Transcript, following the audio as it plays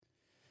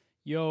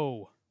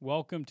Yo,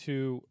 welcome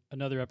to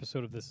another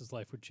episode of This Is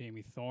Life with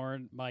Jamie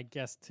Thorne. My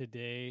guest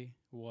today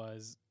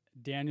was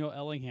Daniel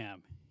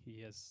Ellingham.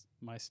 He is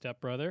my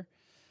stepbrother.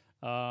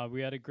 We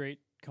had a great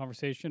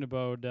conversation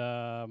about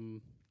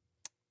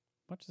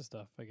bunch of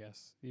stuff, I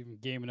guess. Even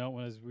gaming out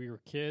when we were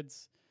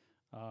kids.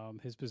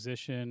 His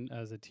position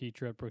as a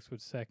teacher at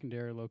Brookswood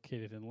Secondary,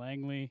 located in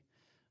Langley.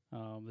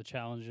 The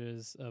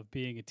challenges of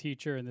being a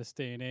teacher in this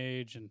day and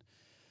age, and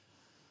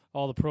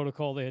all the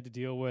protocol they had to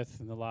deal with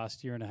in the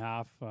last year and a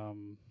half.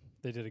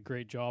 They did a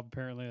great job,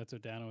 apparently. That's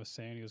what Dano was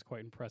saying. He was quite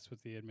impressed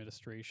with the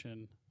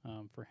administration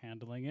for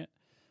handling it.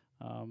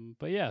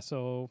 But yeah,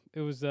 so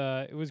it was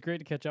great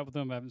to catch up with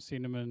him. I haven't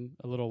seen him in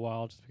a little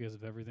while just because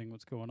of everything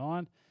that's going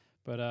on.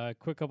 But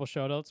quick couple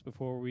shout outs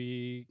before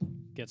we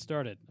get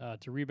started.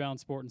 To Rebound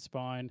Sport and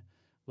Spine,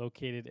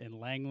 located in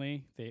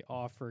Langley. They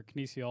offer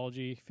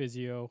kinesiology,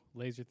 physio,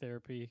 laser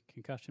therapy,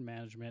 concussion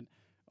management,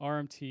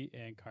 RMT,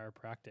 and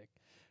chiropractic.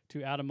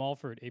 To Adam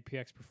Alford,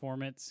 APX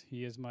Performance.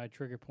 He is my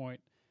trigger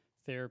point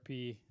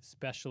therapy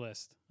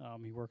specialist.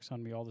 He works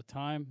on me all the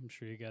time. I'm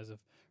sure you guys have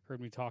heard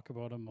me talk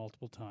about him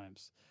multiple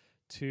times.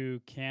 To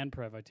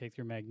CanPrev, I take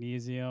their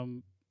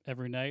magnesium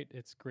every night.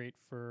 It's great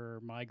for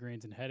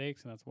migraines and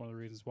headaches, and that's one of the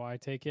reasons why I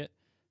take it.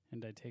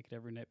 And I take it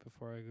every night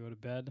before I go to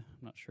bed.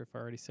 I'm not sure if I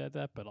already said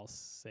that, but I'll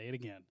say it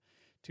again.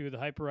 To the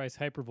Hyperice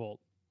Hypervolt,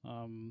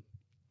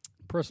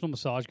 personal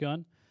massage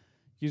gun.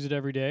 Use it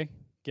every day.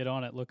 Get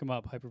on it. Look them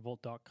up,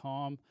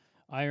 hypervolt.com.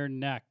 Iron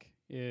Neck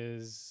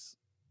is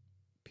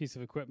a piece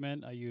of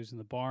equipment I use in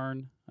the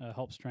barn.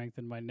 Helps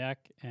strengthen my neck.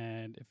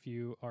 And if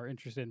you are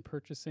interested in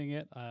purchasing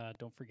it,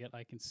 don't forget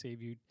I can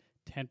save you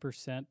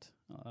 10%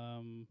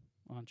 on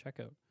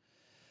checkout.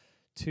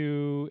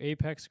 To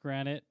Apex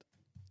Granite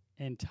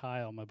and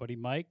Tile, my buddy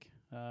Mike,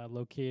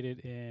 located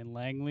in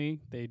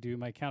Langley. They do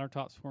my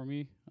countertops for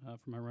me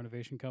for my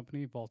renovation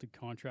company, Vaulted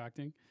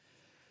Contracting.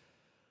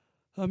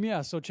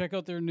 So check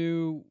out their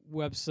new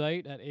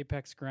website at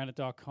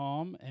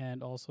apexgranite.com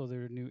and also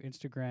their new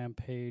Instagram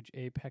page,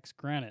 Apex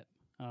Granite.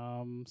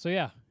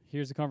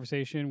 Here's the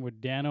conversation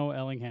with Dano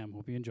Ellingham.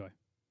 Hope you enjoy.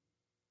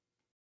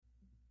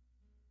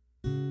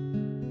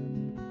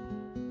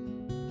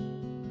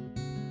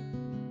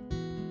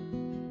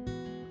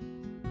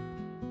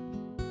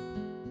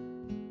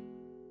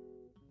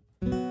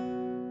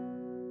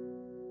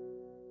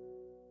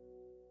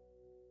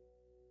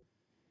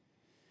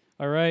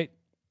 All right.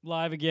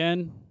 Live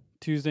again,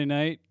 Tuesday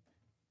night.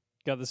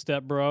 Got the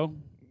step bro,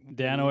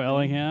 Dano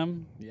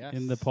Ellingham,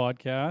 in the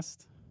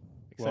podcast.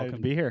 Excited Welcome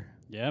to be here.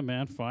 Yeah,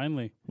 man,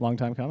 finally. Long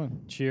time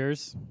coming.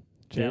 Cheers.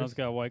 Cheers. Dano's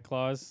got White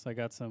Claws. I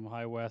got some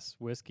High West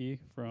whiskey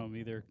from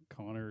either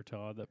Connor or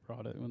Todd that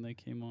brought it when they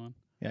came on.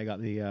 Yeah, I got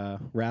the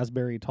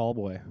raspberry tall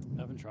boy. I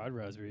haven't tried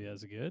raspberry yet.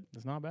 Is it good?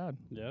 It's not bad.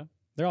 Yeah.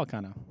 They're all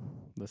kind of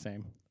the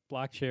same.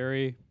 Black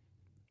cherry,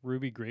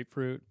 ruby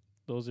grapefruit.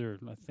 Those are,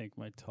 I think,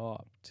 my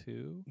top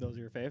two. Those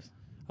are your faves?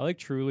 I like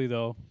Truly,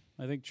 though.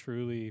 I think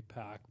Truly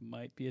Pack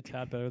might be a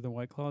tad better than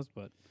White Claws,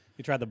 but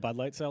You tried the Bud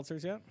Light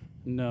seltzers yet?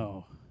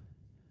 no.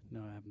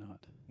 No, I have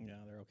not. Yeah,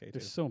 they're okay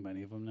There's too. so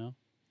many of them now.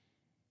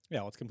 Yeah,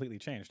 well, it's completely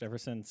changed ever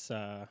since,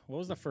 what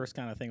was the first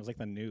kind of thing? It was like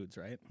the nudes,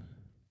 right?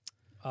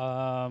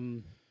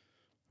 Palm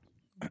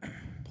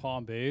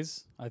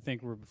Bays, I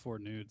think, were before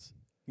nudes.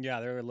 Yeah,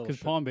 they were a little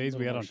Because Palm Bays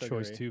we had on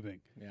sugary. choice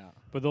tubing. Yeah.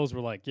 But those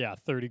were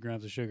 30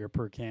 grams of sugar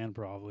per can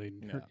probably.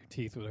 And Yeah. Your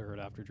teeth would hurt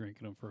after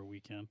drinking them for a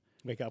weekend.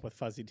 Wake up with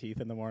fuzzy teeth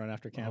in the morning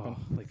after camping.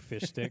 Oh, like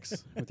fish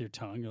sticks with your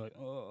tongue. You're like,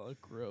 oh,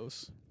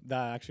 gross.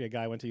 Actually, a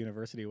guy I went to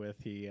university with,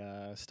 he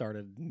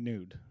started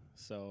nude.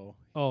 So,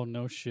 Oh,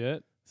 no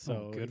shit.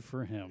 So good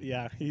for him.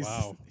 yeah, he's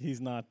Wow. he's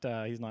not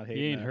hating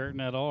He ain't it.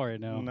 hurting at all right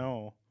now.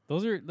 No.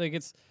 Those are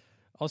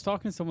I was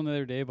talking to someone the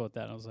other day about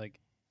that. And I was like,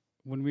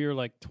 when we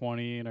were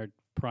 20 in our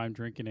prime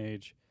drinking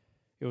age,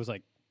 it was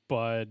like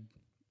Bud,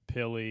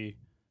 Pilly,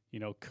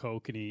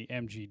 Kokanee,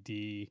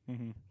 MGD,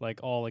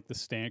 all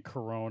the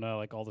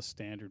Corona, all the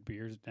standard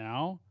beers.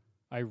 Now,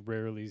 I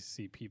rarely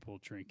see people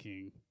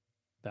drinking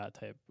that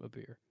type of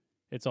beer.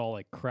 It's all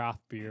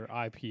craft beer,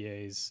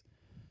 IPAs,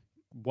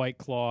 White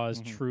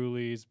Claws,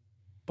 Trulies,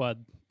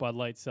 Bud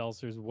Light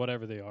seltzers,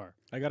 whatever they are.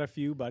 I got a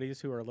few buddies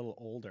who are a little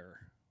older.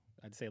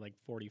 I'd say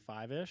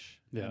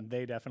 45-ish. Yeah. And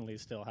they definitely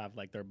still have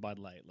their Bud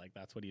Light.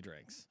 That's what he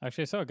drinks.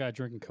 Actually, I saw a guy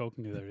drinking Coke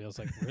the other day. I was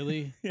like,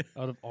 really?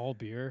 Out of all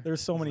beer? There's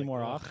so I was many like,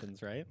 more ugh.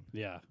 options, right?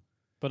 Yeah.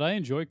 But I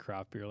enjoy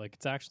craft beer.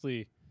 It's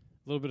actually a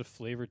little bit of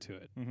flavor to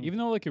it. Mhm. Even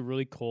though a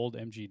really cold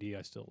MGD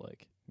I still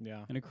like.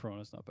 Yeah. And a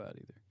Corona's not bad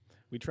either.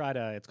 We tried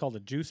it's called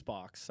a juice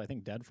box. I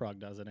think Dead Frog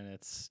does it, and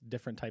it's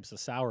different types of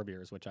sour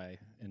beers, which I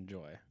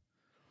enjoy.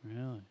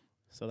 Really?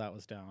 So that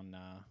was down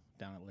at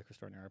the liquor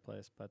store near our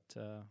place. But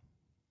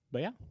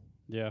yeah.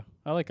 Yeah.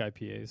 I like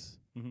IPAs,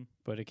 Mhm.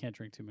 but I can't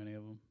drink too many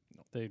of them.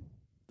 No.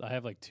 I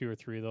have 2 or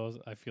 3 of those.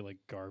 I feel like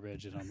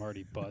garbage, and I'm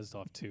already buzzed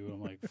off 2.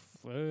 I'm like,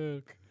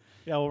 fuck.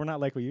 Yeah, well, we're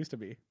not like we used to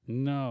be.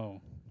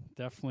 No,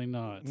 definitely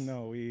not.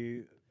 No,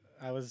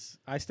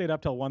 I stayed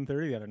up till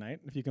 1:30 the other night,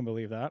 if you can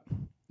believe that.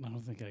 I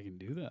don't think I can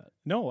do that.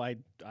 No, I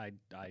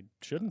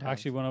shouldn't have.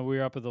 Actually, when we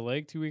were up at the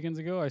lake 2 weekends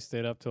ago, I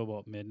stayed up till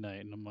about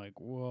midnight, and I'm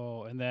like,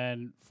 whoa. And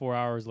then 4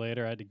 hours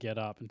later, I had to get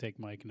up and take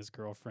Mike and his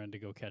girlfriend to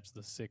go catch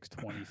the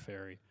 6:20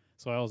 ferry.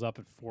 So I was up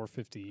at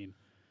 4:15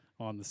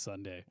 on the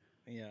Sunday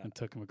yeah. and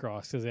took him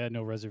across because they had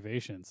no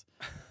reservations.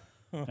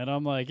 And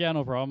I'm like, yeah,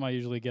 no problem. I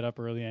usually get up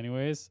early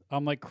anyways.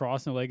 I'm like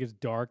crossing the lake. It's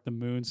dark. The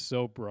moon's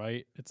so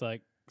bright. It's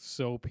like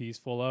so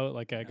peaceful out.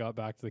 Like I got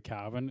back to the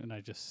cabin and I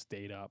just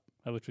stayed up.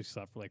 I literally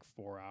slept for like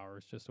 4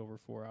 hours, just over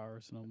 4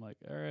 hours. And I'm like,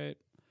 all right.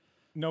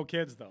 No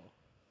kids though.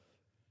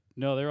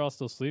 No, they're all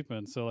still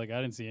sleeping. So like I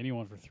didn't see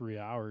anyone for 3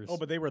 hours. Oh,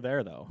 but they were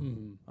there though.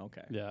 Mm-hmm.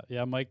 Okay. Yeah.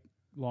 Yeah. Mike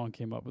Long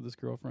came up with his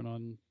girlfriend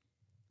on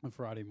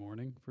Friday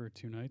morning for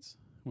 2 nights.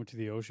 Went to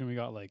the ocean. We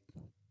got like,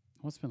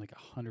 it must have been like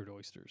 100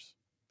 oysters.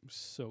 It was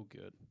so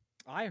good.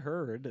 I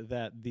heard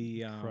that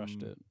the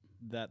Crushed it.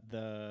 That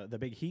the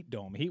big heat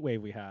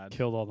wave we had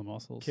Killed all the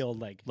mussels. killed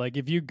like Like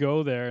if you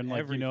go there and like,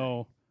 everything. you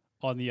know,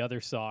 on the other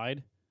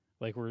side,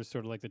 like we're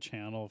sort of like the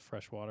channel of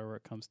fresh water where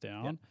it comes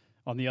down. Yep.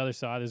 On the other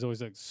side, there's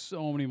always like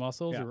so many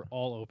mussels. Yeah. They were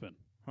all open.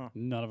 Huh.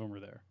 None of them were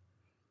there.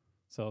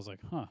 So I was like,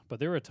 huh. But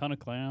there were a ton of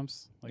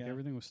clams. Like Yeah.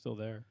 everything was still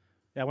there.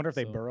 Yeah, I wonder if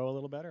they So- burrow a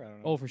little better. I don't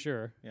know. Oh, for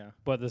sure. yeah.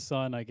 But the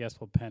sun, I guess,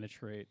 will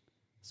penetrate,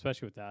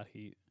 especially with that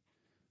heat.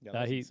 Yeah,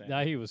 that heat,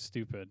 that heat was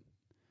stupid.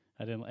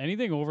 I didn't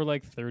anything over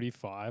like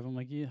 35. I'm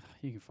like, yeah,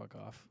 you can fuck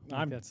off.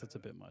 Like, that's a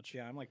bit much.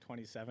 Yeah, I'm like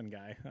 27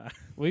 guy.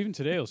 Well, even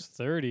today it was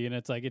 30, and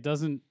it's like it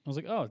doesn't. I was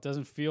like, oh, it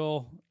doesn't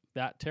feel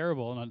that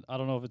terrible. And I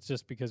don't know if it's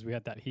just because we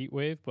had that heat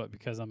wave, but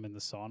because I'm in the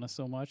sauna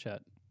so much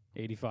at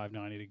 85,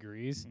 90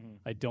 degrees, Mhm.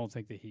 I don't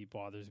think the heat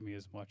bothers me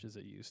as much as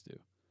it used to,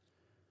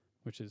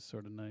 which is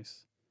sort of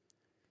nice.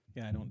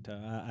 Yeah, I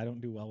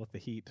don't do well with the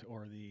heat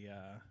or the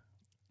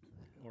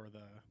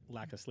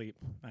lack of sleep.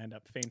 I end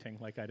up fainting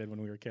like I did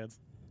when we were kids.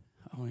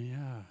 Oh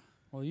yeah.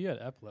 Well, you had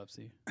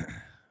epilepsy.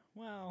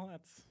 Well,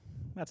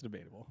 that's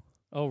debatable.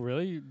 Oh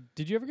really?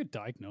 Did you ever get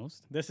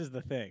diagnosed? This is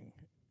the thing.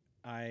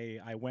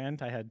 I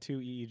went. I had 2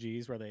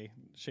 EEGs where they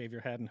shave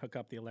your head and hook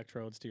up the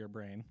electrodes to your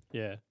brain.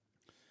 Yeah.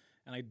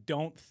 And I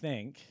don't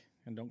think,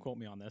 and don't quote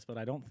me on this, but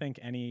I don't think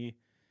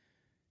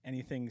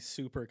anything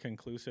super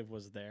conclusive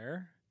was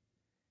there.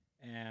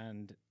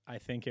 And I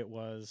think it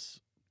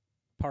was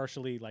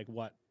partially like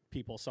what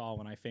people saw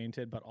when I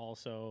fainted, but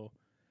also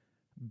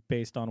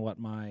based on what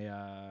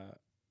my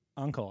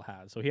uncle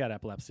had. So he had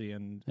epilepsy,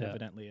 and Yeah.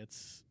 evidently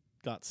it's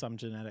got some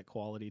genetic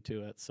quality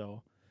to it.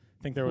 So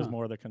I think there was Huh.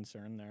 more of the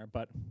concern there,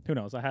 but who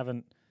knows?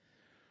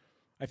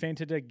 I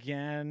fainted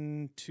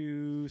again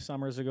 2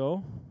 summers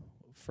ago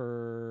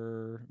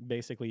for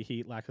basically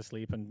heat, lack of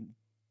sleep, and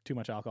too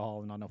much alcohol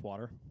and not enough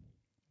water.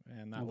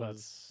 And that Well,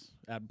 was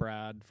at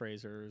Brad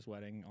Fraser's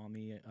wedding on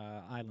the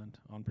island,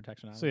 on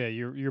Protection Island. So yeah,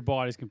 your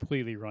body's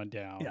completely run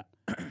down. Yeah.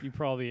 You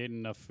probably ate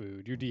enough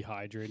food. You're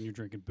dehydrated and you're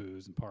drinking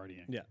booze and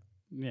partying. Yeah.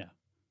 Yeah.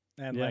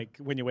 And Yeah. like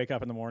when you wake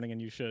up in the morning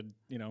and you should,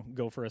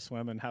 go for a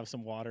swim and have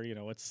some water,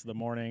 it's the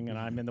morning and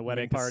I'm in the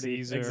wedding Make a party.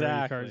 Caesar, you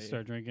Exactly.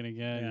 start drinking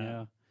again. Yeah.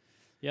 Yeah.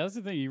 Yeah, that's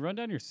the thing. You run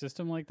down your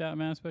system like that,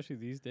 man, especially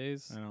these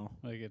days. I know.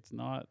 Like it's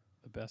not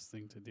the best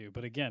thing to do.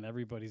 But again,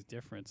 everybody's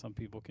different. Some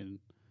people can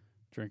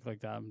drink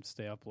like that and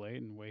stay up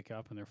late and wake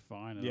up and they're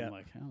fine. And Yeah. I'm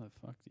like, how the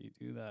fuck do you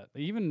do that?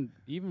 Even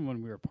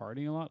when we were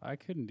partying a lot, I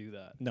couldn't do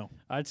that. No.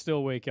 I'd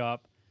still wake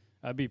up.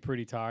 I'd be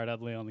pretty tired.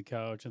 I'd lay on the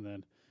couch, and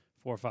then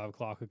 4 or 5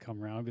 o'clock would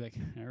come around. I'd be like,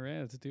 all right,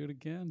 let's do it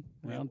again.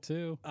 Yeah. Round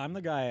 2. I'm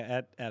the guy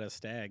at a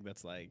stag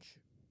that's like,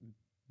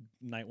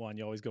 night 1,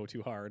 you always go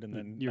too hard. And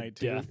then Your night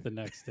 2, death the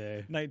next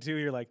day. night 2,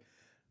 you're like,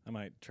 I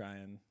might try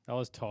and. That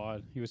was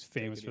Todd. He was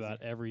famous it for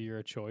that. easy. Every year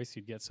a choice.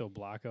 He'd get so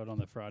blackout on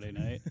the Friday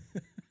night.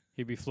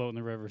 He'd be floating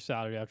the river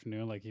Saturday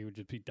afternoon. Like he would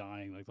just be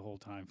dying like the whole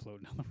time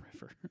floating down the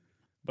river.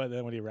 But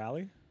then would he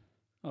rally?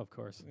 Oh, of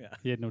course. Yeah.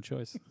 He had no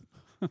choice.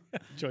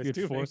 Choice He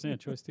 2. had force, yeah,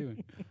 choice 2.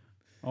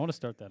 I want to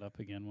start that up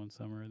again one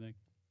summer, I think.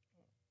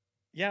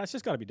 Yeah, it's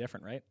just got to be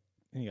different, right?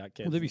 And you got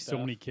kids. Well, there'd be and so stuff,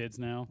 many kids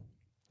now.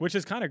 which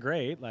is kind of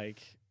great.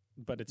 Like,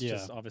 but it's Yeah.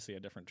 just obviously a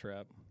different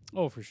trip.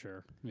 Oh, for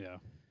sure. Yeah.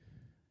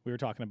 We were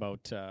talking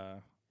about,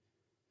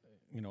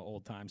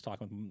 old times,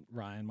 talking with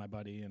Ryan, my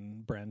buddy,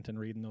 and Brent, and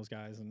Reed and those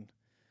guys, and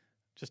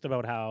just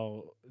about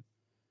how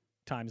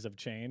times have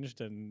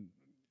changed, and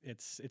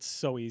it's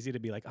so easy to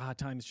be like,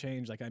 times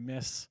change. Like I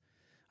miss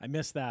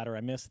that, or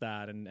I miss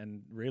that,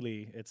 and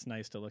really, it's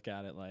nice to look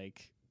at it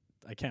like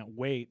I can't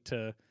wait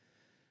to,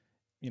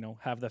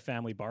 have the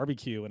family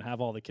barbecue and have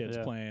all the kids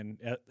Yeah. playing.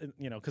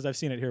 Because I've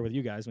seen it here with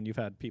you guys when you've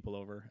had people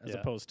over, as Yeah.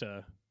 opposed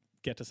to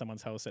get to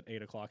someone's house at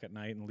 8 o'clock at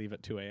night and leave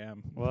at 2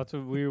 a.m. Well, that's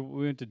what we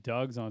went to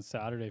Doug's on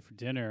Saturday for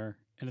dinner,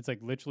 and it's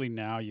like literally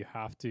now you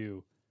have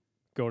to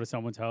go to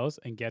someone's house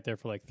and get there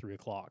for like 3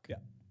 o'clock. Yeah.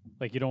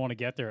 Like you don't want to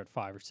get there at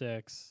 5 or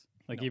 6.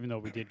 Like No. even though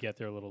we did get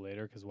there a little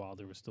later because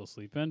Wilder was still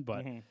sleeping,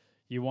 but Mhm.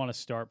 you want to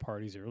start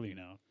parties early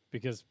now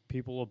because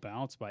people will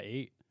bounce by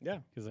 8. Yeah.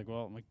 Because like,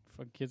 well, my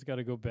fucking kids got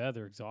to go to bed.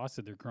 They're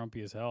exhausted. They're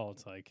grumpy as hell.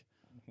 It's like,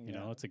 you Yeah.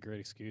 know, it's a great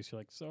excuse. You're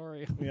like,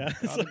 sorry, Yeah.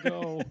 gotta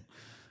go.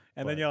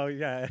 And then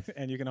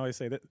and you can always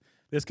say that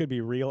this could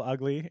be real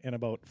ugly in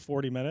about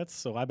 40 minutes,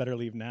 so I better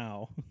leave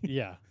now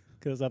Yeah.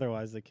 because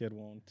otherwise the kid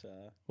won't.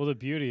 Well, the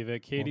beauty of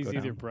it, Katie's go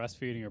either down.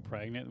 breastfeeding or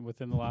pregnant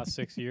within the last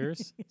 6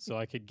 years, so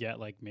I could get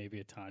like maybe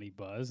a tiny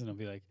buzz, and I'll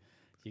be like,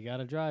 "You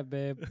gotta drive,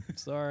 babe.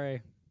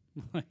 Sorry."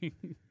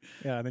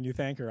 Yeah, and then you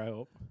thank her, I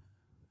hope.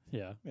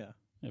 Yeah. Yeah.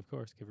 Of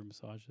course, give her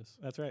massages.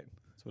 That's right.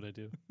 That's what I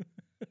do.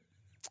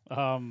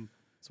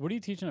 So what are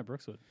you teaching at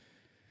Brookswood?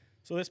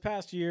 So this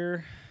past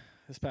year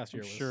I'm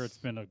was sure it's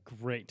been a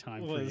great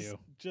time for was you.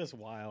 just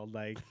wild.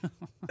 Like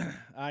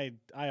I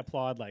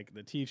applaud like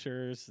the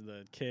teachers,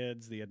 the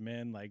kids, the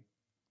admin, like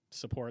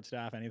support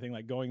staff, anything,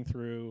 like going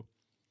through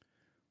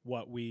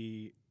what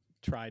we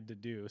tried to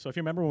do. So if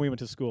you remember when we went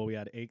to school, we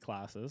had 8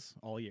 classes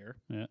all year.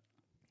 Yeah.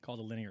 Called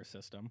a linear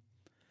system.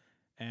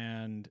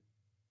 And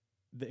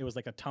it was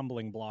like a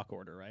tumbling block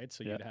order, right?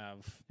 So Yeah. you'd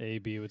have A,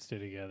 B would stay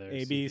together. A,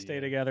 C, B D, stay E.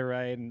 together,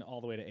 right? And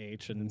all the way to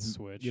H, and And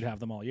switch. You'd have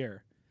them all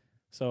year.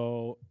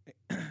 So,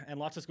 and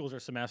lots of schools are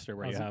semester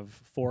where you Awesome. have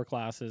 4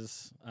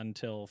 classes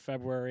until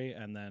February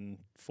and then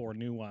 4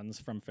 new ones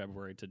from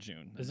February to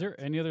June. Is there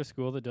any other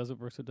school that does what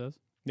Brookswood does?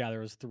 Yeah, there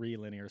was 3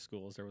 linear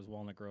schools. There was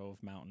Walnut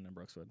Grove, Mountain, and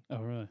Brookswood.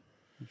 Oh, really?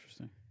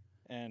 Interesting.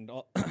 And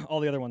all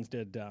the other ones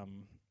did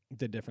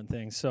different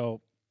things.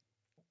 So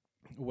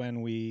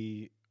when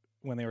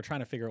they were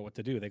trying to figure out what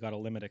to do, they got to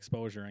limit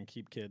exposure and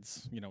keep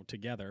kids,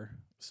 together.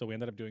 So we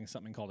ended up doing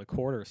something called a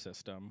quarter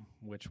system,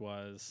 which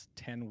was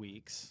 10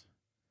 weeks.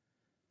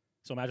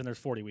 So imagine there's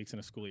 40 weeks in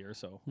a school year,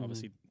 so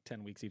obviously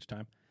 10 weeks each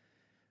time.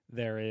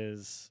 There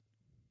is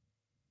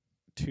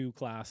 2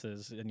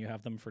 classes, and you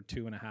have them for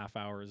 2.5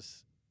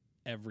 hours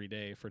every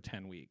day for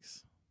 10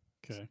 weeks.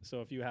 Okay.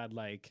 So if you had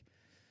like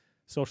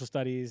social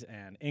studies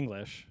and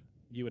English,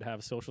 you would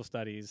have social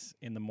studies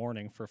in the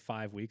morning for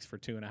 5 weeks for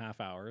 2.5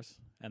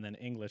 hours, and then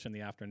English in the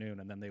afternoon,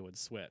 and then they would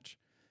switch.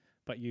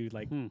 But you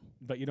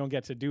don't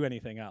get to do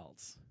anything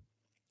else,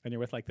 and you're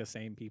with like the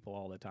same people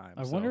all the time.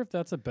 I wonder if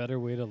that's a better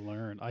way to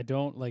learn. I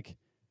don't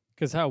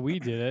because how we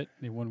did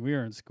it when we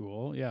were in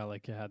school,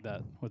 like you had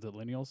that with the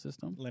lineal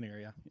system. linear,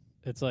 yeah.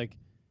 It's like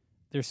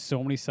there's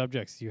so many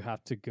subjects you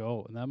have to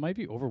go, and that might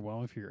be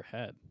overwhelming for your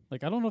head.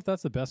 Like, I don't know if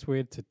that's the best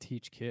way to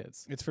teach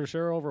kids. It's for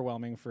sure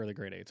overwhelming for the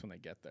grade 8s when they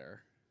get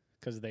there,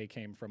 because they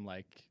came from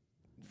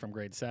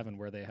grade 7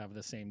 where they have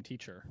the same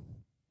teacher.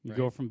 You Right.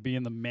 go from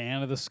being the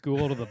man of the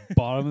school to the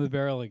bottom of the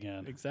barrel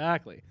again.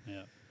 Exactly.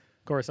 Yeah.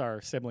 Of course,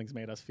 our siblings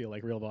made us feel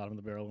like real bottom of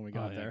the barrel when we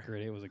got there.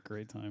 Grade 8 was a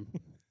great time.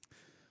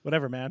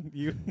 Whatever, man.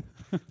 You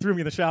threw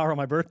me in the shower on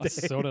my birthday.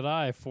 So did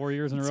I. 4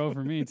 years in a row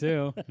for me,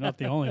 too. You're not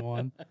the only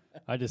one.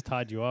 I just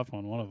tied you up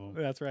on one of them.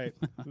 That's right.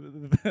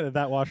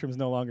 That washroom's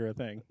no longer a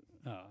thing.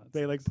 Oh,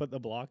 They put the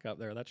block up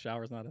there. That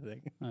shower's not a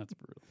thing. that's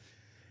brutal.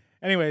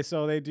 Anyway,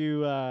 so they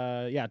do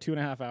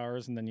 2.5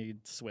 hours, and then you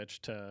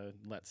switch to,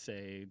 let's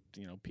say,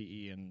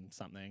 PE and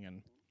something.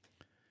 And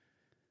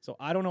so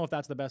I don't know if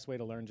that's the best way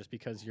to learn, just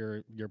because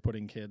you're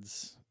putting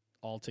kids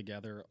all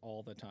together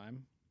all the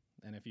time.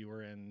 And if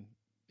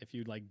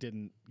you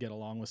didn't get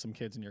along with some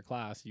kids in your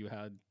class, you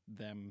had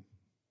them,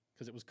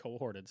 because it was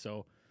cohorted.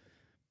 So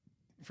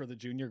for the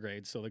junior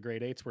grades, so the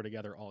grade 8s were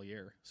together all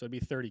year. So it'd be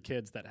 30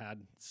 kids that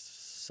had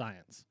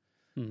science.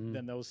 Mm-hmm.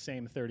 Then those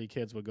same 30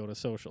 kids would go to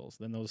socials.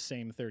 Then those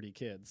same 30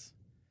 kids.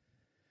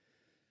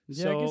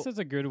 Yeah, I guess that's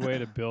a good way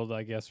to build,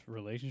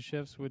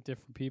 relationships with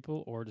different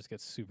people, or just get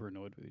super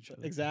annoyed with each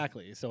other.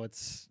 Exactly. So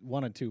it's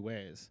one of 2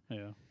 ways.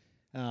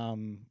 Yeah.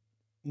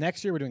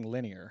 Next year we're doing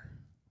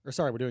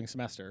we're doing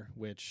semester,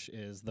 which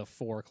is the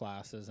 4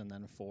 classes and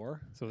then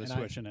 4. So they're And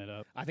switching it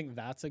up. I think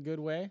that's a good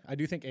way. I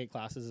do think 8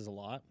 classes is a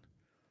lot.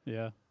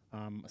 Yeah.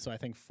 So I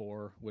think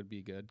 4 would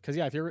be good. Because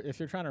if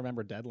you're trying to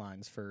remember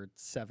deadlines for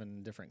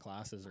 7 different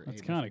classes or 8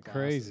 That's different kinda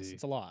classes, crazy.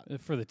 it's a lot.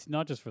 For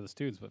not just for the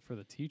students, but for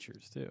the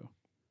teachers, too.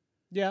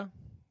 Yeah.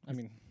 I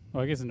mean,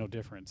 Well, I guess there's no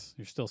difference.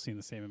 You're still seeing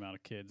the same amount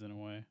of kids in a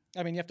way.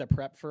 you have to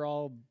prep for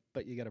all,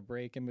 but you got a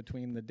break in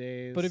between the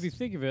days. But if you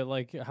think of it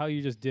like how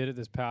you just did it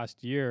this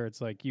past year,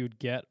 it's like you'd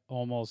get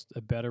almost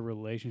a better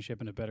relationship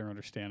and a better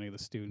understanding of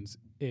the students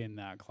in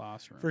that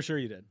classroom. For sure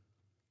you did.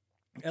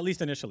 At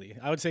least initially.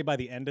 I would say by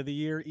the end of the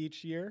year,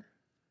 each year,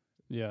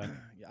 Yeah.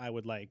 I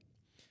would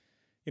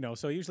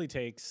so it usually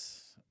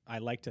I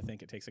like to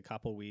think it takes a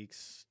couple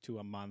weeks to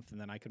a month,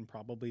 and then I can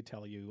probably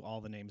tell you all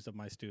the names of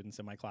my students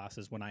in my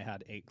classes when I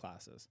had 8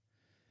 classes.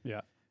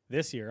 Yeah.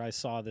 This year, I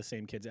saw the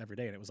same kids every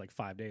day, and it was like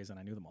 5 days, and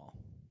I knew them all.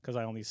 Because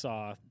I only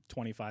saw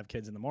 25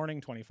 kids in the morning,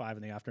 25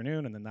 in the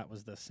afternoon, and then that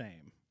was the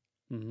same.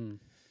 Mm-hmm.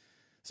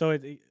 So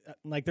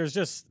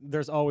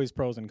there's always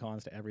pros and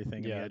cons to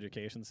everything in Yeah. the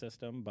education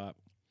system. But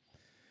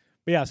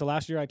yeah, so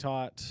last year I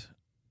taught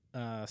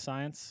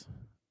science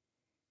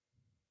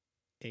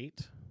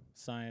 8,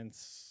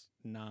 science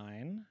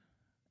 9,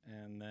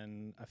 and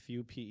then a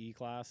few PE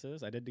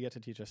classes. I did get to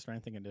teach a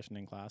strength and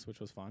conditioning class, which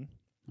was fun.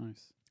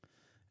 Nice.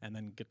 And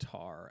then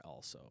guitar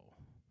also.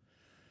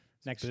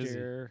 It's Next busy.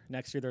 year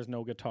there's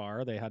no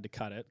guitar. They had to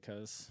cut it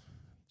because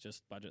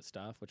just budget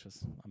stuff, which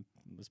was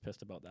was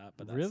pissed about that.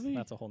 But Really?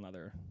 that's a whole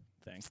nother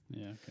thing.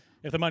 Yeah. Okay.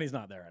 If the money's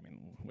not there,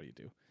 what do you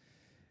do?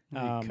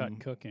 You cut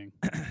cooking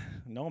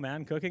No,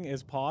 man, cooking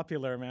is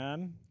popular,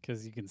 man.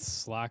 because you can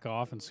slack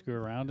off and screw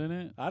around in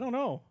it. I don't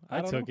know.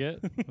 I don't took know.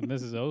 it with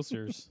Mrs.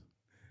 Oster's.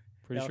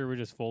 Pretty Yeah. sure we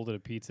just folded a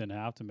pizza in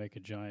half to make a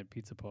giant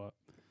pizza pot.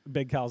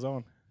 Big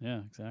calzone. Yeah,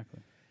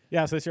 exactly.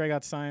 Yeah, so this year I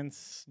got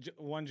science,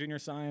 one junior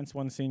science,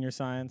 one senior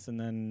science, and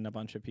then a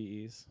bunch of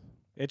PEs.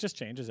 It just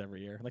changes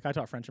every year. Like I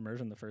taught French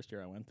immersion the first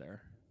year I went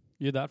there.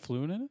 You're that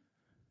fluent in it?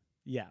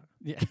 Yeah.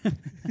 Yeah.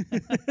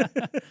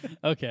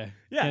 Okay.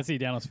 Yeah. Can't see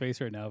Daniel's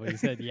face right now, but he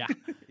said, yeah.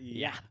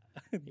 Yeah.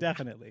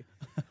 Definitely.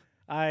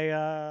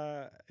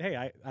 I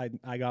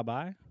got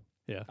by.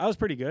 Yeah. I was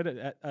pretty good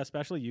at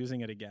especially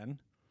using it again.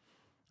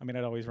 I mean,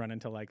 I'd always run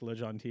into like Le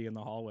Gentil in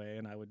the hallway,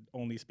 and I would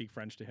only speak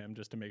French to him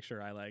just to make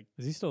sure I like.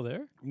 Is he still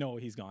there? No,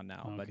 he's gone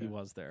now, but he Okay.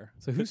 was there.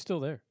 So who's still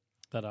there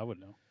that I would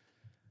know?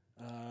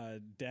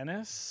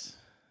 Dennis,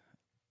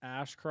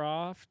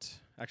 Ashcroft.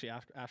 Actually,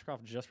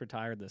 Ashcroft just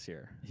retired this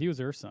year. He was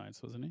Earth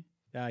Science, wasn't he?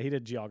 He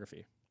did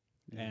geography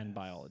and Yes.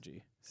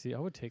 biology. See, I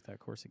would take that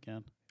course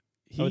again.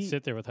 I would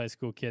sit there with high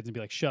school kids and be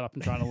like, shut up,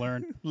 I'm trying to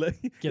learn.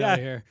 Get yeah, out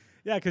of here.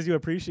 Yeah, because you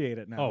appreciate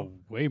it now. Oh,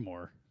 way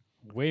more.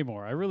 Way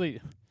more. I really,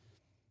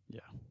 yeah,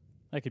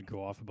 I could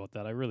go off about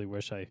that. I really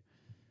wish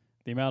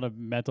the amount of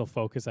mental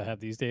focus I have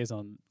these days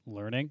on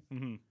learning,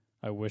 Mm-hmm.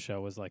 I wish I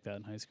was like that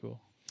in high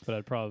school. But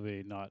I'd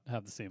probably not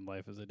have the same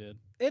life as I did.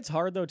 It's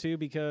hard though too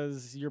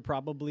because you're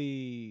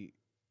probably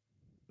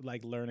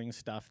like learning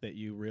stuff that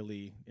you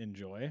really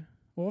enjoy.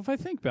 Well, if I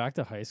think back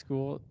to high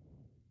school,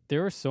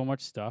 there was so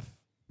much stuff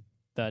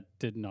that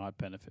did not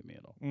benefit me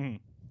at all. Mm-hmm.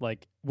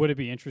 Like, would it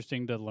be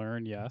interesting to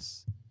learn?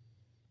 Yes.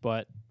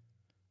 But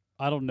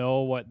I don't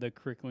know what the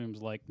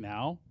curriculum's like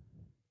now.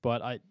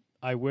 But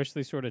I wish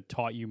they sort of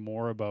taught you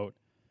more about,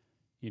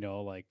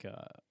 like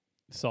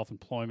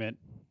self-employment,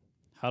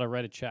 how to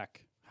write a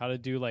check, how to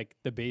do like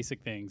the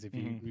basic things. If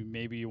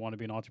maybe you want to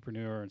be an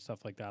entrepreneur and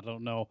stuff like that. I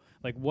don't know.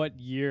 Like, what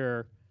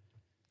year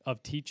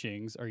of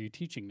teachings are you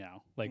teaching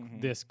now?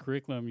 Like this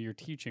curriculum you're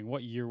teaching,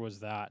 what year was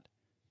that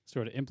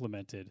sort of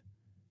implemented?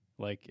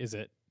 Like, is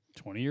it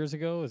 20 years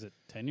ago? Is it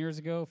 10 years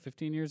ago?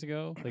 15 years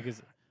ago? Like, is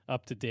it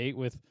up to date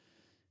with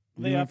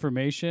new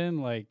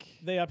information? Like,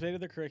 They updated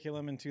the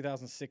curriculum in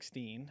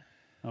 2016.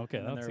 okay,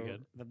 and then that's there,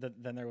 good.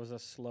 Then there was a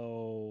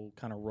slow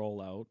kind of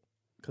rollout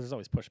because there's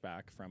always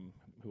pushback from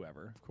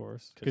whoever. Of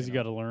course. 'Cause, Because you you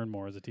know- got to learn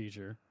more as a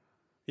teacher.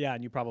 Yeah,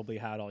 and you probably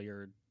had all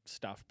your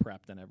stuff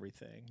prepped and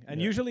everything. And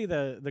Yeah. usually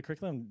the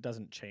curriculum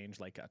doesn't change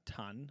like a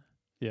ton.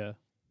 Yeah.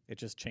 It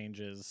just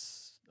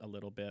changes a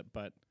little bit,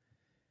 but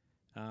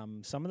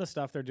some of the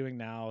stuff they're doing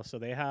now, so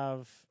they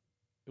have,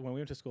 when we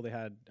went to school, they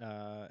had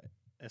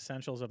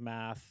essentials of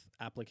math,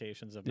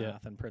 applications of Yeah.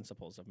 math, and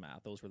principles of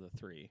math. Those were the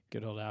three.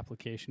 Good old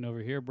application over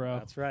here, bro.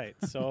 That's right.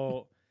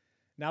 So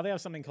now they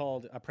have something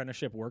called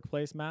apprenticeship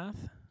workplace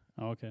math,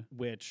 Oh, okay.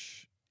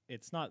 which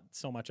it's not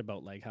so much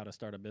about like how to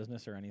start a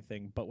business or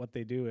anything, but what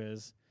they do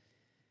is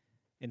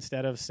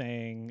instead of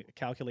saying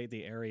calculate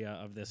the area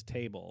of this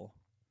table,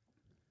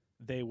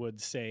 they would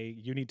say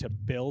you need to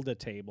build a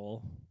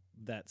table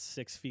that's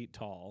 6 feet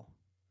tall,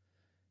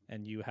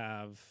 and you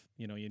have,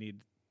 you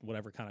need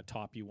whatever kind of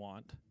top you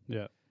want,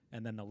 Yeah.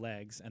 and then the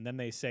legs, and then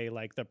they say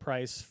like the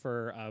price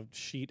for a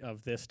sheet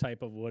of this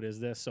type of wood is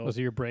this. So Oh,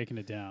 so you're breaking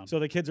it down. so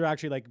the kids are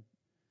actually like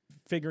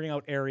figuring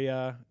out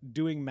area,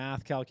 doing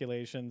math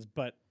calculations,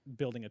 but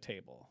building a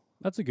table,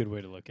 That's a good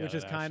way to look at which it.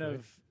 is kind actually.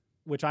 of,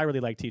 which I really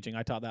like teaching.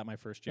 I taught that my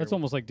first year. It's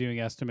almost like doing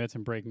estimates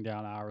and breaking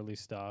down hourly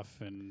stuff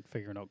and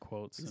figuring out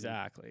quotes. and-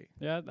 exactly.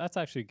 Yeah, that's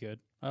actually good.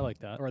 I like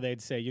that. Or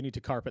they'd say you need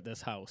to carpet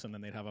this house, and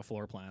then they'd have a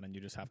floor plan, and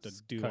you just have to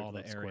Just do all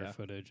the calculate square area.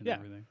 footage and Yeah.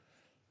 everything.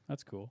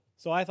 That's cool.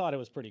 So I thought it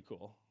was pretty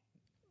cool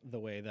the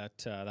way that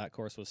that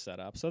course was set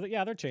up. So that,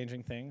 yeah, they're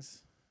changing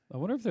things. I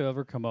wonder if they'll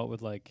ever come out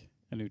with like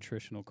a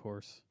nutritional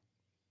course,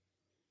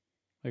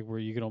 like where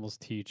you can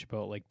almost teach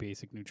about like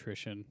basic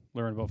nutrition,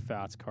 learn about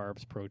fats,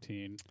 carbs,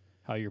 protein,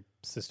 how your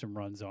system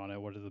runs on it,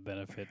 what are the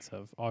benefits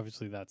of.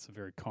 Obviously, that's a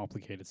very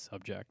complicated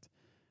subject,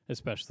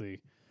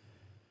 especially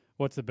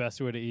what's the best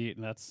way to eat,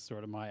 and that's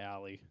sort of my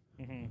alley.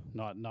 Mm-hmm.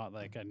 Not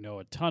like I know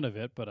a ton of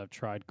it, but I've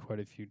tried quite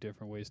a few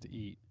different ways to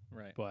eat.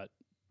 Right. But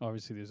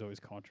obviously, there's always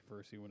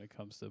controversy when it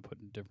comes to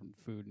putting different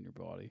food in your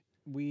body.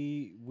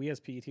 We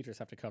as PE teachers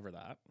have to cover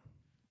that.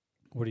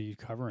 What are you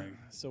covering?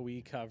 So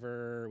we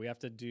have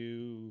to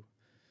do,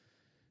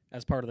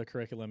 as part of the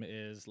curriculum,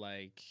 is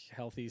like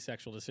healthy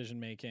sexual decision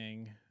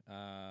making,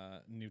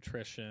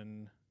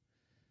 nutrition.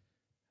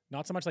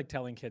 Not so much like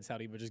telling kids how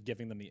to eat, but just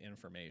giving them the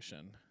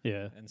information.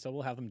 Yeah. And so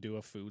we'll have them do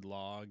a food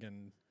log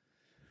and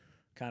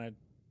kind of,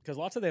 because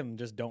lots of them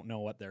just don't know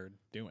what they're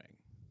doing.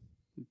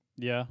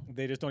 Yeah.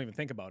 They just don't even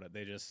think about it.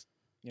 They just,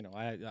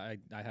 I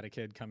had a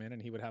kid come in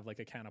and he would have like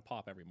a can of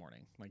pop every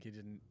morning. Like he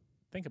didn't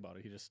think about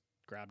it. He just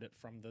grabbed it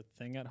from the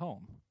thing at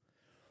home.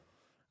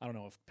 I don't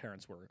know if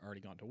parents were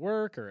already gone to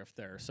work or if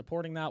they're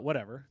supporting that,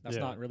 whatever. That's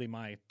Yeah. not really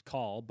my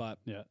call, but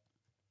Yeah.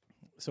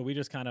 so we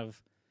just kind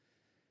of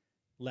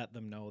let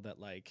them know that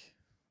like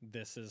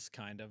this is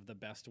kind of the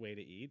best way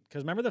to eat.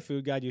 Because remember, the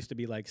food guide used to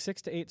be like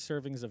 6 to 8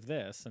 servings of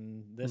this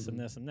and this and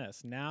this and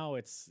this. Now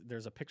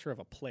there's a picture of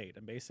a plate,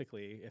 and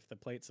basically, if the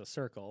plate's a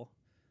circle,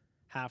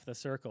 half the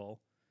circle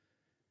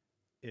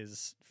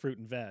is fruit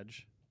and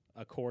veg,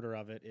 a quarter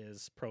of it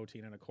is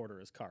protein, and a quarter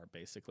is carb.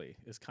 Basically,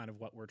 is kind of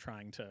what we're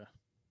trying to.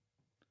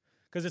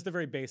 Because it's the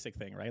very basic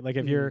thing, right? Like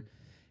if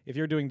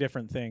you're doing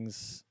different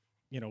things,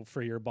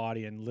 for your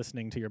body and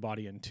listening to your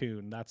body in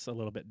tune, that's a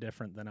little bit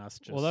different than us.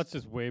 Well, that's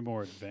just way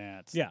more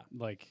advanced. Yeah.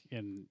 Like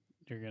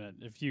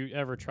if you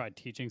ever tried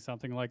teaching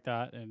something like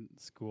that in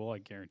school, I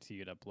guarantee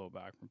you'd have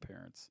blowback from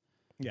parents.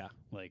 Yeah.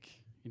 Like,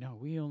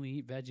 we only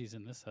eat veggies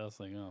in this house.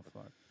 Like, oh,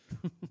 fuck.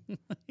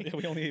 Yeah,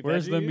 we only eat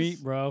Where's veggies? the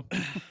meat, bro?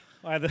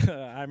 I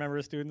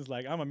remember students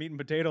like, I'm a meat and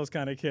potatoes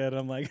kind of kid.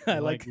 I'm like,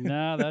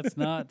 nah, that's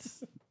not.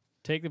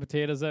 Take the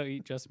potatoes out,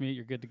 eat just meat.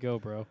 You're good to go,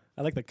 bro.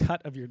 I like the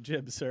cut of your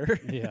jib, sir.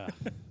 Yeah.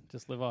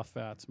 Just live off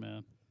fats,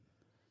 man.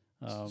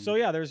 So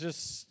yeah, there's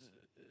just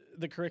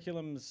the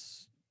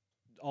curriculum's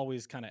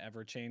always kind of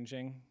ever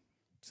changing.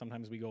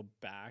 Sometimes we go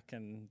back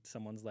and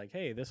someone's like,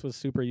 hey, this was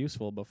super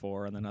useful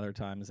before. And then other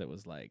times it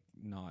was like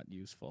not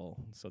useful.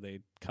 So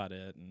they cut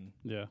it, and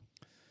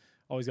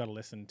always got to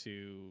listen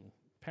to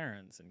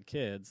parents and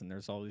kids. And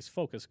there's all these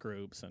focus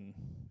groups, and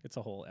it's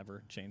a whole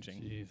ever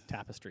changing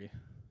tapestry.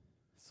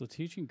 So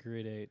teaching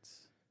grade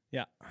 8s.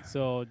 Yeah.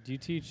 So do you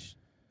teach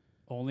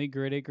only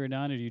grade 8, grade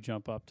 9, or do you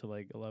jump up to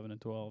like 11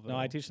 and 12? No,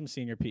 I teach some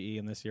senior PE,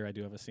 and this year I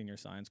do have a senior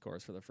science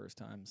course for the first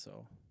time.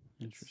 So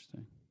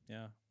interesting.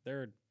 Yeah,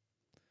 they're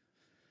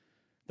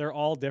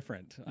all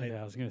different. I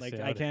was gonna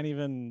say I can't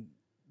even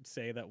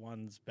say that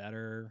one's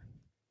better.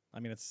 I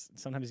mean, it's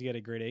sometimes you get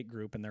a grade 8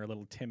 group and they're a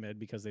little timid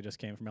because they just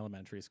came from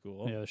elementary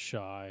school. Yeah,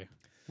 shy,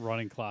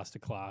 running class to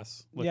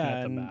class, looking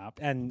at the map,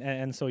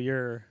 and so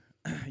you're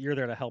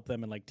there to help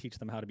them and like teach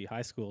them how to be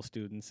high school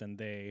students, and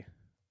they,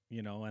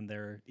 and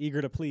they're eager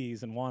to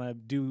please and want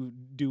to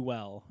do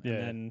well. Yeah.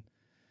 And then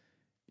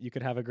you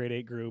could have a grade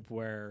 8 group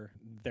where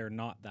they're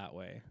not that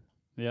way.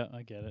 Yeah,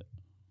 I get it.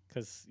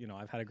 Because,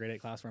 I've had a grade 8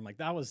 class where I'm like,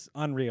 that was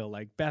unreal,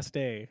 like best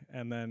day.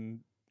 And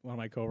then one of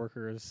my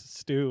coworkers,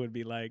 Stu, would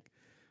be like,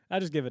 I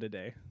just give it a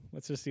day.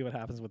 Let's just see what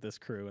happens with this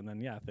crew. And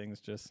then,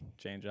 things just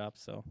change up.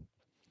 So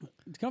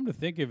to come to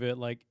think of it,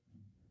 like,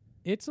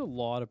 it's a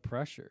lot of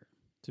pressure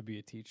to be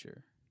a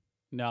teacher.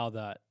 Now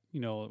that,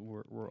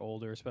 we're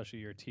older, especially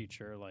you're a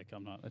teacher. Like,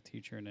 I'm not a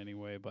teacher in any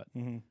way, but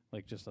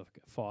like just a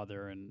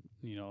father and,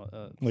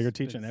 well, you're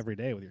teaching every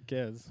day with your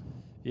kids.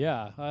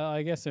 Yeah,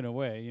 I guess in a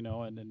way,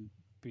 and then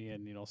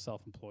being,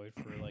 self-employed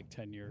for like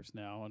 10 years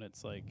now. And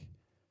it's like,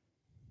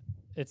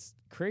 it's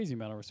crazy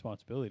amount of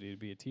responsibility to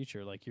be a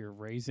teacher. Like, you're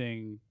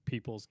raising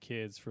people's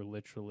kids for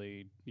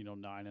literally,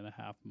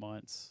 9.5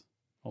 months,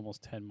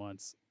 almost 10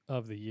 months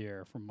of the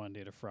year, from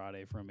Monday to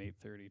Friday, from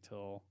 8:30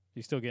 till.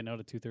 You still getting out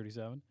at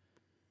 2:37?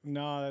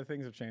 No,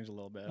 things have changed a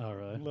little bit. Oh,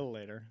 really? A little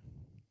later.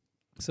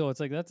 So it's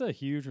like, that's a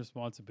huge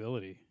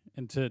responsibility.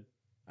 And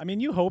I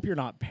mean, you hope you're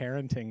not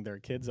parenting their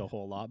kids a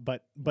whole lot,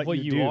 but well,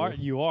 you do.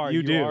 You are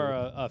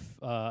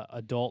a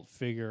adult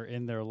figure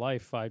in their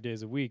life 5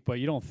 days a week, but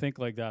you don't think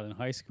like that in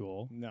high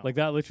school. No. Like,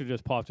 that literally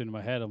just popped into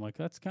my head. I'm like,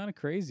 that's kind of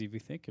crazy if you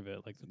think of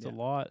it. Like, it's a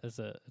lot. It's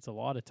a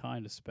lot of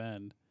time to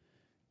spend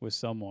with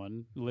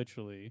someone,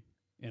 literally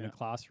in a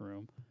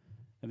classroom,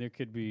 and there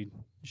could be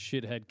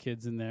shithead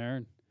kids in there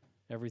and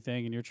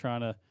everything, and you're trying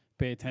to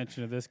pay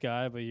attention to this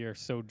guy, but you're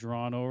so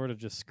drawn over to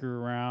just screw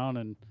around.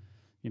 And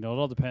it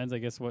all depends, I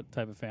guess, what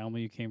type of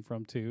family you came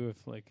from too,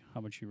 if like how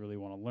much you really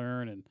want to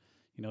learn, and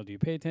do you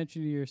pay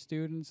attention to your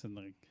students? And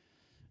like,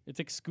 it's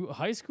like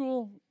high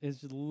school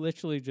is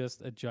literally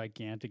just a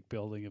gigantic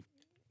building of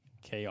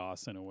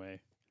chaos in a way,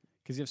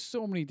 because you have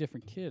so many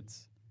different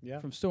kids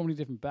from so many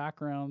different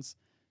backgrounds,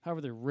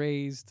 however they're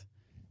raised,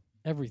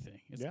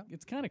 everything.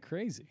 It's kind of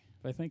crazy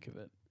if I think of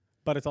it.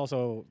 But it's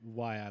also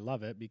why I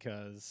love it,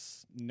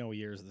 because no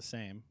year is the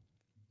same.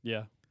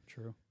 Yeah,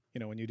 true.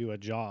 When you do a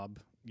job,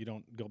 you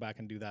don't go back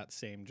and do that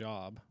same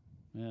job.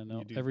 Yeah,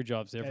 no, every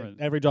job's different.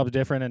 Every job's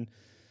different, and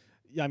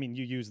I mean,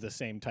 you use the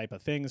same type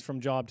of things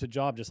from job to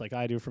job, just like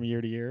I do from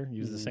year to year.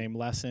 Use the same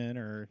lesson,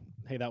 or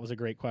hey, that was a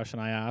great question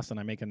I asked, and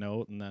I make a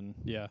note, and then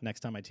next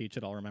time I teach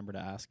it, I'll remember to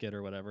ask it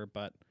or whatever.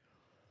 But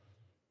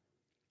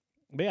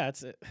yeah,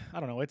 I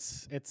don't know.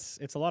 It's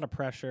a lot of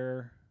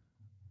pressure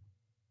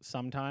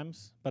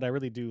sometimes, but I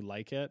really do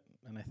like it,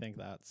 and I think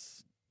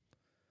that's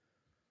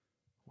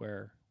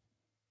where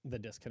the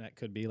disconnect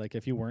could be. Like,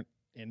 if you weren't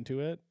into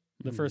it,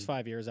 the first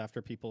 5 years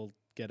after people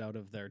get out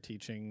of their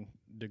teaching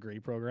degree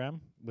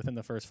program, within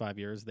the first 5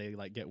 years, they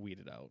like get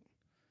weeded out.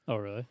 Oh,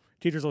 really?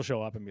 Teachers will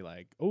show up and be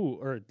like, "Oh,"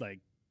 or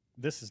like,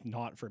 "This is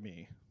not for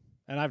me."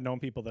 And I've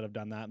known people that have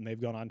done that, and they've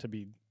gone on to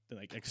be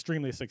like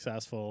extremely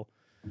successful.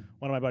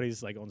 One of my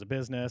buddies like owns a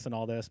business and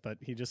all this, but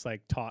he just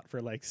like taught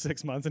for like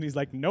 6 months, and he's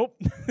like,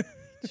 "Nope."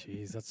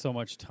 Jeez, that's so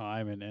much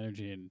time and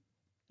energy and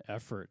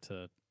effort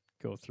to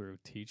go through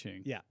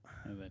teaching. Yeah.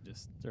 And then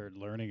just start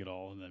learning it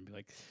all, and then be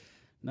like,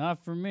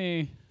 not for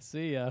me.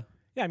 See ya.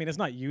 Yeah, I mean, it's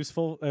not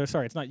useful.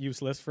 It's not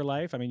useless for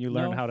life. I mean, you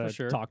learn how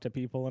to talk to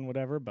people and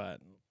whatever,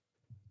 but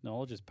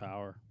Knowledge is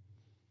power.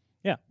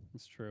 Yeah.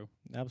 It's true.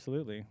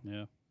 Absolutely.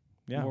 Yeah.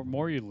 Yeah.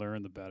 More you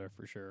learn, the better,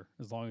 for sure.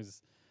 As long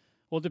as,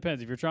 well, it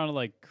depends. If you're trying to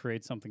like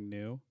create something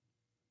new,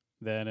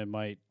 then it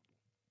might.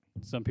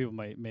 Some people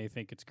may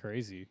think it's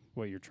crazy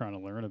what you're trying to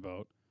learn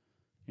about,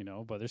 you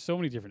know. But there's so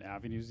many different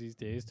avenues these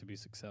days to be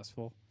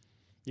successful.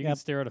 You can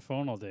stare at a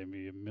phone all day and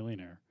be a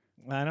millionaire.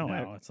 I know.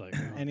 Now it's like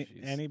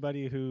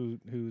Anybody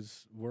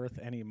who's worth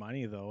any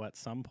money though, at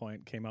some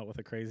point came out with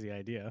a crazy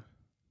idea.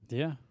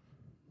 Yeah.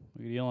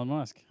 Look at Elon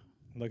Musk.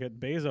 Look at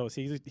Bezos.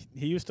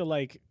 He used to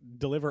like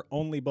deliver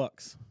only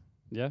books.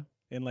 Yeah.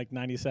 In like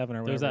 97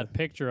 or whatever. There's that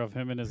picture of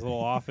him in his little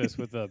office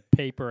with a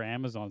paper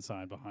Amazon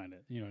sign behind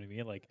it. You know what I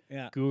mean? Like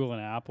Google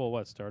and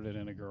Apple, started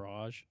in a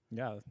garage.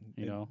 Yeah.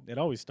 You know? It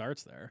always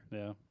starts there.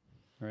 Yeah.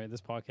 Right.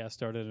 This podcast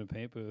started in a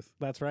paint booth.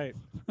 That's right.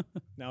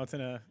 Now it's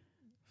in a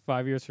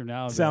 5 years from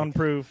now.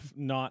 Soundproof,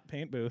 not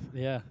paint booth.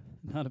 Yeah.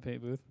 Not a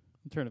paint booth.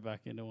 I'll turn it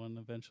back into one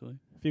eventually.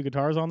 A few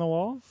guitars on the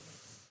wall.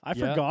 I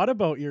forgot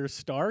about your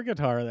Star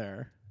guitar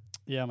there.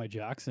 Yeah, my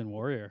Jackson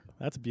Warrior.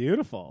 That's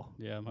beautiful.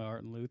 Yeah, my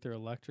Art and Luther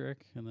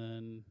electric, and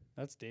then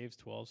that's Dave's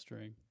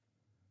 12-string.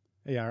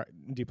 Yeah,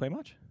 do you play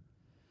much?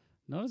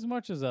 Not as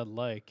much as I'd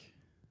like.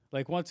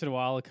 Like once in a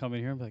while, I'll come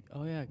in here and be like,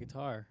 "Oh yeah,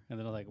 guitar," and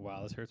then I'm like,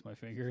 "Wow, this hurts my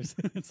fingers."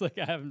 It's like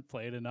I haven't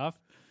played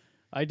enough.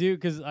 I do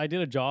because I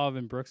did a job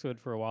in Brookswood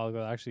for a while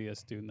ago. Actually, a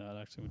student that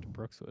actually went to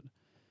Brookswood,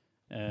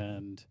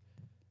 and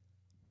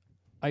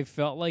I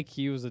felt like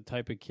he was the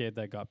type of kid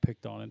that got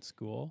picked on in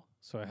school.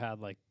 So I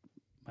had like.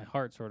 My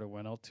heart sort of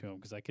went out to him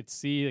because I could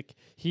see like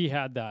he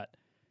had that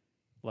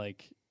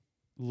like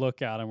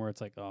look at him where it's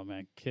like, oh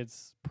man,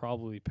 kids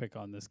probably pick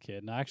on this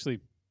kid. And I actually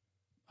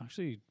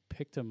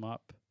picked him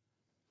up.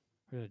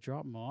 Or did I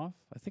drop him off?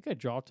 I think I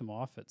dropped him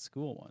off at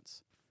school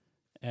once.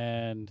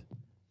 And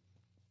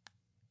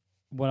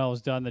when I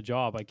was done the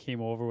job, I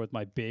came over with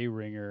my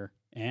Bayringer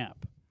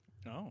amp.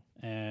 Oh.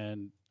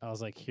 And I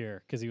was like,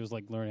 here, because he was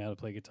like learning how to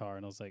play guitar.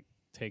 And I was like,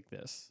 take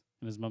this.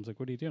 And his mom's like,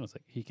 what are you doing? I was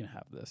like, he can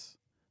have this.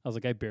 I was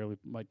like, I barely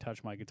might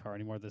touch my guitar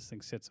anymore. This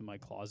thing sits in my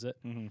closet.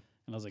 Mm-hmm. And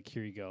I was like,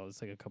 here you go.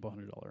 It's like a couple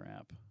 $100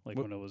 amp, like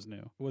when it was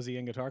new. Was he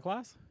in guitar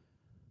class?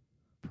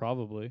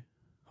 Probably.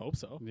 Hope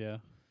so. Yeah.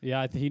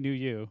 Yeah, he knew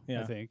you,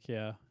 yeah. I think.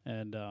 Yeah.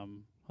 And I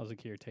was like,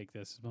 here, take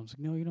this. His mom's like,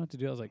 no, you don't have to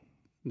do it. I was like,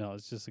 no,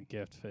 it's just a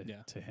gift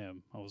to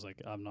him. I was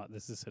like,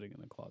 this is sitting in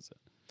the closet.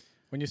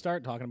 When you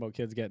start talking about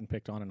kids getting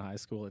picked on in high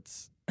school,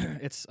 it's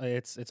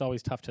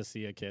always tough to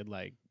see a kid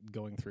like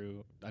going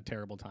through a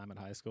terrible time at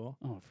high school.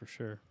 Oh, for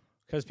sure.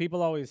 Because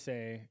people always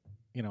say,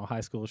 you know,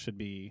 high school should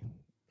be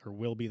or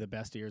will be the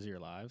best years of your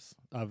lives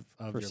of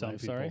for your some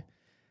life. People. Sorry.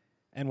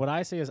 And what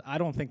I say is, I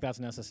don't think that's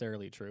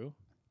necessarily true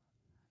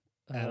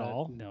at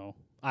all. No,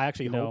 I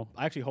actually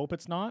hope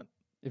it's not.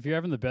 If you're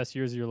having the best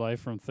years of your life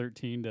from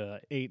 13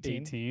 to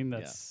 18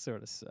 that's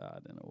sort of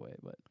sad in a way.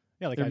 But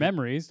yeah, like they're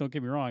memories. Don't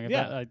get me wrong.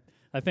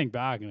 I think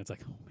back and it's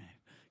like, oh man,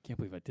 can't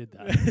believe I did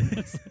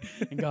that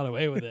and got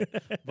away with it.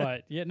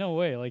 But yeah, no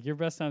way. Like your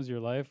best times of your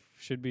life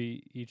should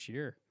be each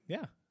year.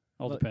 Yeah.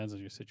 All depends on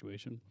your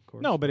situation, of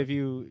course. No, but if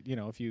you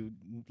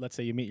let's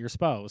say you meet your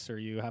spouse or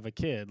you have a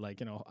kid,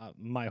 like,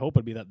 my hope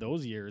would be that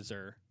those years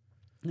are.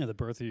 Yeah, the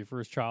birth of your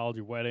first child,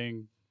 your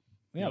wedding.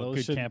 Yeah,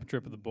 those good camp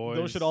trip with the boys.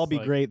 Those should all be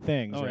great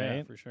things, right?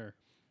 Yeah, for sure.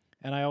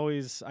 And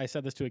I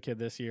said this to a kid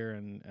this year,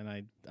 and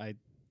I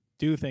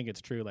do think it's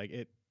true.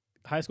 Like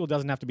high school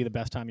doesn't have to be the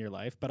best time of your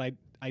life, but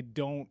I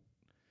don't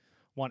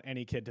want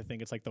any kid to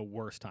think it's like the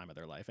worst time of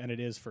their life, and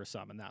it is for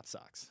some, and that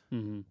sucks.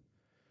 Mm-hmm.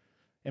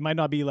 It might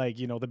not be like,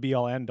 the be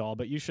all end all,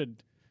 but you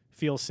should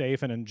feel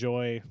safe and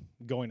enjoy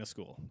going to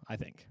school, I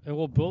think.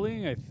 Well,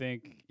 bullying, I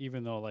think,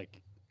 even though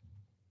like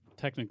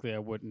technically I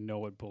wouldn't know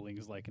what bullying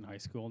is like in high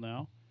school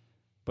now,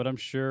 but I'm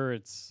sure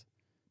it's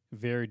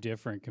very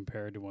different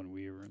compared to when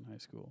we were in high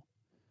school.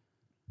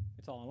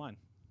 It's all online.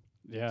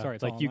 Yeah. Sorry,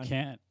 it's like all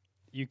online.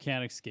 You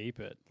can't escape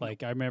it.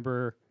 Like I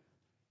remember,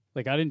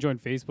 like I didn't join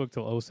Facebook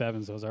till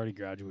 07, so I was already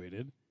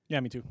graduated. Yeah,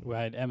 me too. We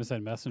had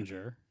MSN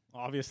Messenger.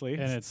 Obviously,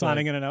 and it's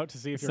signing like in and out to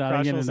see if your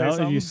crush will say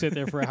something. And you sit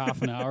there for a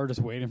half an hour just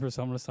waiting for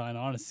someone to sign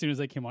on. As soon as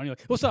they came on, you're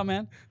like, "What's up,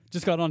 man?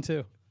 Just got on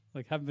too."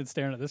 Like, haven't been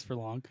staring at this for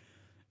long.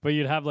 But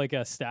you'd have like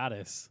a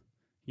status,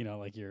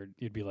 like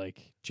you'd be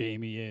like,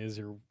 "Jamie is,"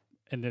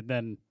 and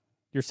then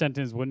your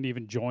sentence wouldn't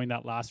even join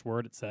that last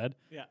word it said.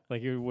 Yeah,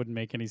 like it wouldn't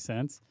make any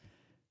sense.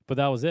 But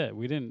that was it.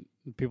 We didn't.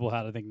 People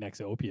had, I think,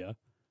 Nexopia,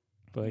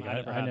 but like,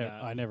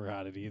 I never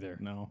had it either.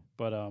 No,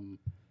 but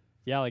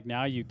yeah, like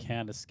now you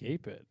can't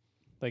escape it.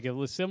 Like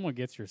if someone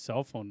gets your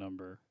cell phone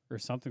number or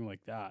something like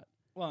that,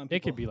 well,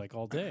 it could be like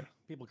all day.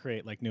 People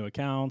create like new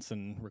accounts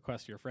and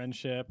request your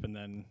friendship, and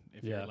then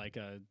if you're like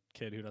a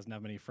kid who doesn't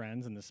have many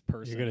friends, and this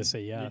person, you're gonna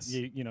say yes.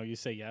 You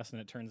say yes,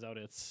 and it turns out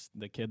it's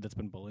the kid that's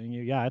been bullying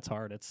you. Yeah, it's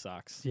hard. It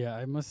sucks. Yeah,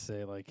 I must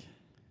say, like,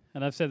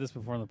 and I've said this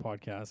before on the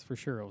podcast. For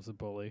sure, I was a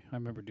bully. I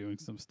remember doing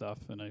some stuff,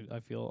 and I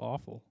feel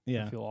awful.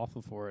 Yeah, I feel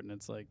awful for it, and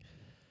it's like,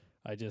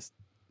 I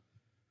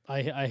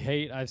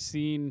hate.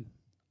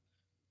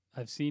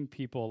 I've seen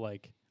people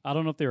like, I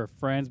don't know if they were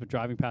friends, but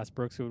driving past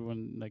Brookswood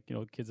when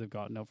kids have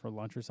gotten out for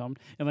lunch or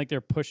something, and like they're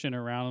pushing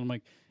around. And I'm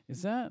like,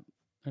 is that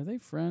are they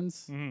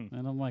friends? Mhm.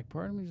 And I'm like,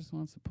 part of me just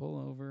wants to pull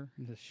over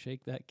and just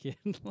shake that kid.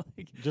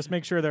 Like, Just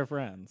make sure they're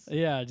friends.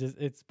 yeah,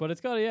 it's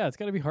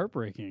got to be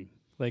heartbreaking.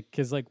 Like,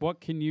 cause like, what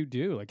can you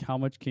do? Like, how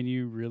much can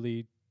you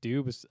really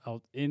do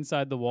out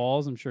inside the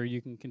walls? I'm sure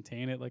you can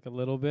contain it like a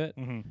little bit,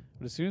 Mm-hmm.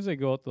 but as soon as they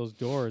go out those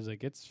doors,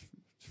 like it's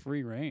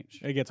free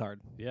range. It gets hard.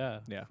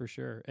 Yeah, Yeah. for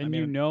sure. I And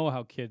you mean- know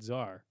how kids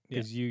are Yeah.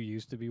 because you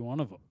used to be one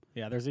of them.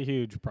 Yeah, there's a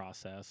huge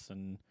process,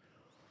 and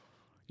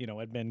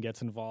admin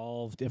gets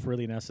involved if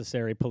really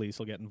necessary. Police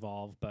will get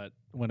involved, but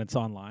when it's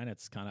online,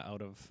 it's kind of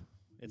out of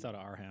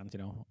our hands.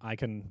 I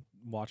can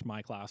watch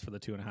my class for the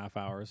 2.5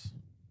 hours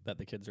that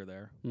the kids are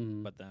there,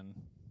 Mm. but then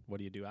what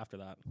do you do after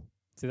that?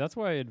 See, that's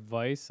why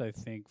advice, I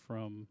think,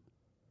 from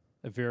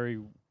a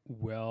very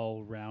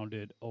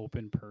well-rounded,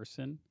 open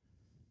person,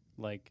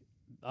 like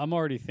I'm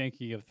already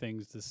thinking of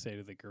things to say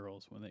to the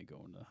girls when they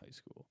go into high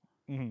school.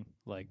 Mm-hmm.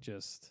 Like,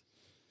 just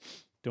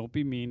don't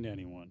be mean to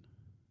anyone.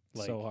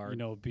 Like, So hard.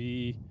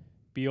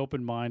 Be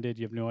open-minded.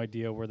 You have no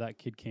idea where that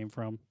kid came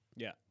from.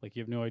 Yeah. Like,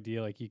 you have no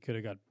idea. Like, he could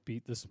have got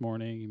beat this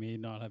morning. He may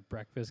not have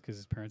breakfast because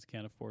his parents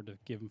can't afford to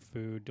give him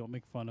food. Don't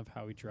make fun of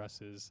how he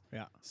dresses.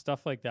 Yeah.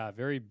 Stuff like that.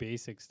 Very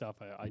basic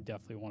stuff I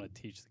definitely want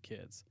to teach the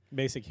kids.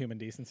 Basic human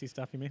decency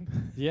stuff, you mean?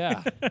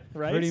 Yeah,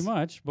 Right? pretty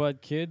much.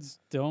 But kids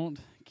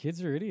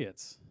are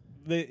idiots.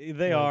 They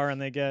Like- are, and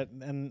they get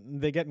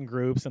in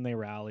groups and they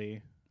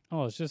rally.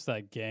 Oh, it's just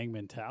that gang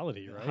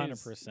mentality, right?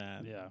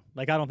 100%. Yeah.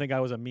 Like, I don't think I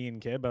was a mean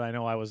kid, but I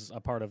know I was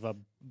a part of a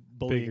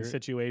bullying Bigger,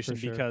 situation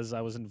for sure. because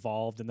I was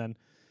involved. And then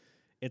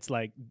it's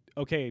like,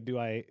 okay, do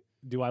I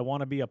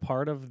want to be a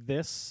part of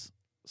this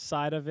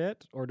side of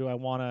it, or do I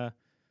want to,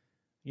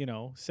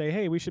 say,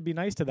 hey, we should be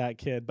nice to that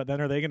kid? But then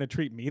are they going to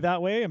treat me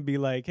that way and be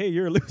like, hey,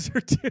 you're a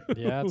loser too?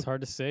 Yeah, it's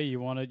hard to say. You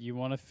want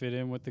to fit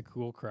in with the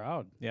cool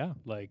crowd. Yeah.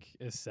 Like,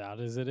 as sad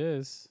as it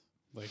is,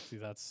 like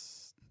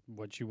that's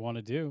what you want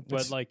to do. But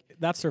It's- like,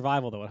 That's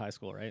survival though at high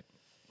school, right?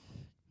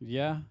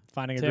 yeah,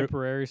 Finding a group,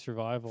 temporary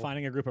survival.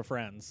 finding a group of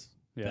friends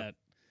Yeah.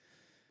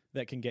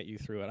 that can get you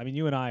through it. I mean,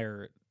 you and I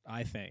are,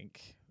 I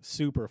think,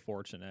 super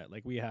fortunate.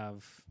 Like, we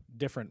have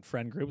different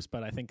friend groups,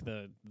 but I think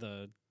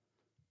the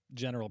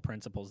general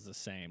principle is the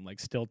same. Like,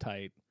 still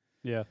tight,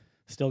 Yeah.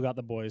 still got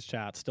the boys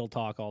chat, still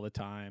talk all the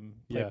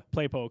time, Yeah.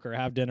 play poker,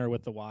 have dinner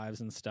with the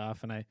wives and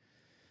stuff. And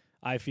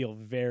I feel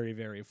very,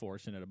 very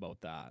fortunate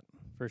about that.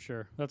 For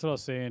sure. That's what I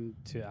was saying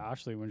to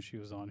Ashley when she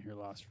was on here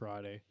last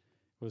Friday.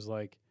 Was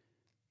like,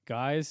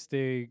 guys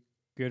stay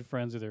good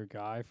friends with their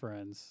guy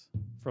friends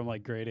from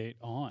like grade 8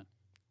 on,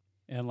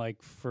 and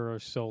like for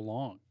so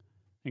long.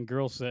 And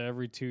girls say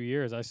every 2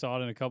 years. I saw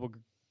it in a couple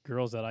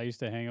girls that I used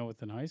to hang out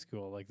with in high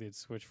school. Like, they'd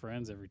switch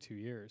friends every 2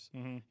 years.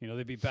 Mm-hmm.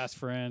 They'd be best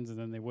friends, and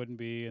then they wouldn't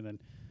be, and then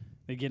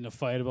they'd get in a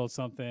fight about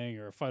something,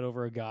 or a fight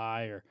over a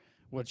guy, or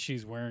what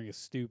she's wearing is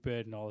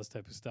stupid, and all this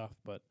type of stuff.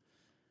 But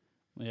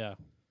yeah,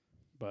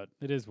 but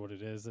it is what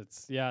it is.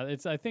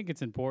 I think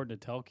it's important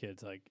to tell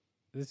kids, like,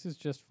 this is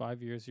just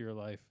 5 years of your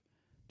life.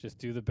 Just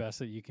do the best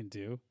that you can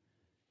do,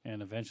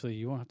 and eventually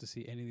you won't have to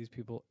see any of these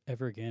people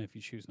ever again if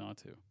you choose not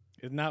to.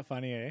 Isn't that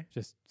funny, eh?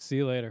 Just see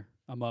you later.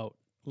 I'm out.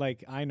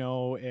 Like, I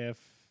know if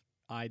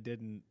I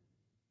didn't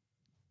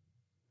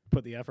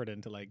put the effort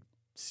in to, like,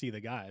 see the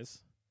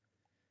guys,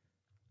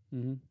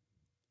 Mm-hmm.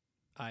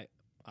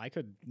 I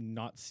could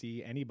not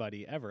see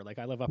anybody ever. Like,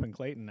 I live up in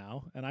Clayton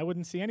now, and I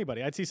wouldn't see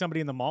anybody. I'd see somebody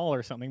in the mall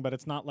or something, but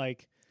it's not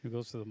like, Who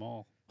goes to the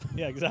mall?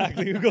 yeah,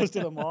 exactly. Who goes to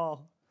the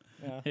mall?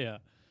 Yeah. Yeah.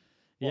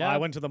 Well, I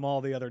went to the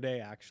mall the other day,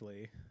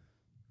 actually.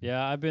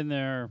 Yeah, I've been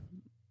there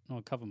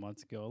a couple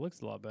months ago. It looks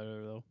a lot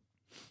better though.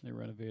 They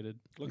renovated.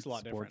 Looks a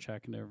like, lot Sport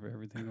different. Check and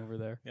everything over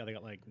there. Yeah, they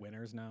got, like,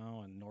 Winners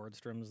now, and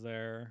Nordstrom's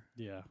there.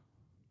 Yeah.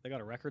 They got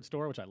a record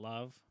store, which I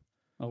love,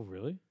 Oh,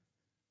 really?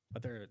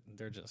 but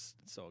they're just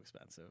so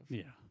expensive.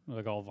 Yeah.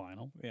 Like all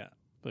vinyl. Yeah.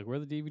 Like, where are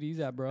the DVDs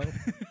at, bro?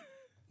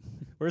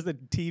 Where's the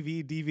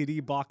TV,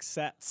 DVD box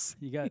sets?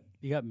 You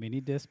got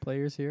mini disc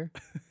players here.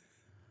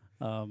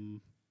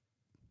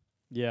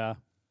 Yeah.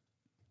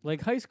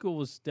 Like, high school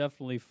was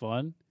definitely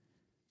fun,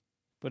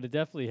 but it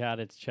definitely had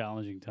its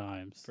challenging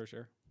times. For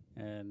sure.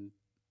 And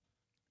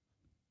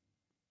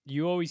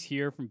you always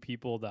hear from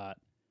people that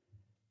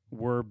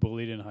were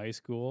bullied in high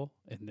school,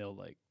 and they'll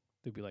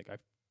be like, I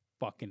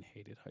fucking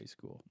hated high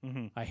school.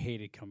 Mm-hmm. I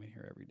hated coming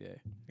here every day.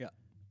 Yeah.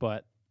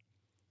 But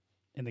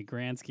in the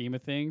grand scheme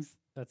of things,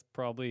 that's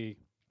probably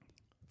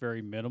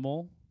very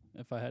minimal,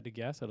 if I had to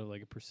guess, out of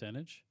like a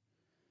percentage.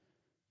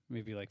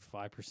 Maybe like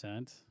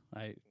 5%.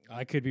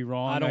 I could be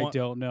wrong. I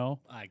don't know.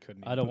 I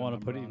couldn't. I don't want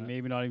to put it,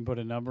 maybe not even put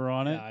a number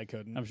on it. Yeah, I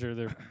couldn't. I'm sure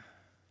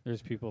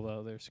there's people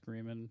out there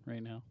screaming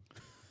right now.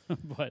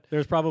 But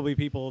There's probably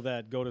people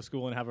that go to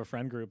school and have a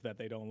friend group that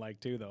they don't like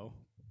too, though.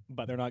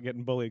 But they're not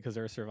getting bullied because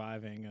they're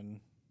surviving. And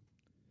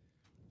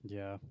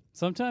yeah,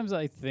 sometimes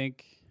I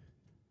think,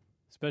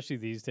 especially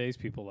these days,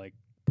 people like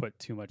put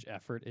too much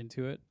effort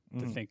into it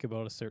to think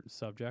about a certain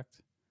subject,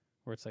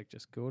 where it's like,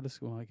 just go to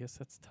school. I guess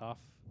that's tough.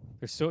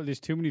 There's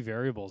too many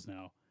variables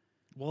now.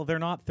 Well, they're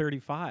not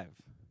 35.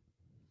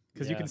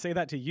 Because you Yeah. can say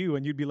that to you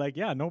and you'd be like,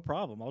 yeah, no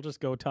problem. I'll just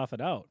go tough it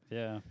out.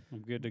 Yeah,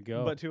 I'm good to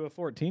go. But to a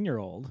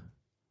 14-year-old,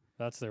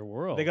 That's their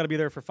world. They got to be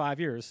there for 5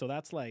 years, so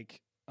that's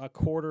like a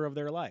quarter of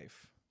their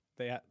life.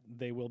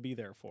 They will be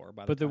there for.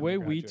 By but the time way they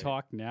we graduate.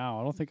 talk now,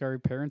 I don't think our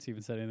parents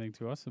even said anything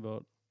to us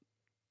about.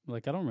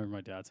 Like, I don't remember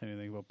my dad saying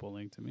anything about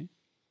bullying to me,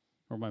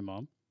 or my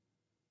mom.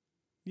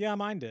 Yeah,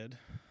 mine did,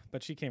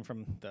 but she came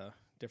from the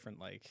different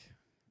like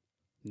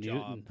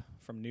job Newton.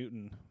 from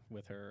Newton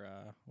with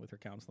her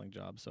counseling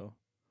job. So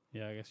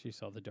Yeah, I guess she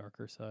saw the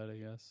darker side. I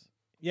guess.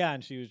 yeah,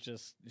 and she was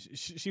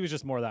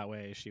just more that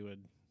way. She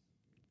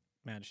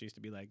used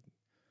to be like,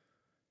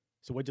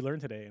 "So what'd you learn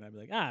today?" And I'd be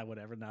like,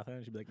 whatever, nothing.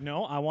 And she'd be like,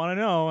 "No, I want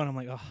to know." And I'm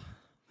like, "Oh,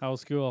 How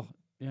was school?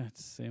 Yeah,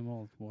 it's the same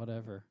old.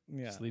 Whatever.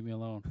 yeah." Just leave me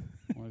alone.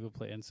 I want to go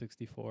play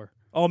N64.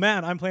 Oh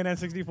man, I'm playing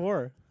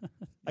N64.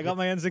 I got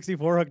my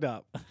N64 hooked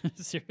up.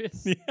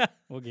 Serious? Yeah.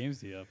 What games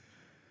do you have?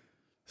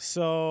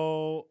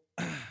 So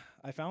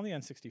I found the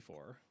N64.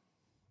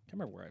 Can't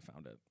remember where I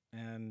found it.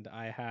 And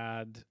I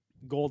had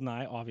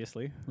GoldenEye,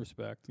 obviously.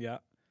 Respect. Yeah.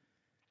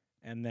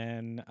 And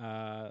then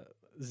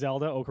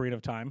Zelda, Ocarina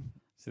of Time.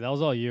 See, that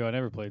was all you. I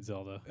never played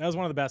Zelda. That was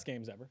one of the best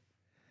games ever.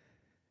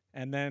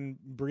 And then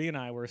Bree and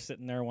I were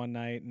sitting there one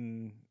night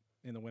in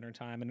the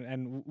wintertime,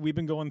 and we've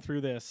been going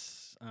through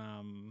this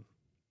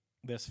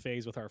this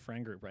phase with our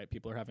friend group, right?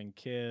 People are having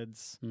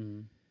kids,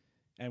 Mm-hmm.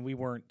 and we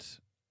weren't,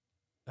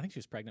 I think she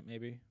was pregnant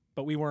maybe,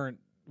 but we weren't,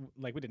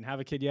 like, we didn't have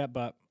a kid yet,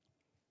 but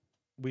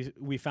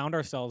we found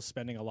ourselves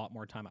spending a lot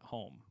more time at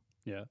home.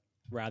 Yeah.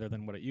 Rather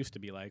than what it used to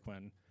be like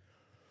when,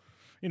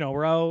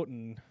 we're out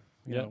and,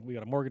 Yeah. we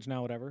got a mortgage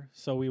now, whatever.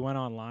 So we went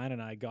online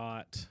and I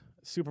got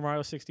Super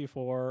Mario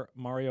 64,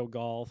 Mario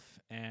Golf,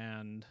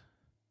 and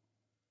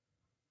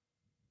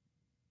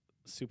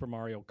Super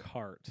Mario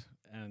Kart.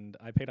 And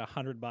I paid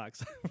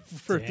 $100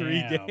 for Damn.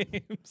 3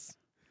 games.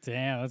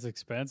 Damn, that's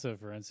expensive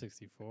for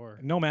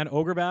N64. No, man,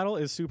 Ogre Battle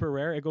is super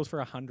rare. It goes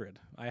for $100.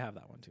 I have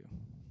that one too.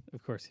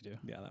 Of course you do.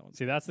 Yeah, that one's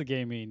See, that's the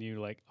game me and you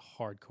like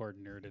hardcore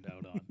nerded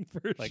out on.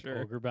 for Like sure.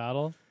 Ogre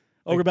Battle.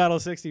 Ogre Battle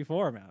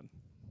 64, man.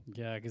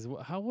 Yeah, because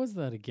how was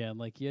that again?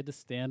 Like you had to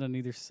stand on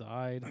either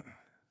side.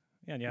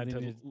 Yeah, and you had And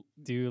then to. you'd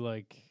do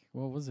like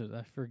what was it?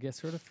 I forget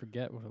what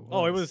it was.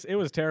 Oh, it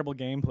was terrible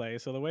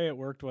gameplay. So the way it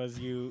worked was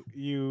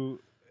you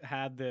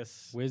had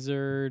this.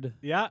 Wizard.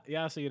 Yeah.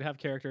 So you'd have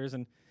characters,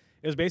 and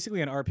it was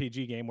basically an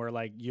RPG game where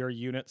like your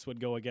units would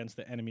go against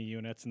the enemy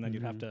units, and then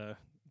you'd have to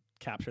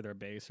capture their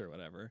base or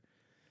whatever.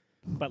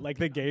 But like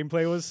the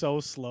gameplay was so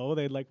slow,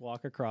 they'd like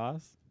walk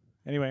across.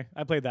 Anyway,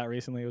 I played that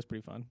recently. It was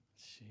pretty fun.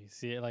 Jeez,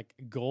 see, like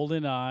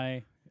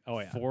GoldenEye. Oh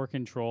yeah, 4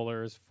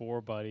 controllers,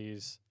 4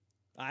 buddies.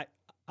 I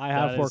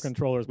have That 4 is-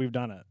 controllers. We've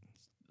done it.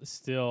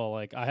 Still,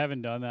 like I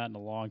haven't done that in a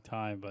long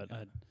time, but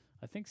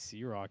I think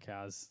C-Rock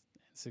has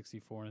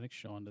 64, and I think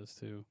Sean does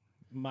too.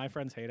 My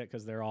friends hate it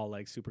because they're all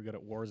like super good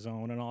at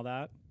Warzone and all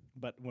that.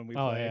 But when we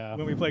Oh,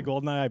 play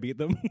GoldenEye, I beat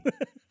them.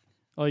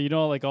 Oh,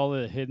 like all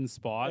the hidden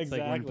spots, like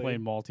when you're Exactly. playing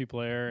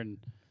multiplayer and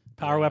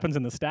Power weapons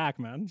in the stack,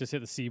 man. just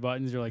hit the C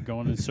buttons. You're like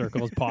going in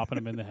circles, popping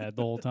them in the head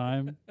the whole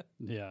time.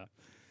 Yeah,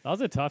 that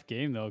was a tough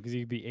game though, because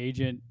you could be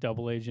agent,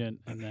 double agent,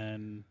 and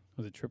then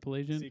was it triple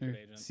agent? Secret Or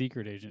agent.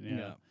 Secret agent. Yeah.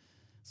 Yeah.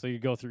 So you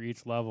go through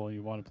each level and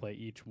you want to play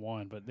each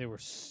one, but they were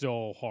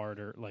so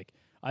harder. Like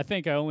I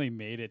think I only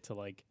made it to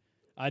like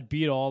I'd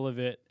beat all of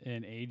it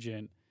in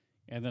agent,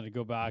 and then I'd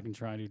go back and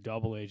try and do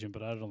double agent,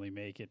 but I'd only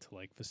make it to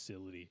like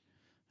facility.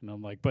 And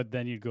I'm like, but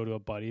then you'd go to a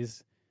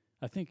buddy's.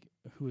 I think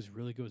who was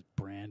really good was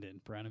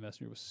Brandon. Brandon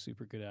Messenger was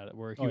super good at it,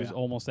 where he Oh, was yeah.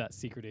 almost that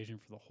secret agent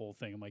for the whole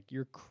thing. I'm like,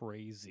 you're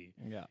crazy.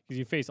 Yeah. Because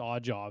you face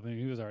Odd Job, and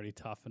he was already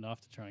tough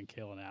enough to try and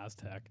kill an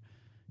Aztec.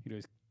 He'd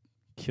always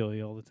kill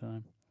you all the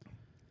time.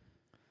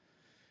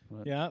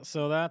 But Yeah,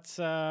 so that's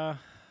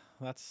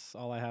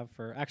all I have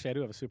for. Actually, I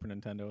do have a Super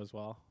Nintendo as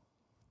well,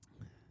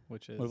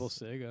 which is what about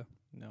Sega?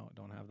 no,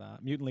 don't have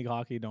that. Mutant League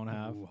Hockey don't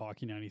have. Ooh,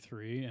 Hockey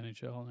 93,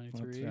 NHL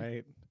 93. That's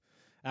right.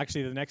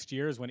 Actually, the next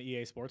year is when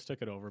EA Sports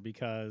took it over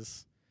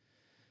because,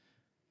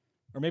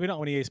 or maybe not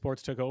when EA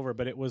Sports took over,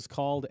 but it was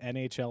called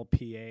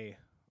NHLPA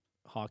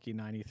Hockey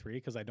 93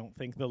 because I don't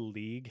think the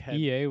league had.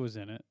 EA was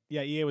in it.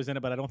 Yeah, EA was in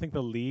it, but I don't think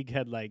the league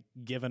had like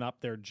given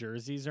up their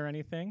jerseys or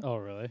anything. Oh,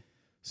 really?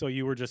 So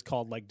you were just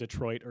called like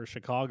Detroit or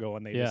Chicago,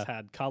 and they just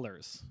had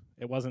colors.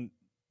 It wasn't,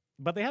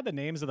 but they had the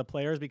names of the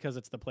players because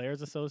it's the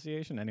Players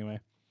Association anyway.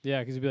 Yeah,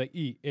 because it'd be like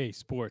EA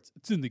Sports.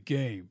 It's in the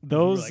game. And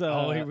Those, we're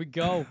like, oh, here we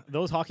go.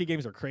 Those hockey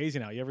games are crazy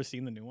now. You ever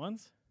seen the new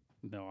ones?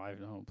 No, I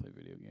don't play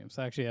video games.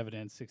 I actually have an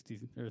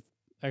N60 or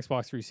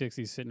Xbox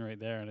 360 sitting right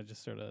there, and it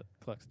just sort of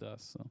collects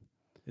dust. So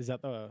Is that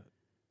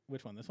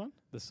which one? This one?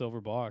 the silver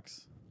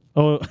box,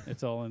 Oh,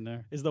 it's all in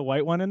there. is the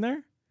white one in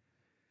there?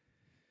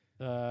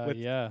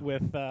 Yeah.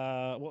 With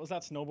what was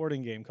that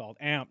snowboarding game called?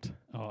 Amped.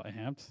 Oh,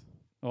 Amped.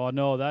 Oh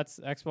no, that's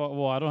Xbox.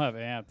 Well, I don't have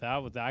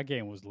Amped. That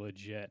game was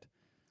legit.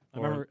 I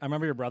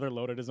remember your brother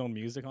loaded his own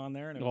music on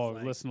there, and it Oh, was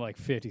like listen to like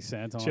 50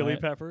 cents on Chili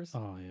it. Peppers.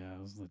 Oh yeah,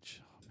 it was legit.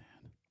 Oh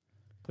man,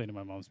 playing in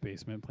my mom's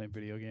basement, playing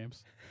video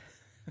games.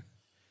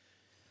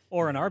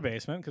 Or in our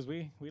basement because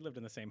we lived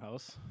in the same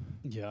house.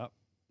 Yeah,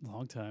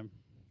 long time.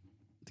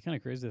 It's kind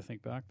of crazy to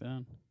think back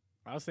then.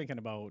 I was thinking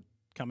about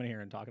coming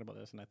here and talking about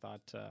this, and I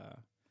thought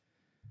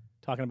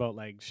talking about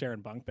like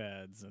sharing bunk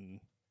beds and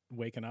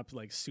waking up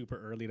like super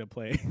early to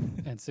play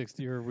And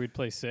 60, or we'd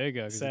play Sega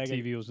because the Sega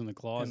TV was in the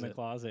closet. in the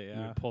closet. We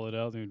Yeah. would pull it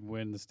out and we'd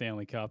win the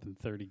Stanley Cup in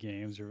 30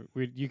 games. Or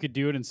you could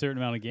do it in a certain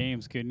amount of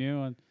games, couldn't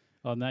you?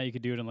 On that, you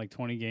could do it in like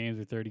 20 games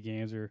or 30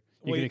 games, or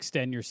you Well, could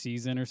extend your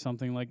season or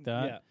something like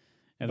that. Yeah.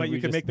 And But then you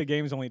we could just- make the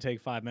games only take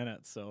 5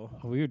 minutes. So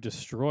we would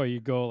destroy.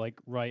 You'd go like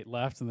right,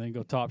 left, and then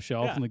go top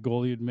shelf, Yeah. and the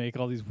goalie would make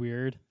all these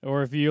weird.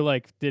 Or if you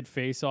like did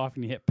face off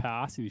and you hit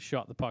pass and you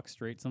shot the puck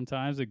straight,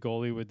 sometimes the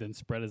goalie would then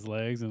spread his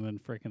legs and then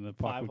freaking the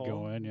puck would go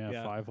 5-hole. in. Yeah,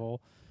 Yeah.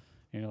 5-hole.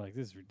 And you're like,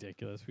 this is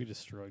ridiculous. We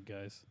destroyed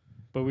guys,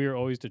 but we were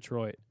always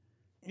Detroit.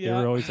 They yeah,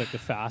 were always like the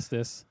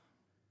fastest,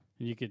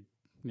 and you could.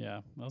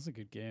 Yeah, that was a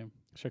good game.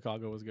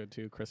 Chicago was good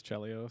too. Chris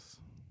Chelios.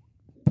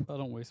 I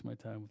don't waste my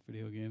time with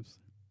video games.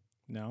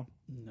 No.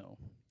 No,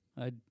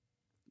 I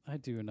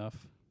do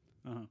enough.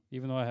 Uh-huh.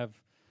 Even though I have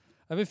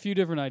a few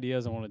different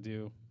ideas I want to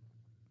do.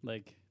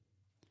 Like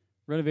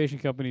renovation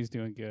company's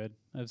doing good.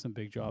 I have some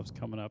big jobs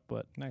coming up,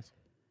 but Nice.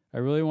 I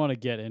really want to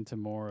get into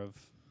more of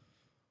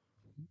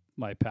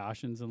my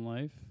passions in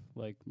life,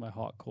 like my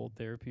hot cold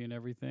therapy and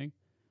everything.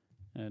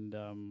 And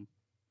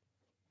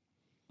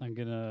I'm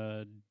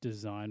gonna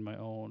design my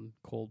own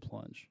cold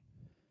plunge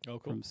Oh,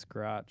 cool. from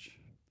scratch.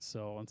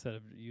 So instead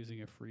of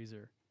using a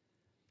freezer,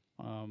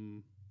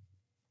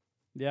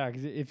 yeah,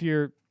 'cause if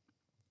you're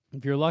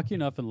lucky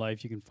enough in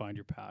life, you can find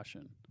your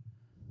passion.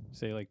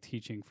 Say like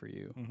teaching for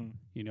you, Mm-hmm.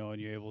 you know,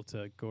 and you're able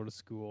to go to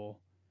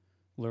school,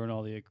 learn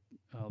all the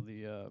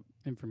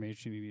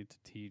information you need to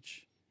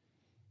teach,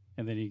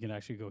 and then you can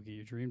actually go get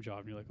your dream job.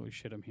 And you're like, holy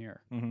shit, I'm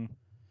here. Mm-hmm.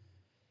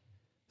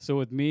 So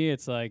with me,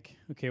 it's like,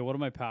 okay, what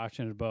am I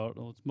passionate about?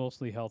 Well, it's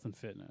mostly health and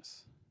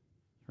fitness,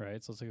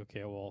 right? So it's like,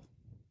 okay, well,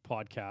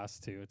 podcasts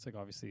too. It's like,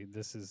 obviously,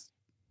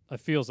 it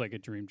feels like a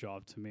dream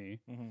job to me.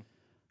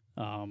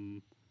 Mm-hmm.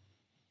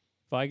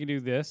 If I can do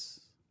this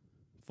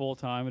full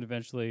time and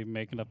eventually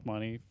make enough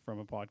money from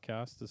a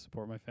podcast to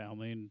support my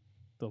family and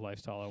the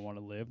lifestyle I want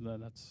to live,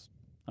 then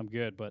I'm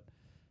good. But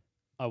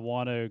I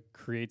want to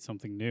create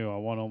something new. I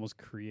want to almost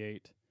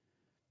create.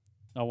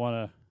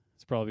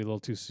 It's probably a little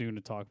too soon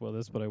to talk about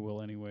this, but I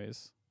will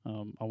anyways.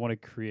 I want to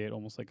create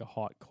almost like a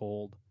hot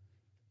cold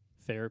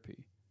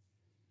therapy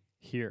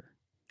here,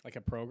 Like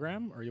a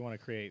program, or you want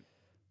to create?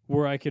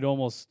 where I could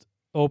almost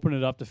open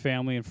it up to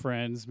family and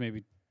friends,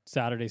 maybe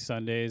Saturday,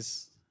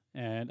 Sundays,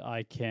 and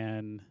I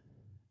can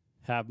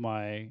have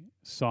my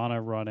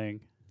sauna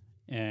running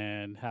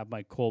and have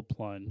my cold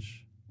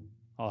plunge.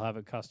 I'll have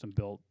it custom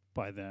built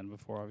by then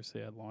before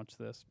obviously I launch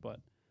this, but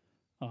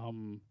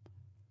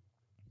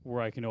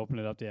where I can open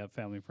it up to have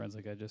family and friends,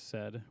 like I just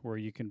said, where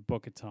you can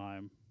book a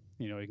time,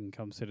 you know, you can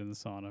come sit in the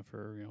sauna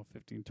for,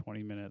 15,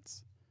 20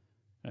 minutes,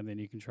 and then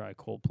you can try a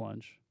cold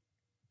plunge,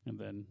 and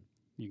then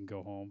you can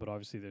go home. But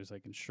obviously there's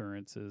like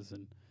insurances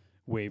and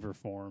waiver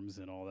forms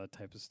and all that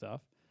type of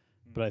stuff.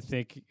 But I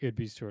think it'd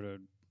be sort of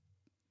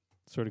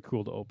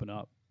cool to open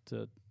up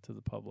to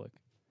the public,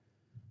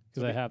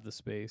 because I have the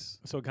space.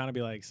 So it kind of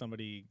be like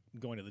somebody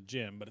going to the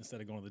gym, but instead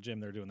of going to the gym,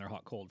 they're doing their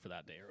hot cold for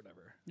that day or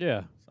whatever.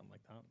 Yeah. Something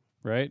like that.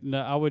 Right. No,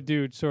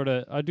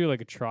 I'd do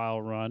like a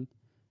trial run.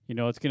 You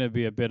know, it's going to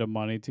be a bit of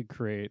money to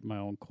create my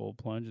own cold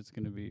plunge. It's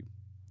going to be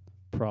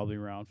probably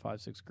around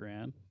 $5-6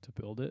 grand to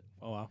build it.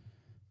 Oh,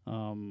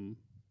 wow.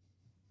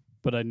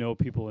 But I know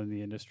people in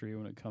the industry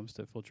when it comes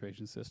to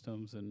filtration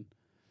systems and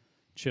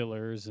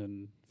chillers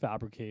and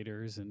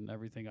fabricators and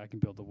everything. I can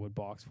build a wood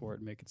box for it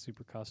and make it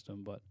super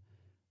custom. But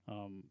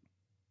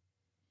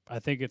I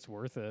think it's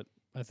worth it.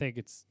 I think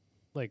it's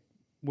like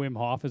Wim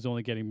Hof is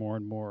only getting more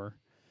and more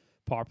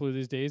popular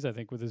these days. I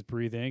think with his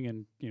breathing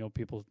and,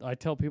 I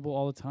tell people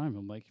all the time,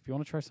 I'm like, if you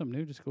want to try something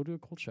new, just go do a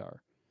cold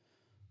shower.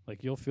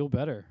 Like, you'll feel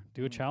better.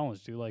 Do a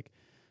challenge. Do like,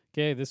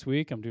 okay, this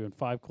week I'm doing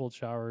 5 cold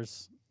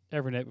showers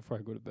every night before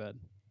I go to bed,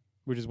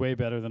 which is way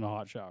better than a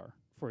hot shower.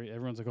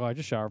 Everyone's like, oh, I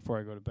just shower before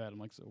I go to bed. I'm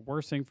like, it's the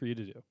worst thing for you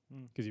to do,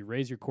 because you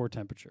raise your core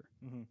temperature.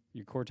 Mm-hmm.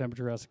 Your core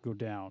temperature has to go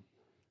down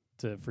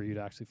for you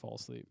to actually fall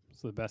asleep.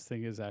 So the best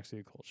thing is actually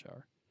a cold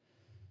shower.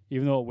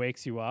 Even though it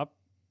wakes you up,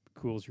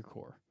 cools your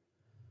core.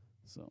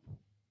 So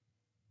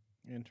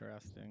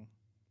Interesting.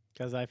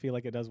 Because I feel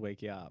like it does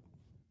wake you up.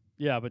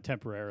 yeah, but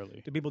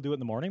temporarily. Do people do it in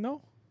the morning,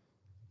 though?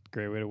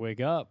 Great way to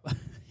wake up.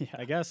 Yeah.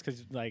 I guess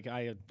because, like,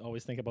 I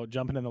always think about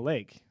jumping in the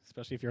lake,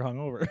 especially if you're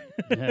hungover.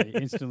 Yeah, you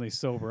instantly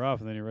sober up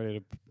and then you're ready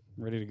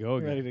to go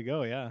again. Ready to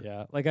go, yeah.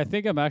 Yeah. Like, I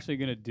think I'm actually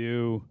going to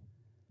do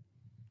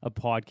a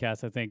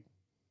podcast, I think,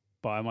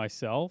 by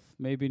myself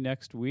maybe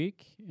next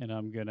week. And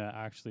I'm going to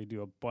actually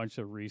do a bunch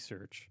of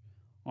research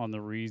on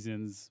the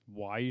reasons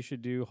why you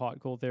should do hot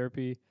cold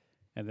therapy.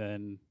 And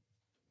then,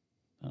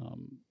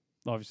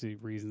 obviously,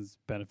 reasons,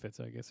 benefits,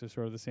 I guess, are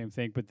sort of the same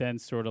thing. But then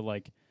sort of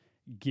like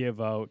give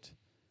out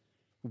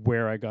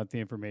where I got the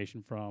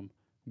information from,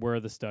 where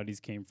the studies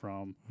came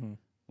from. Mm-hmm.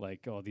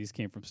 Like, oh, these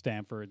came from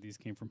Stanford, these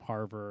came from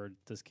Harvard,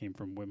 this came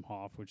from Wim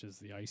Hof, which is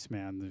the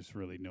Iceman. There's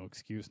really no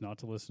excuse not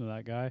to listen to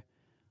that guy.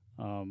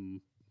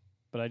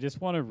 But I just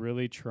want to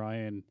really try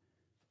and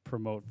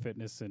promote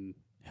fitness and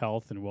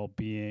health and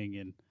well-being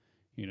and,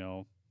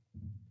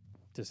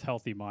 just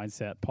healthy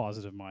mindset,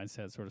 positive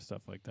mindset, sort of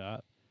stuff like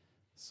that.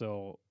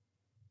 So,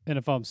 and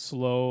if I'm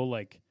slow,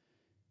 like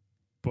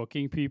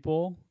booking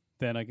people,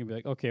 then I can be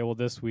like, okay, well,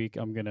 this week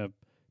I'm going to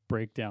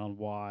break down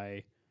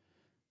why,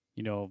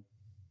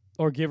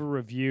 or give a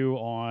review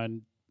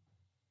on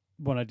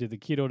when I did the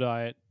keto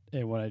diet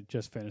and when I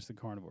just finished the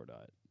carnivore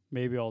diet.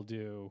 Maybe I'll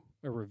do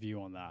a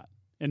review on that.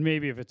 And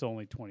maybe if it's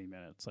only 20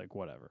 minutes, like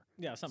whatever.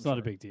 Yeah, It's not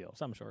a big deal.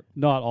 Some short.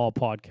 Not all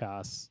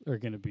podcasts are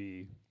going to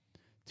be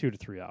 2 to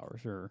 3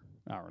 hours or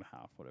hour and a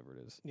half, whatever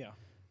it is. Yeah.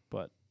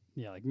 But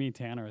yeah, like me and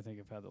Tanner, I think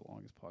have had the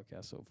longest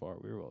podcast so far.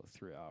 We were about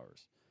 3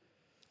 hours.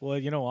 Well,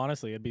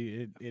 honestly,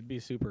 it'd be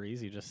super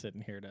easy just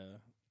sitting here to,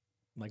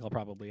 like, I'll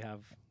probably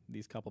have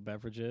these couple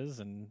beverages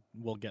and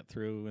we'll get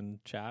through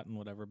and chat and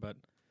whatever. But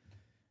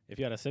if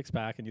you had a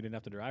 6-pack and you didn't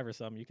have to drive or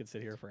something, you could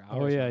sit here for hours.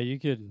 Oh yeah, you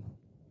could.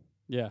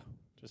 Yeah,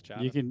 just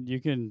chat. You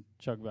can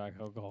chug back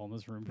alcohol in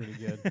this room pretty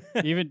good.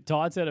 Even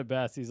Todd said it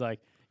best. He's like,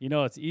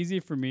 it's easy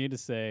for me to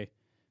say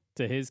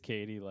to his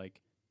Katie,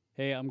 like,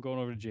 hey, I'm going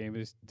over to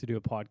Jamie's to do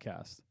a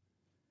podcast.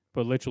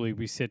 But literally,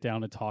 we sit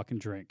down and talk and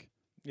drink.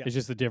 Yeah. It's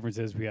just the difference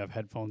is we have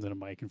headphones and a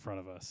mic in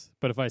front of us.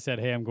 But if I said,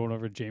 hey, I'm going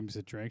over to James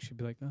to drink, she'd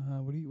be like,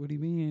 what do you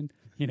mean?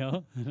 Do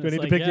I It's need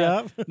like, to pick you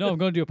up? No, I'm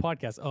going to do a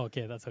podcast. Oh,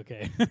 okay, that's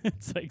okay.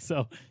 It's like,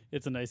 so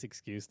it's a nice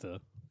excuse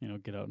to,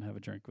 get out and have a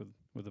drink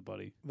with a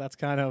buddy. That's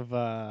kind of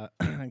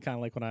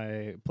like when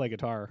I play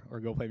guitar or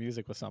go play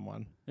music with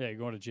someone. Yeah, you're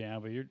going to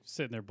jam, but you're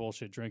sitting there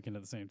bullshit drinking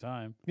at the same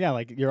time. Yeah,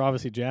 like you're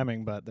obviously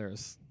jamming, but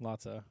there's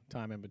lots of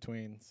time in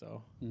between.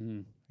 So,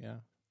 yeah.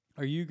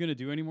 Are you going to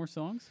do any more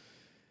songs?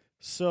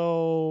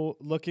 So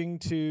looking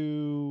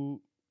to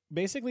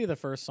basically the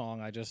first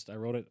song, I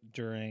wrote it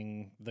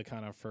during the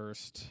kind of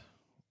first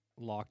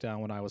lockdown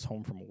when I was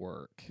home from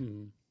work. I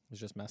was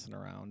just messing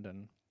around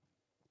and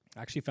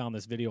I actually found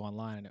this video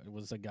online and it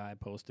was a guy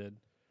posted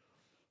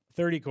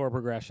 30 chord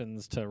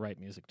progressions to write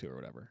music to or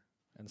whatever.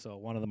 And so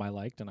one of them I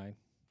liked and I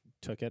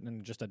took it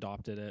and just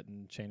adopted it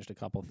and changed a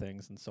couple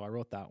things. And so I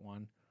wrote that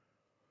one.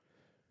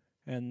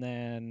 And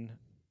then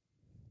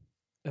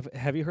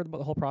have you heard about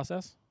the whole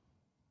process?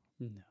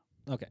 No.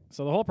 Okay,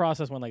 so the whole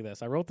process went like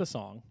this. I wrote the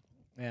song,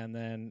 and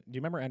then, do you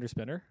remember Andrew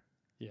Spinner?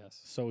 Yes.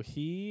 So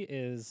he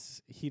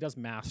does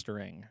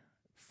mastering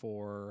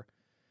for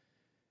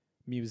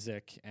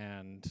music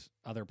and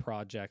other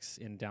projects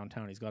in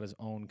downtown. He's got his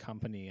own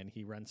company, and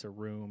he rents a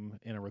room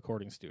in a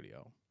recording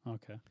studio.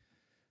 Okay.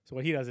 So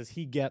what he does is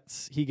he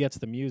gets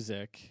the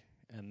music,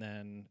 and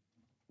then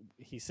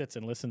he sits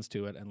and listens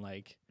to it, and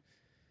like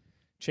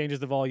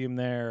changes the volume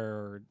there,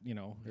 or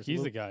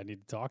he's the guy I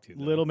need to talk to.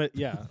 Little bit,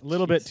 yeah, a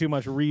little bit too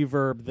much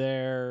reverb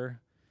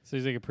there. So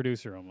he's like a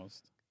producer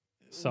almost.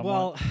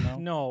 Somewhat, well,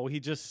 no, he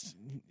just.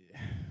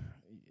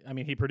 I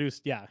mean, he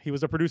produced. Yeah, he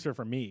was a producer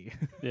for me.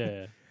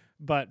 Yeah.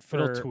 But for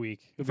little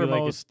tweak for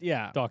like most,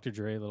 yeah, Dr.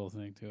 Dre little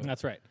thing too.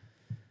 That's right.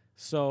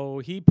 So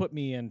he put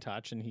me in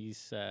touch, and he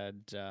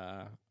said,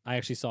 I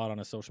actually saw it on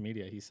his social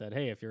media. He said,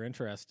 hey, if you're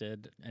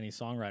interested, any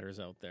songwriters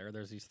out there,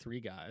 there's these 3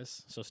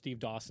 guys. So Steve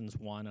Dawson's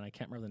one, and I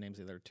can't remember the names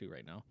of the other 2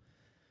 right now.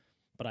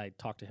 But I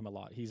talked to him a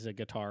lot. He's a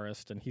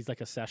guitarist, and he's like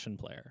a session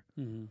player.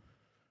 Mm-hmm.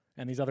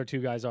 And these other 2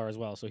 guys are as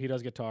well. So he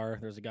does guitar.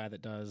 There's a guy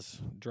that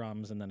does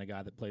drums, and then a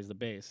guy that plays the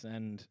bass.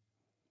 And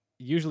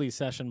usually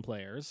session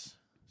players,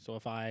 so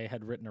if I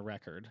had written a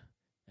record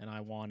and I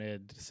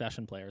wanted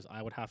session players,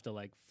 I would have to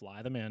like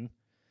fly them in.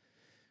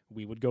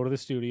 We would go to the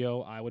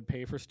studio. I would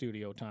pay for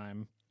studio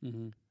time.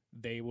 Mm-hmm.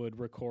 They would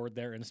record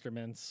their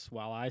instruments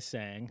while I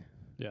sang.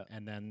 Yeah.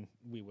 And then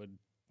we would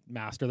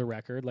master the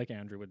record like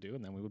Andrew would do,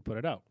 and then we would put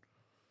it out.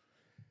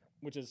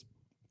 Which is,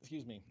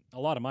 a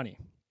lot of money.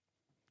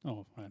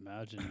 Oh, I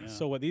imagine, yeah.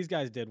 So what these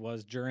guys did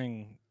was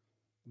during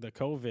the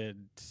COVID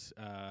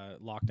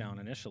lockdown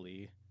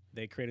initially,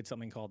 they created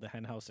something called the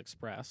Hen House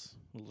Express,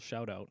 a little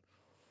shout out,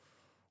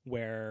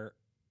 where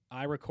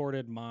I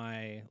recorded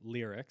my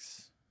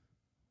lyrics.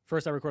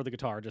 First, I recorded the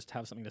guitar just to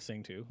have something to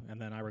sing to, and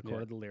then I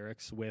recorded the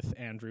lyrics with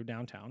Andrew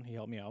downtown. He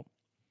helped me out.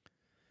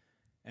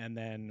 And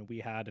then we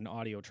had an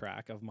audio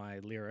track of my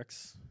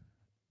lyrics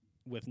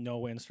with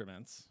no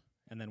instruments,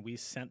 and then we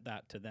sent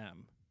that to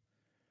them,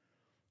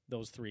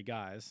 those 3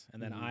 guys.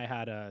 And then I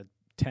had a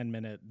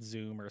 10-minute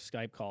Zoom or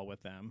Skype call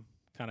with them,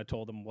 kind of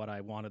told them what I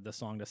wanted the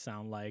song to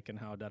sound like and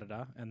how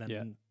da-da-da. And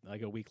then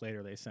like a week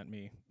later, they sent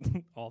me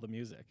all the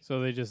music.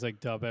 So they just like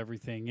dub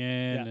everything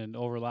in and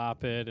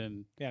overlap it.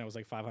 And yeah, it was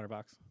like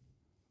 $500.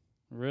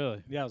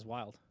 Really? Yeah, it was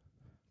wild.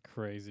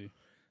 Crazy.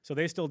 So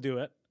they still do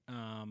it.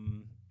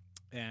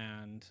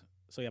 And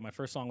so, yeah, my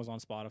first song was on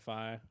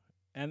Spotify.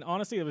 And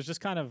honestly, it was just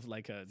kind of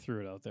like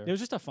threw it out there. It was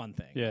just a fun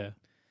thing. Yeah.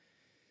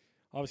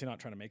 Obviously not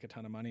trying to make a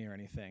ton of money or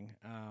anything.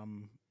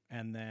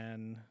 And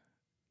then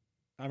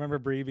I remember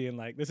Bree being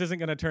like, this isn't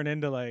going to turn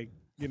into like,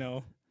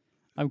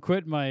 I'm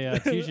quitting my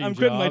teaching job. I'm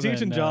quitting my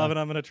teaching job and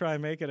I'm going to try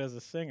and make it as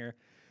a singer.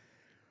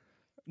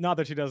 Not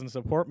that she doesn't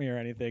support me or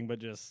anything, but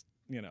just,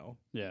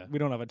 yeah, we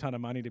don't have a ton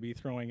of money to be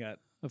throwing at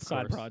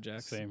side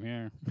projects. Same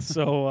here.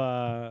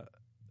 So,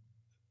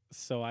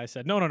 so I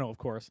said, no, of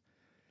course.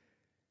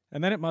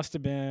 And then it must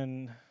have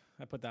been,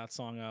 I put that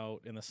song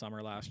out in the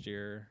summer last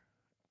year.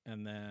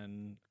 and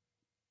then,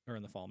 or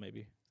in the fall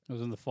maybe. It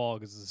was in the fall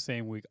because it's the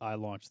same week I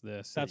launched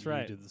this. That's that you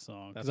right. did the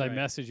song. That's Because I right.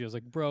 messaged you. I was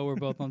like, bro, we're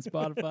both on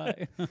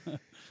Spotify.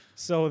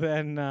 So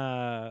then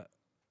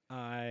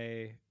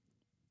I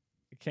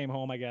came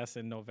home, I guess,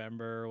 in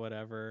November or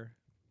whatever.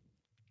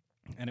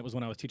 And it was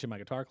when I was teaching my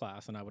guitar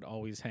class, and I would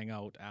always hang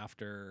out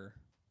after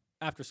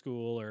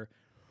school or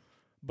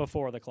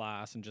before the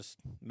class and just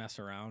mess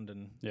around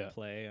and Yeah.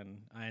 play.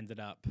 And I ended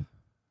up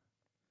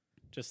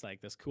just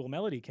like this cool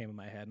melody came in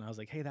my head, and I was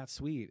like, hey, that's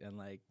sweet. And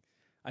like,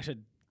 I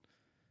should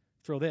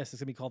throw this. It's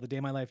going to be called The Day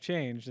My Life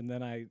Changed. And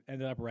then I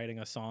ended up writing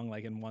a song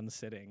like in one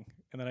sitting.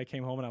 And then I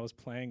came home and I was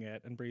playing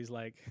it, and Bree's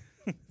like,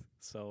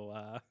 so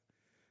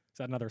is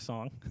that another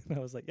song? And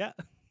I was like, yeah.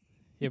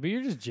 Yeah, but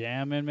you're just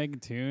jamming, making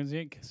tunes.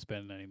 You ain't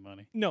spending any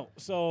money. No,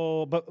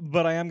 so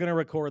but I am gonna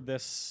record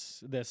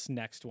this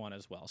next one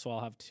as well. So I'll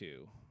have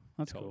two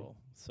That's total. cool.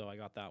 So I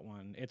got that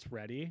one. It's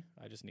ready.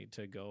 I just need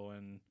to go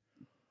and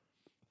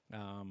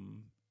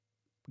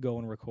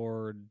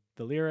record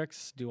the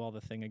lyrics, do all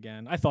the thing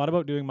again. I thought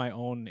about doing my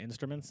own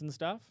instruments and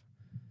stuff,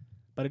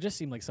 but it just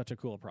seemed like such a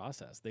cool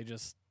process. They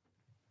just,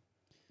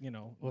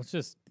 Well, it's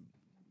just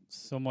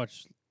so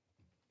much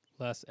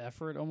less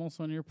effort almost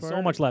on your part.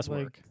 so much less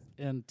like, work.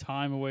 and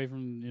time away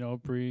from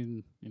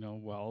Bree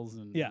and Wells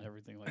and Yeah.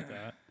 everything like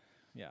that.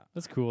 Yeah.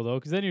 That's cool though,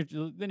 because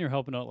then you're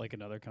helping out like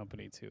another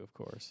company too, of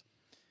course.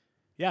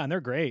 Yeah, and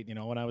they're great.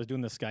 When I was doing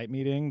the Skype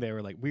meeting, they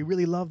were like, we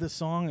really love this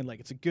song, and like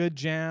it's a good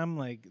jam.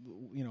 Like,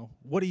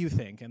 what do you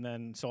think? And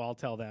then so I'll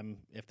tell them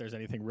if there's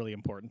anything really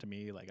important to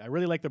me. Like, I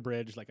really like the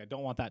bridge. Like, I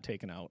don't want that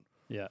taken out.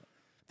 Yeah.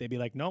 They'd be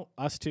like, no,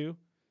 us too.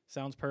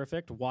 Sounds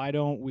perfect. Why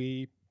don't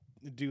we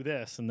do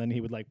this? And then he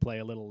would like play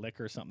a little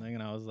lick or something,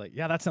 and I was like,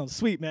 yeah, that sounds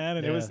sweet, man.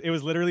 And Yeah. it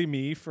was literally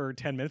me for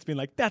 10 minutes being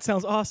like, that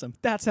sounds awesome.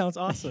 That sounds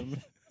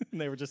awesome. And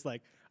they were just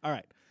like, all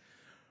right,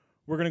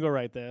 we're going to go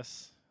write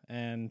this.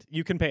 And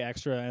you can pay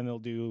extra, and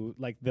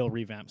they'll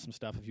revamp some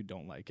stuff if you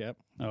don't like it.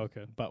 Oh,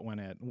 okay. But when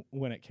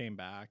it came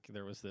back,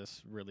 there was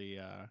this really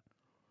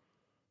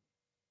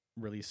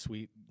really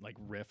sweet like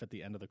riff at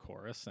the end of the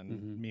chorus, and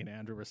Mhm. me and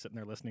Andrew were sitting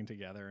there listening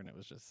together, and it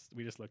was just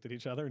we just looked at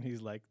each other, and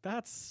he's like,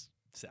 "That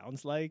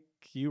sounds like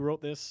you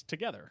wrote this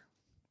together,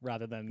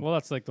 rather than." Well,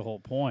 that's like the whole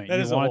point. That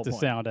You is the want whole it to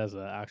point. sound as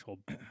an actual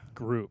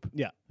group.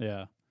 Yeah.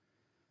 Yeah.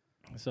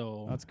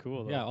 So That's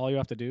cool though. yeah, all you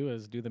have to do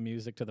is do the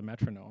music to the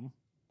metronome,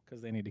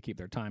 because they need to keep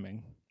their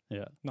timing.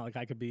 Yeah. Not like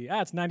I could be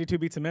it's 92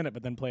 beats a minute,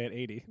 but then play at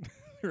 80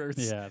 or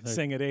Yeah, they're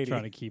sing at 80.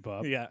 Trying to keep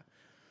up. Yeah.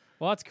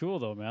 Well, that's cool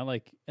though, man.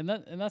 Like, and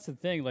that's the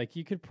thing. Like,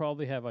 you could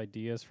probably have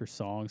ideas for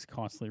songs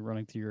constantly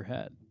running through your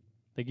head.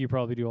 Like, you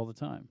probably do all the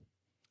time.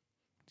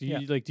 Do you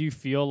Yeah. do you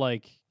feel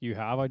like you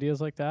have ideas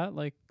like that,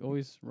 like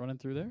always running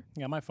through there?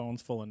 Yeah, my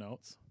phone's full of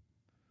notes.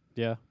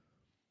 Yeah,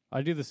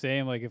 I do the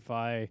same. Like, if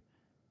I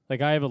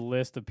have a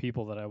list of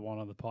people that I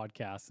want on the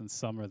podcast, and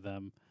some of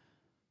them,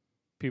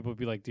 people would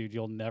be like, "Dude,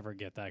 you'll never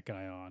get that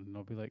guy on," and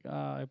I'll be like,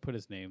 I put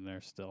his name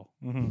there still."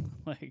 Mm-hmm.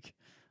 Like,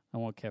 I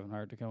want Kevin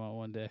Hart to come out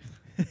one day.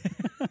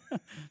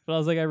 But I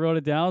was like, I wrote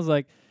it down. I was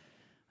like,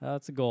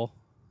 that's a goal,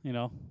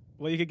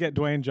 Well, you could get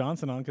Dwayne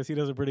Johnson on because he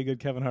does a pretty good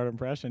Kevin Hart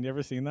impression. You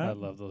ever seen that? I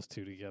love those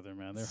two together,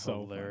 man. They're So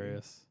funny.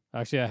 hilarious.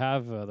 Actually, I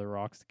have the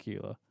Rocks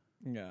tequila.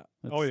 Yeah.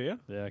 That's- Oh, yeah?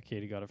 Yeah,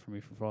 Katie got it for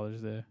me for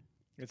Father's Day.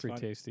 It's Pretty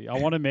fun. tasty. I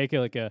want to make it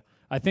like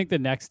I think the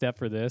next step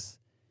for this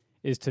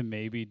is to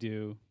maybe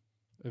do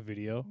a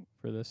video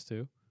for this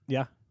too.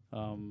 Yeah.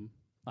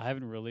 I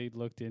haven't really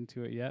looked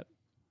into it yet,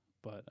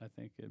 but I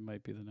think it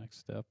might be the next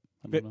step.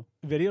 I Vi- don't know.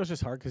 Video's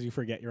just hard because you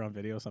forget you're on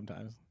video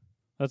sometimes.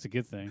 That's a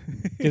good thing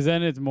because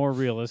then it's more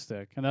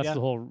realistic, and that's Yeah.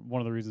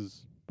 one of the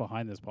reasons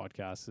behind this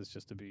podcast is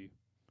just to be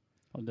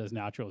as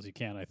natural as you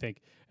can. I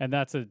think, and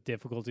that's a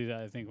difficulty that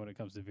I think when it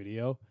comes to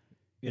video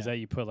is Yeah. that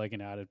you put like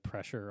an added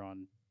pressure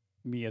on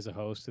me as a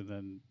host and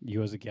then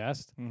you as a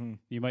guest. Mm-hmm.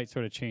 You might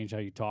sort of change how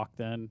you talk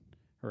then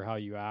or how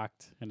you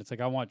act, and it's like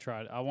I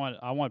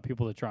want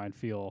people to try and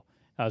feel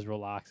as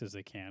relaxed as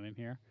they can in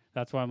here.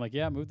 That's why I'm like,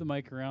 yeah, move the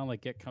mic around, like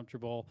get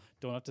comfortable.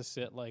 Don't have to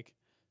sit like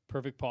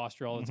perfect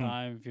posture all the Mhm.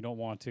 time if you don't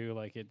want to.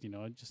 Like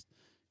just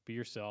be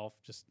yourself.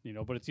 Just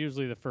but it's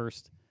usually the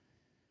first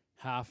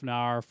half an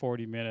hour,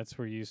 40 minutes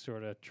where you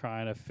sort of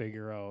trying to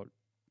figure out,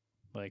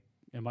 like,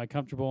 am I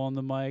comfortable on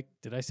the mic?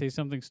 Did I say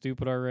something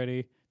stupid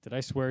already? Did I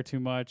swear too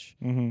much?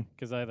 Mm-hmm.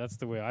 Because that's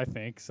the way I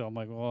think. So I'm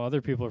like, well,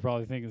 other people are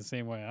probably thinking the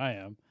same way I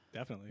am.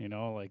 Definitely.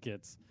 Like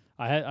it's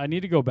I need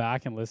to go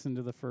back and listen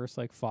to the first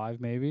like 5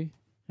 maybe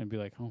and be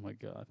like, oh my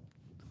god.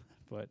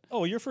 But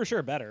Oh, you're for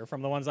sure better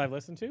from the ones I've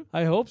listened to.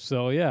 I hope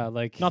so. Yeah,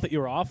 like Not that you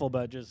were awful,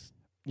 but just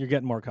you're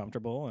getting more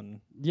comfortable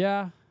and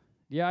yeah,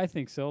 I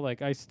think so.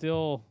 Like I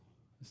still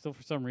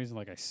for some reason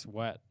like I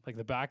sweat. Like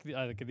the back of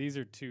like these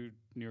are 2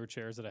 newer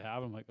chairs that I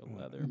have. I'm like, oh,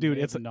 leather. Dude,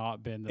 may it's have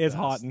not been the it's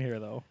best. hot in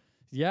here though.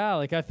 Yeah,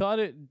 like I thought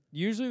it.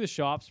 Usually the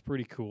shop's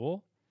pretty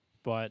cool,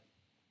 but,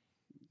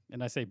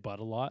 and I say but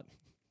a lot.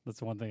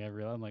 That's one thing I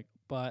realized. I'm like,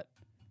 but,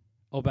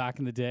 back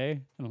in the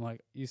day, and I'm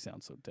like, you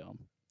sound so dumb.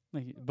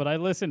 Like, but I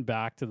listened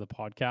back to the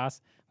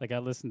podcast. Like I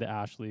listened to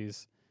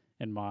Ashley's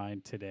and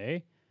mine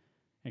today,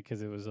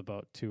 because it was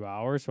about 2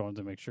 hours, so I wanted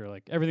to make sure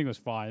like everything was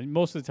fine.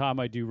 Most of the time,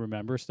 I do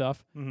remember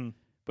stuff,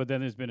 but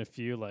then there's been a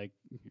few like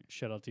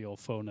shout out to the old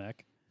faux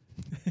neck.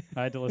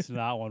 I had to listen to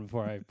that one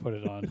before I put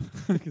it on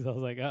because I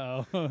was like,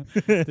 oh,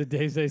 did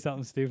Dave say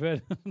something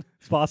stupid?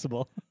 It's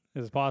possible.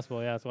 It's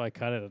possible, yeah. That's why I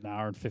cut it an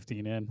hour and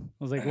 15 in.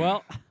 I was like,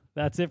 well,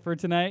 that's it for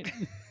tonight.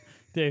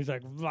 Dave's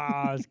like,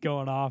 it's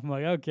going off. I'm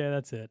like, okay,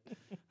 that's it.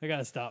 I got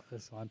to stop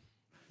this one.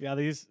 Yeah,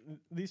 these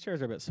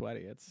chairs are a bit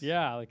sweaty.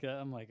 Yeah, like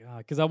I'm like,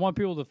 because I want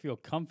people to feel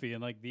comfy.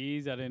 And like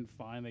these, I didn't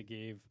find they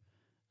gave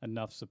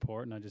enough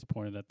support. And I just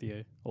pointed at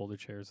the older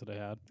chairs that I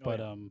had.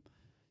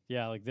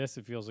 Yeah, like this,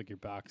 it feels like your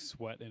back's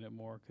sweating it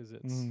more because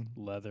it's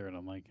leather. And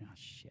I'm like, oh,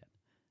 shit.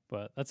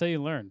 But that's how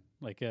you learn.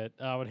 Like,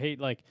 I would hate,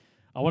 like,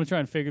 I want to try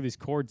and figure these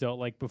chords out.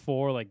 Like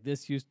before, like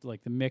this used to,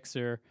 like the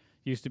mixer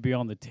used to be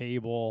on the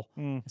table.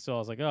 So I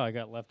was like, oh, I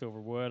got leftover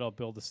wood. I'll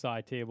build a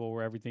side table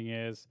where everything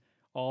is.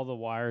 All the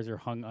wires are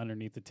hung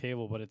underneath the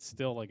table, but it's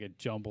still like a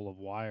jumble of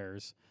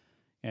wires.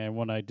 And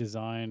when I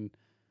design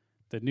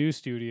the new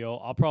studio,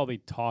 I'll probably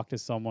talk to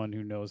someone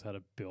who knows how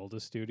to build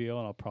a studio,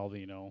 and I'll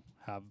probably,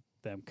 have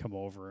them come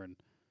over and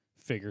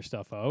figure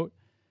stuff out,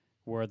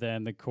 where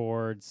then the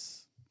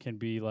cords can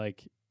be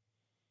like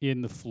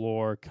in the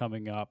floor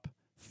coming up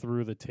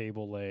through the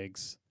table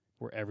legs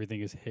where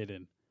everything is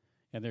hidden.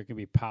 And there can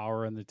be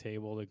power in the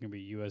table. There can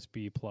be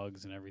USB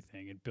plugs and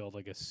everything, and build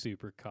like a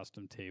super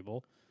custom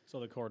table. So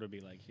the cord would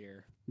be like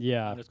here.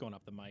 Yeah. I'm just going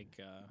up the mic.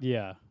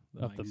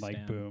 Up the mic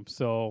stand. boom.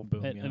 So,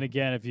 and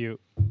again,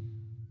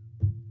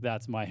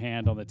 that's my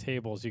hand on the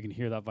table, so you can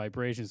hear that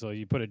vibration. So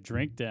you put a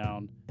drink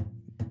down,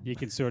 you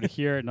can sort of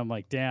hear it. And I'm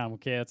like, damn,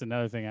 okay, that's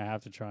another thing I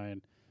have to try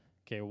and,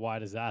 okay, why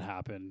does that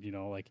happen?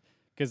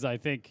 Because I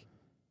think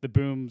the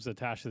boom's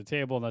attached to the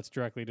table and that's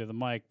directly to the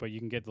mic, but you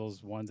can get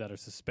those ones that are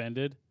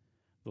suspended,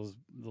 those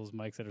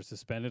mics that are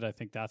suspended. I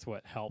think that's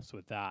what helps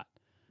with that.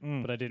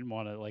 But I didn't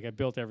want to, like, I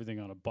built everything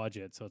on a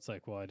budget. So it's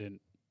like, well, I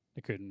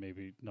couldn't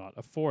maybe not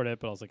afford it,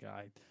 but I was like,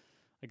 I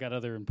got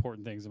other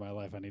important things in my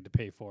life I need to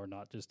pay for,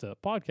 not just a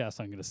podcast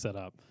I'm going to set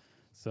up.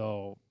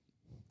 So,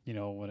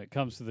 when it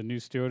comes to the new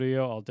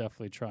studio, I'll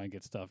definitely try and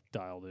get stuff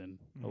dialed in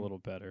a little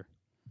better.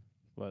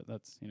 But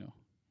that's,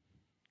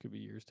 could be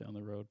years down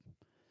the road.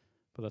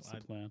 But that's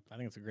the plan. I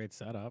think it's a great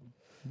setup.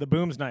 The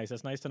boom's nice.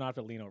 It's nice to not have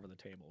to lean over the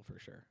table for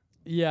sure.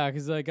 Yeah,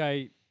 because like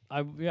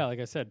like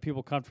I said,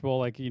 people comfortable.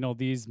 Like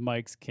these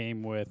mics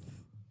came with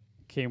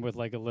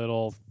like a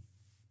little,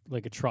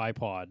 like a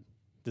tripod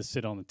to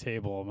sit on the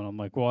table, and I'm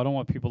like, well, I don't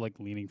want people like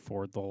leaning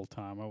forward the whole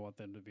time. I want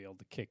them to be able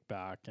to kick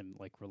back and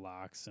like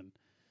relax and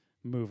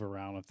move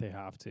around if they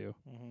have to.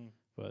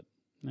 But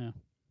yeah,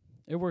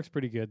 it works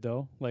pretty good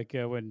though. Like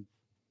when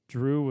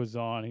Drew was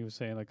on, he was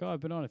saying like, oh,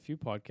 I've been on a few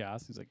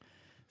podcasts. He's like,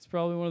 it's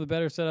probably one of the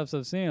better setups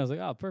I've seen. I was like,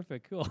 oh,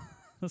 perfect, cool.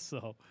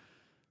 So,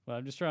 but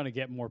I'm just trying to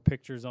get more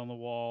pictures on the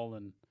wall,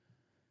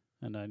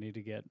 and I need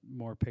to get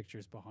more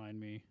pictures behind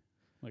me,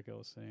 like I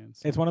was saying.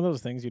 So. It's one of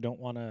those things you don't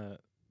want to.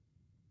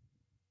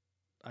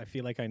 I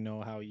feel like I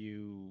know how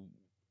you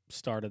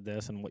started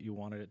this and what you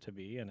wanted it to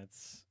be, and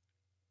it's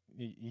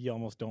you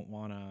almost don't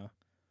want to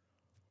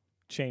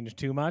change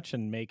too much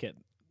and make it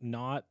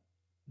not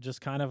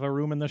just kind of a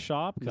room in the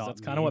shop, because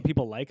that's kind of what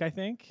people like, I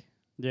think.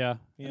 Yeah,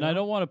 and I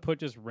don't want to put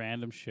just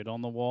random shit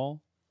on the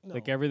wall. No.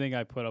 Like everything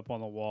I put up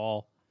on the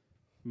wall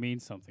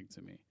means something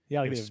to me.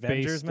 Yeah, like the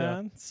Avengers,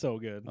 man. So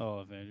good. Oh,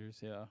 Avengers,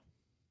 yeah.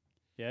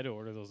 Yeah, I had to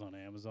order those on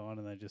Amazon,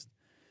 and I just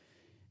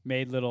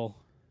made little,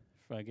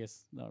 I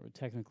guess, not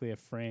technically a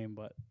frame,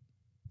 but,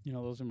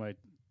 those are my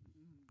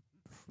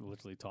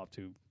literally top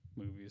 2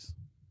 movies.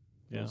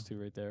 Yeah. Those 2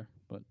 right there.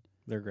 But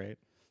they're great.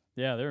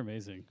 Yeah, they're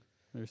amazing.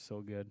 They're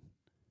so good.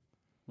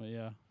 But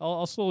yeah,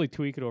 I'll slowly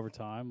tweak it over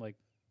time. Like,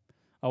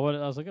 I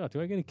was like, oh,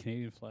 do I get a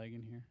Canadian flag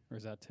in here? Or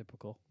is that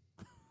typical?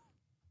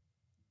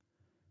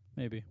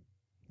 Maybe.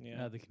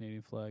 Yeah, the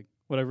Canadian flag.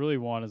 What I really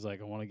want is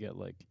like I want to get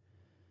like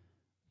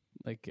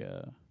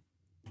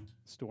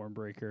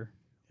Stormbreaker,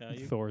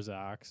 Thor's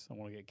axe. I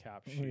want to get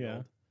Cap shield.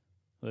 Yeah,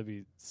 that'd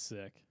be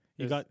sick.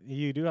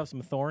 You do have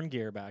some Thorn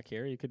gear back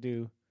here. You could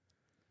do.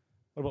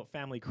 What about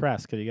family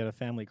crest? Could you get a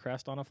family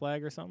crest on a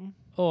flag or something?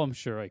 Oh, I'm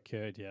sure I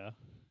could. Yeah,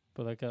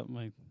 but I got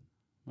my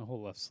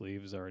whole left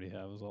sleeve already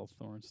has all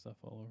Thorn stuff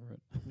all over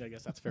it. I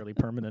guess that's fairly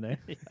permanent, eh?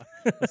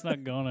 Yeah, it's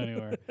not going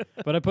anywhere.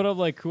 But I put up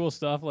like cool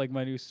stuff, like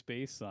my new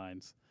space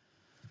signs.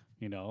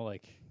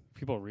 Like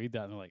people read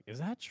that and they're like, "Is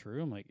that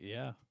true?" I'm like,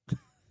 "Yeah."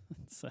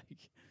 It's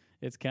like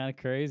it's kind of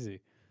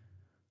crazy,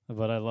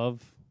 but I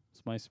love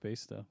my space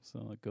stuff,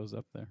 so it goes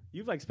up there.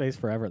 You've liked space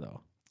forever,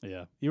 though.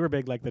 Yeah, you were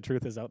big, like the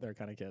truth is out there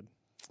kind of kid.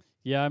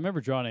 Yeah, I remember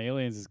drawing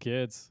aliens as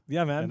kids.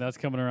 Yeah, man, and that's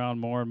coming around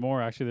more and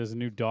more. Actually, there's a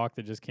new doc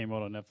that just came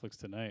out on Netflix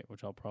tonight,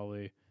 which I'll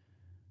probably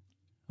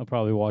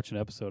watch an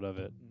episode of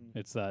it.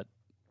 It's that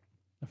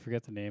I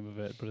forget the name of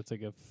it, but it's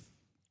like a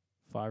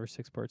 5 or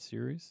 6 part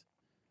series.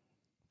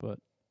 But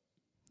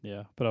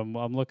yeah, but I'm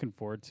looking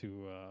forward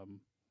to.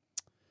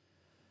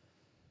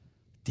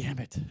 Damn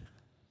it!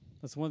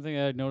 That's one thing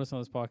I noticed on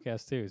this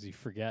podcast too is you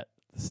forget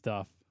the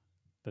stuff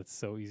that's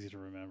so easy to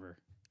remember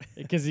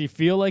because you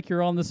feel like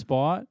you're on the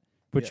spot,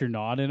 but Yeah. you're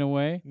not in a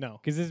way. No.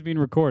 Because this is being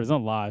recorded. It's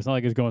not live. It's not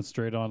like it's going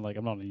straight on. Like,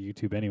 I'm not on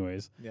YouTube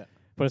anyways. Yeah.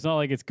 But it's not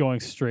like it's going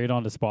straight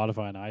on to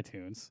Spotify and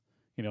iTunes.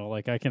 You know,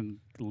 like I can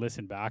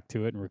listen back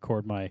to it and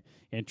record my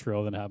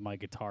intro, then have my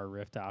guitar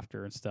riff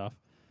after and stuff.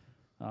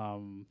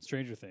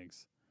 Stranger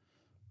Things.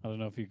 I don't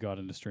know if you got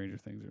into Stranger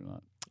Things or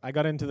not. I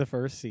got into the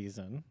first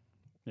season.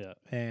 Yeah.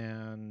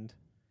 And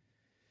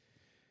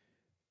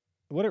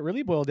what it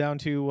really boiled down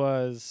to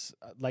was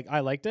like I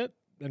liked it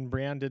and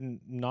Brianne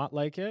didn't not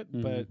like it,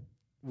 Mhm. but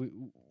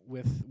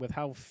with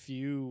how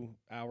few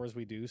hours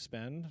we do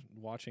spend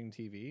watching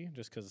TV,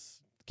 just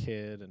 'cause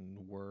kid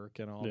and work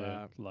and all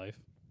that, life.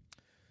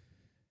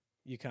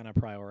 you kind of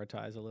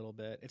prioritize a little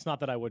bit. It's not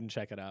that I wouldn't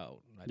check it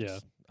out. Yeah.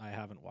 I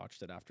haven't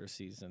watched it after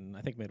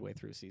I think midway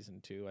through season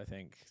 2. I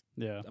think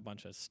Yeah. a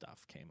bunch of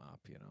stuff came up,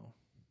 you know.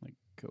 Like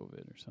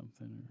COVID or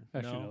something.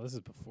 Actually, no, this is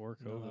before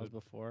No, COVID. that was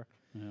before.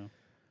 Yeah.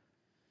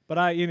 But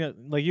I,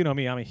 you know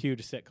me, I'm a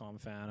huge sitcom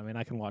fan. I mean,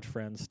 I can watch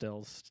Friends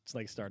still,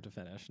 like start to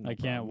finish. No I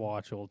can't problem.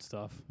 watch old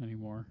stuff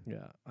anymore.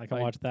 Yeah, I can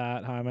Like- watch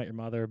that. How I Met Your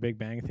Mother, Big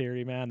Bang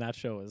Theory. Man, that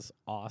show is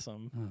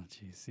awesome. Oh,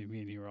 jeez. See,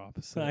 me and you are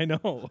opposite. I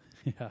know.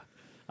 Yeah.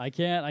 I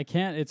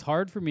can't. It's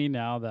hard for me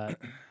now that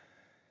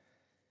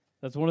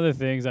that's one of the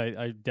things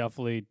I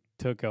definitely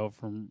took out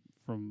from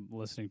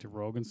listening to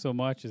Rogan so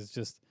much is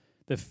just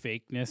the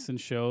fakeness in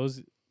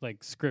shows, like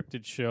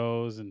scripted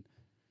shows and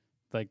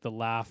like the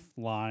laugh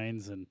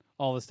lines and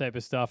all this type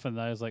of stuff. And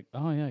I was like,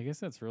 oh yeah, I guess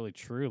that's really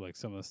true. Like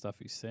some of the stuff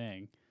he's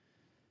saying,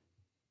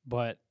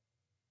 but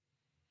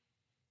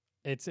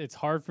it's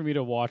hard for me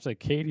to watch. Like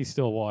Katie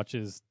still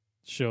watches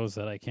shows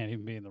that I can't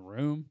even be in the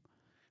room.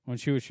 When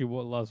she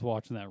loves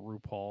watching that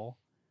RuPaul.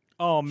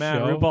 Oh man,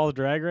 Show. RuPaul's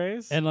Drag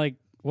Race. And like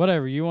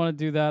whatever, you want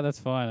to do that, that's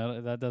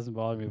fine. That doesn't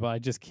bother me, but I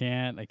just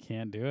can't. I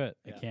can't do it.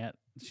 Yeah. I can't.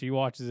 She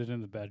watches it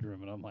in the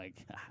bedroom, and I'm like,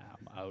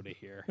 I'm out of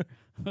here.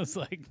 I was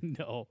like,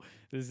 no,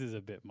 this is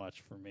a bit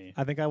much for me.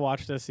 I think I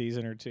watched a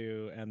season or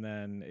two, and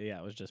then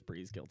it was just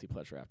Bree's guilty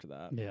pleasure after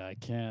that. Yeah, I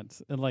can't.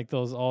 And like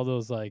all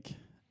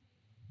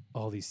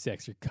these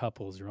sexy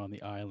couples are on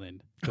the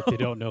island, but they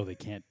don't know they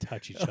can't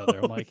touch each other.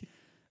 I'm like,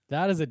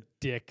 that is a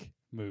dick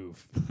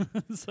move.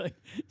 It's like,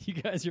 you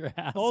guys are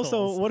assholes.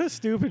 Also, what a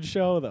stupid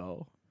show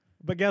though.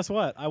 But guess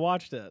what? I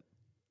watched it.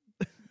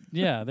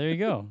 Yeah, there you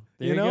go.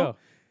 There You you, know? go.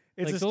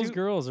 It's Like a those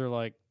girls are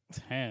like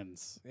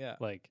 10s. Yeah.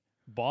 Like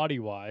body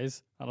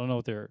wise, I don't know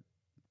what their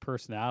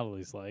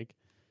personality's like.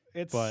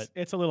 It's but-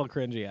 it's a little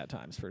cringy at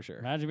times for sure.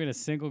 Imagine being a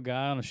single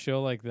guy on a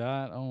show like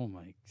that. Oh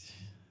my,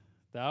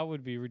 that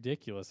would be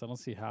ridiculous. I don't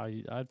see how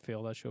I'd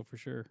fail that show for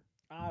sure.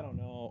 I don't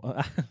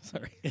know.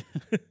 Sorry.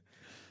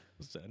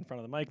 Was in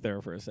front of the mic there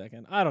for a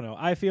second. I don't know.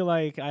 I feel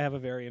like I have a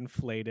very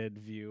inflated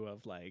view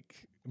of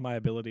like my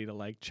ability to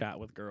like chat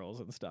with girls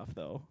and stuff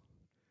though.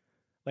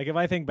 Like if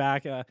I think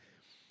back,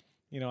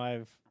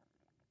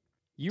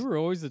 You were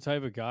always the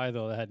type of guy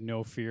though that had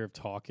no fear of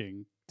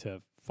talking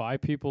to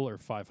 5 people or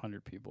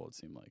 500 people. It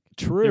seemed like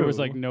true. there was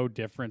like no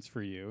difference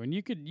for you, and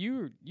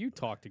you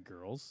talk to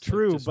girls. like,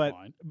 True, just but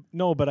fine.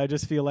 no, but I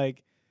just feel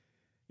like,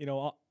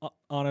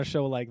 on a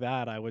show like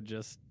that, I would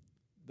just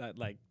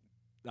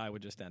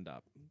end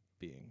up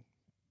being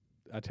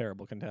a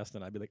terrible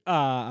contestant. I'd be like,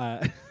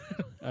 I'd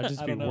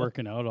just I be don't know.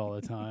 working out all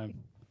the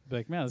time. Be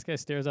like, man, this guy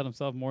stares at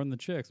himself more than the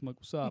chicks. I'm like,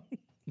 what's up?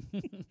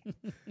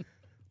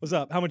 What's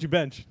up? How much you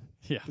bench?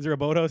 Yeah. Is there a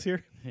boathouse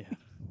here? Yeah.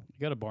 You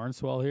got a barn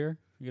swell here?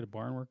 You got a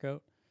barn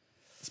workout?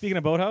 Speaking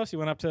of boathouse, you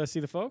went up to see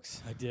the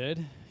folks? I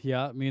did.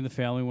 Yeah. Me and the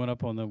family went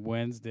up on the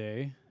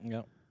Wednesday,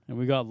 Yep. and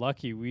we got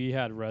lucky. We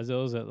had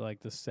rezos at like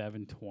the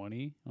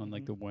 7:20 on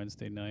like the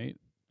Wednesday night,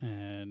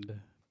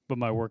 but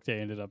my work day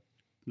ended up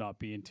not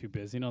being too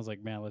busy, and I was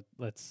like, man,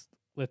 let's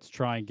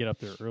try and get up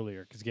there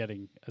earlier, because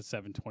getting a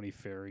 7:20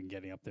 ferry and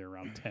getting up there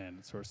around 10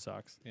 it sort of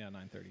sucks. Yeah,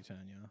 9:30, 10,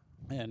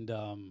 yeah.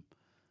 And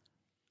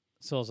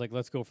so I was like,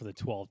 let's go for the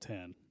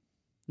 12:10.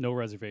 No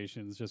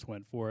reservations, just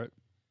went for it.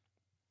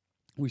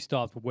 We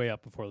stopped way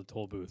up before the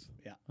toll booth.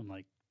 Yeah. I'm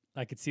like,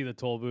 I could see the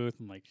toll booth.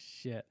 I'm like,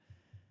 shit.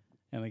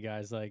 And the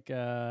guy's like,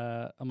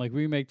 I'm like,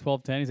 we make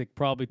 12:10. He's like,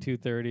 probably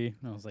 2:30.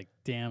 And I was like,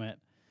 damn it.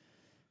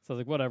 So I was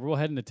like, whatever, we'll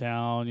head into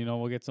town,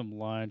 we'll get some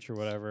lunch or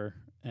whatever.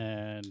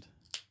 And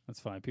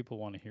that's fine. People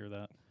want to hear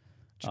that.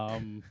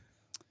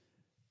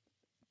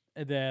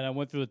 And then I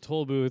went through the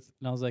toll booth,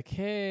 and I was like,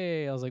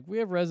 "Hey, we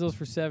have resos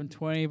for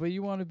 7:20, but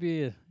you want to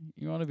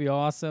be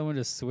awesome and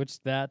just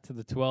switch that to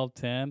the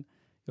 12:10.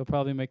 You'll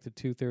probably make the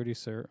 2:30,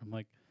 sir." I'm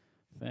like,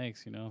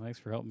 "Thanks, thanks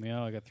for helping me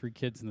out. I got 3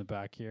 kids in the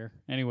back here."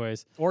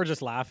 Anyways, Or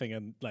just laughing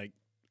and like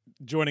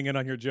joining in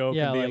on your joke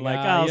yeah, and being like,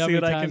 I'll I'll see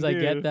what I can times do. I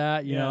get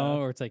that, Yeah.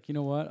 or it's like, you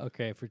know what?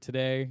 Okay, for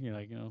today,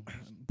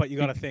 But you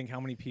got to think how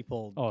many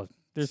people. oh,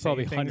 there's Say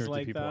probably things hundreds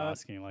like of people that.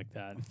 asking like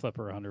that. Flip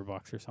her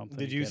 $100 or something.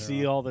 Did to you get her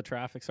see on. all the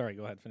traffic? Sorry,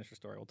 go ahead, finish your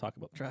story. We'll talk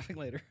about the traffic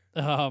later.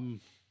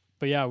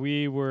 But yeah,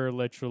 we were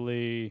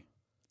literally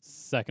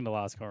second to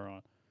last car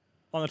on.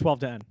 On the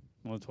 12:10.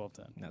 On the 12:10.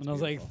 That's And I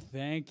was like, beautiful.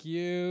 thank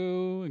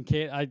you. And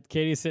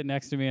Katie's sitting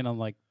next to me, and I'm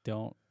like,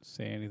 don't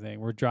say anything.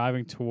 We're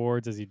driving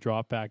towards as he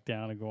dropped back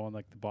down and go on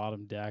like the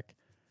bottom deck.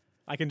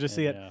 I can just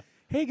see it.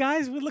 hey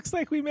guys, it looks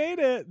like we made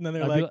it. And then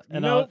they're I'd be like,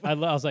 and nope. I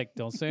was like,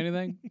 don't say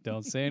anything,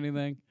 don't say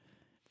anything.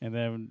 And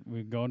then we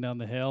were going down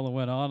the hill and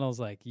went on. I was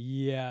like,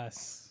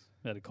 yes.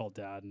 I had to call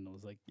Dad, and I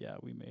was like, yeah,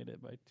 we made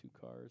it by 2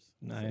 cars.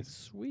 I was like, Nice.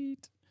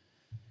 sweet.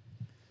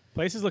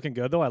 Place is looking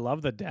good though. I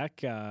love the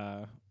deck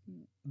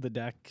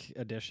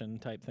edition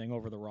type thing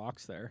over the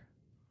rocks there.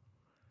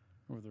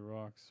 Over the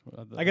rocks.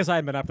 I guess I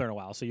hadn't been up there in a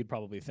while, so you'd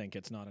probably think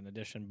it's not an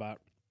addition, but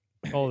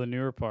Oh, the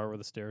newer part where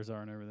the stairs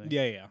are and everything.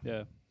 yeah.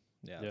 Yeah.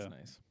 That's Yeah.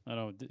 nice. I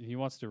know. He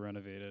wants to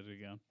renovate it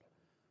again.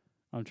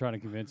 I'm trying to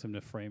convince him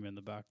to frame in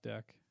the back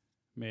deck,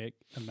 make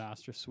a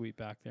master suite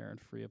back there, and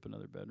free up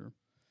another bedroom.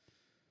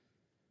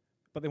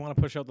 But they want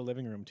to push out the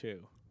living room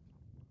too.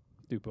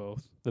 Do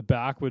both. The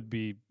back would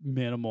be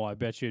minimal. I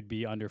bet you it'd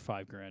be under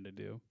 $5,000 to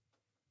do,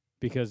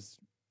 because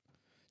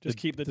Just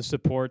keep the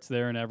supports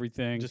there and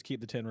everything. just keep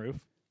the tin roof.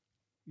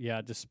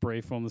 Yeah, just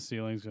spray foam the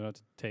ceilings. You have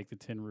to take the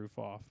tin roof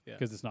off Yeah.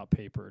 because it's not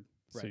papered,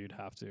 so Right. you'd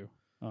have to.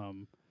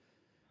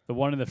 The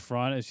one in the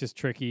front is just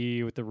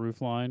tricky with the roof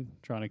line,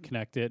 trying to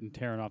connect it and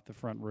tearing off the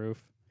front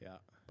roof. Yeah.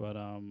 But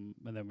and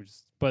then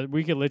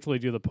we could literally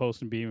do the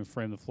post and beam and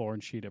frame the floor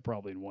and sheet it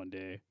probably in one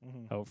day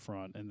out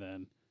front, and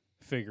then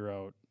figure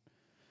out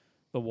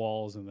the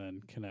walls and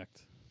then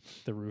connect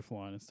the roof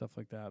line and stuff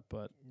like that.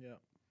 But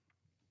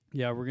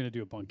yeah, we're gonna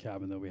do a bunk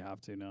cabin though. We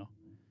have to now.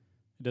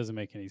 It doesn't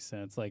make any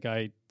sense. Like,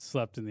 I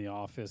slept in the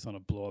office on a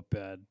blow up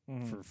bed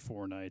for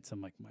 4 nights.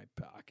 I'm like, my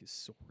back is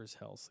sore as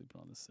hell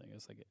sleeping on this thing.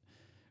 It's like,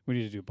 we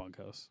need to do a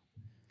bunkhouse.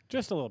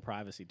 Just a little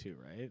privacy too,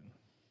 right?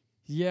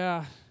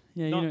 Yeah.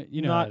 Yeah, Not-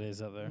 you know how not- it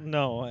is out there.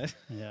 No.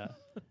 Yeah.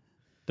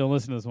 Don't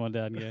listen to this one,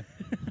 Dad.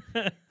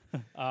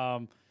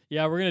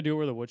 Yeah, we're gonna do it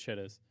where the woodshed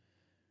is.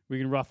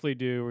 We're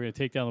gonna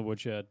take down the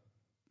woodshed,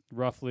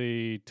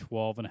 roughly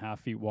 12.5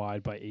 feet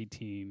wide by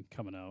 18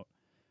 coming out,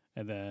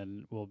 and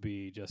then we'll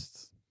be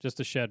just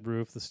a shed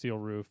roof, the steel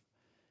roof,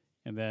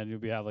 and then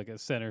you'll have like a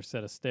center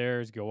set of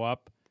stairs, go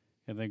up,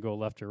 and then go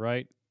left or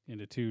right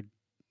into two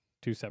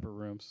separate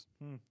rooms,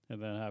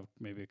 and then have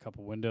maybe a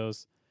couple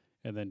windows,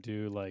 and then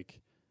do like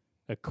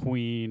a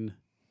queen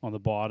on the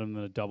bottom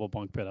and a double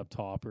bunk bed up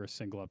top or a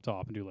single up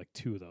top, and do like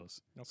 2 of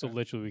those. So Okay.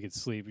 literally we could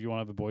sleep. If you want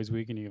to have a boys'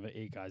 weekend, you have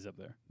 8 guys up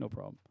there. No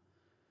problem.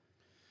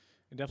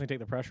 You definitely take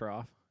the pressure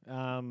off.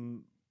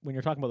 When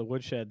you're talking about the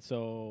woodshed,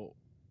 so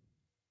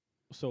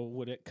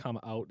would it come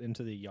out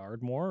into the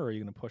yard more, or are you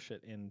going to push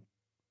it in?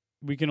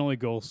 We can only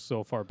go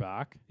so far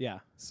back. Yeah.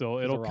 So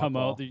There's a it'll rock come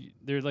wall. out.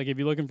 There's like, if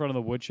you look in front of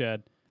the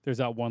woodshed, there's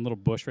that one little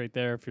bush right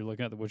there. If you're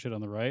looking at the woodshed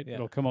on the right, Yeah.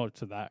 it'll come out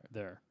to that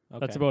there. Okay.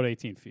 That's about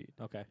 18 feet.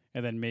 Okay.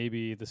 And then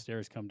maybe the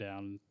stairs come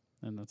down,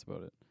 and that's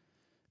about it.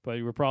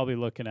 But we're probably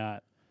looking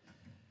at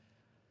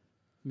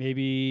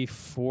maybe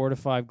 $4,000 to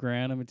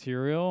 $5,000 of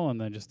material, and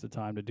then just the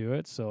time to do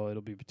it. So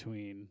it'll be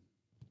between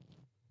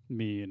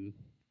me and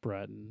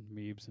Brett and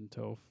Meebs and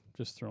Toph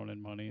just throwing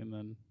in money, and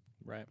then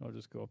Right. I'll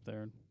just go up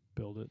there and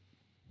build it.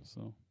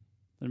 So,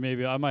 and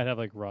maybe I might have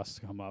like Russ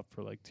come up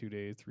for like 2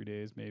 days, 3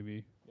 days,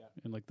 maybe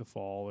in like the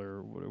fall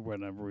or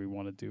whenever we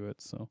want to do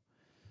it.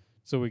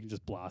 So we can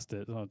just blast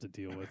it. I don't have to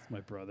deal with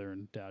my brother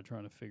and Dad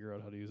trying to figure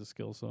out how to use a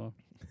skill saw.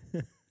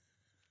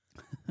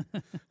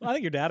 Well, I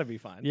think your dad would be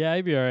fine. Yeah,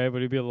 he'd be all right,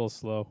 but he'd be a little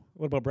slow.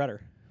 What about Bretter?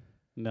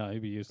 No,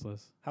 he'd be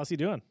useless. How's he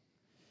doing?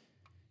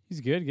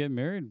 He's good. Getting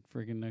married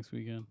freaking next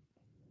weekend.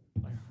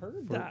 I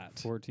heard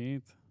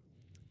 14th.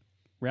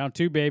 Round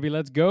 2, baby.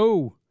 Let's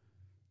go.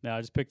 Now,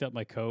 I just picked up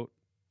my coat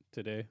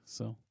today,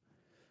 so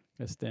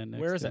I stand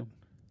next Where is to it? him.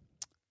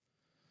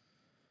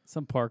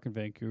 Some park in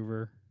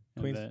Vancouver.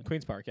 and then-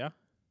 Queens Park, yeah?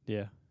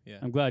 Yeah. Yeah.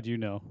 I'm glad you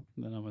know.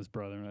 Then I'm his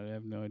brother, and I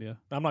have no idea.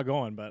 I'm not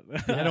going, but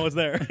I know it's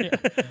there.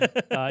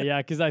 Yeah,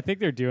 because I think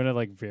they're doing it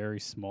like very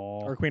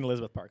small. Or Queen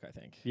Elizabeth Park, I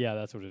think. Yeah,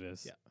 that's what it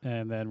is. Yeah.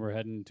 And then we're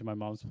heading to my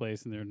mom's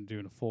place, and they're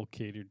doing a full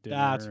catered dinner.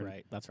 That's and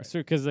right. That's right.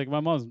 Because like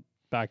my mom's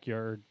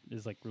backyard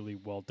is like really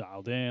well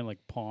dialed in, like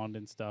pond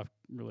and stuff,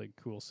 really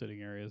cool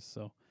sitting areas.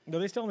 So Are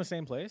they still in the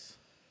same place?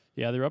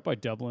 yeah, they're up by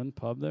Dublin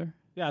Pub there.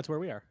 Yeah, that's where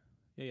we are.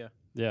 Yeah.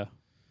 Yeah,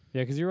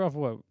 yeah, because you're off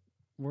what?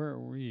 Where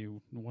were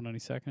you?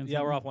 192nd?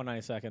 Yeah, we're off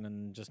 192nd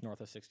and just north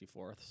of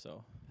 64th.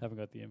 So, Haven't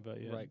got the invite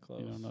yet. Right You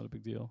know, close. not a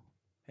big deal.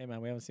 hey, man,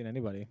 we haven't seen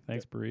anybody.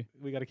 Thanks, Bree.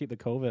 We got to keep the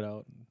COVID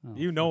out. Oh,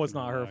 You know it's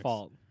fucking not her relax.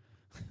 fault.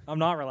 I'm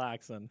not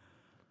relaxing.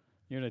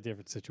 You're in a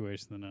different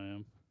situation than I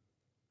am.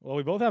 Well,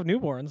 we both have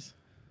newborns.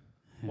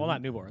 Well, Yeah.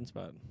 not newborns,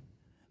 but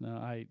No,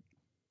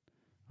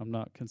 I'm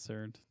not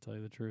concerned, to tell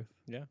you the truth.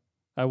 Yeah.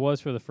 I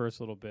was for the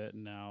first little bit,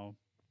 and now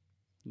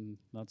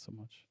not so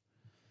much.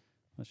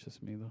 That's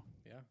just me, though.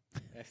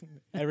 yeah.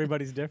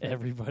 Everybody's different.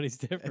 Everybody's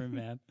different,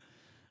 man.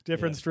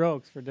 Different Yeah.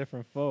 strokes for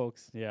different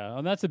folks. Yeah,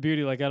 and that's the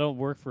beauty. Like, I don't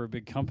work for a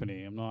big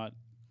company. I'm not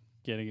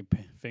getting a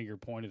finger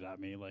pointed at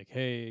me like,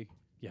 hey,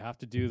 you have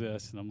to do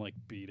this. And I'm like,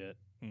 beat it.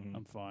 Mm-hmm.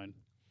 I'm fine.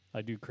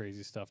 I do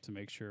crazy stuff to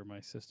make sure my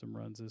system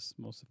runs as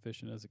most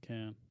efficient as it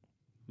can.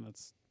 And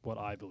that's what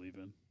I believe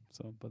in.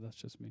 So, but that's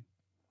just me.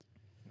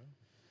 Yeah.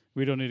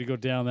 We don't need to go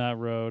down that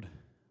road.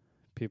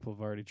 People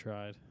have already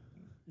tried.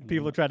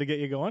 People have tried to get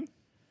you going?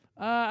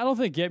 I don't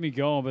think get me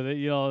going, but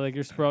you know, like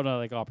you're sprouting out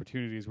like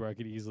opportunities where I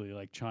could easily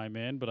like chime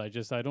in, but I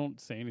don't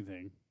say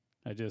anything.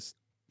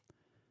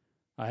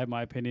 I have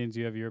my opinions.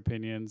 You have your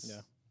opinions.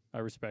 Yeah. I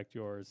respect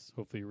yours.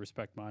 Hopefully, you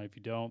respect mine. If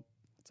you don't,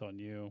 it's on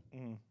you.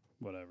 Mm.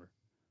 Whatever.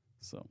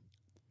 So,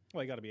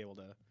 Well, you got to be able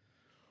to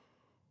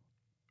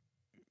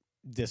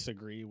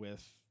disagree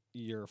with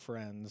your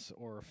friends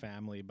or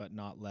family, but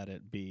not let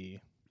it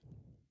be,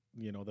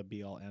 you know, the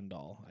be all end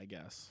all, I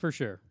guess. for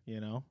sure.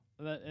 You know?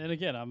 And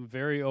again, I'm a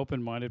very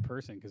open minded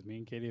person because me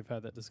and Katie have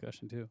had that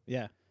discussion too.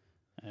 Yeah.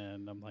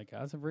 And I'm like,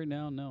 as of right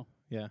now, no.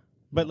 Yeah.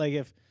 But like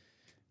if,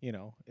 you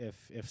know, if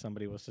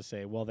somebody was to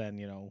say, well, then,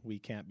 you know, we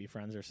can't be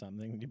friends or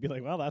something, you'd be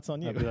like, well, that's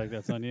on you. I'd be like,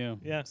 that's on you.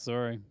 Yeah.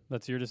 Sorry.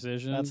 That's your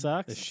decision. That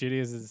sucks. As shitty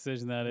as the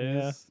decision that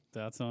Yeah. is,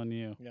 that's on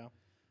you. Yeah.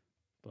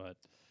 But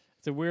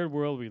it's a weird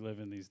world we live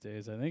in these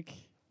days, I think.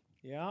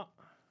 Yeah.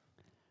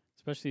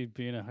 Especially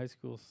being a high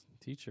school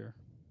teacher.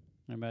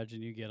 I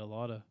imagine you get a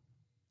lot of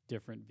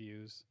different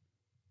views.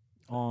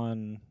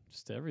 On,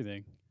 Just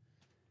everything.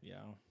 yeah,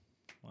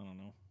 I don't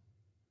know.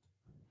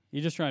 You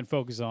just try and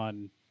focus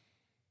on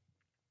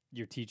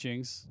your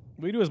teachings.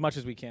 We do as much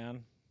as we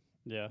can.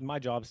 Yeah. My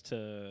job's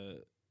to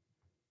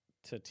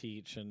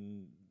teach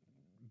and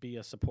be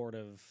a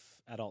supportive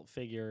adult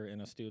figure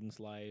in a student's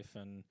life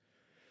and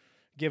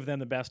give them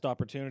the best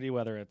opportunity,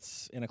 whether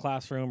it's in a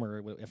classroom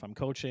or if I'm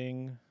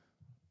coaching.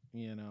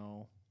 You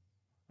know,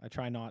 I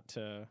try not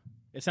to.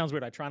 It sounds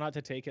weird. I try not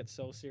to take it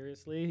so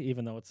seriously,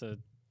 even though it's a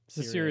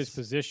serious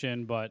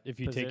position, but if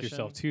you take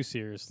yourself position. too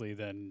seriously,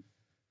 then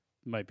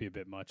it might be a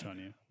bit much on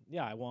you.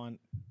 Yeah, I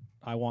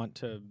want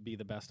to be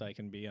the best I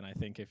can be, and I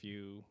think if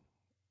you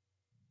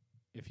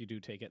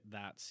do take it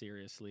that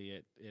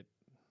seriously, it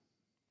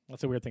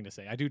that's a weird thing to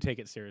say. I do take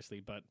it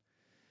seriously, but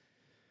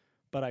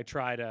I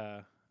try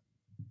to.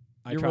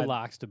 You're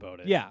relaxed about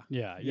it. Yeah.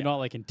 Yeah. You're Yeah. not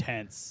like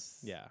intense.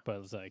 Yeah.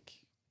 But it's like,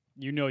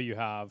 you know, you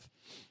have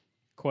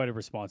quite a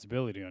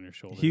responsibility on your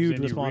shoulders. Huge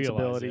and you realize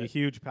responsibility, it.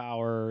 huge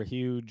power,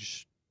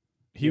 huge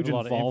You have a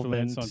lot of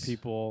involvement influence on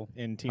people,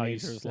 in how you,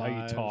 teenagers' how you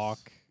lives. talk,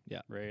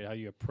 Yeah. right? How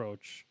you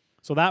approach.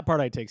 So that part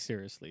I take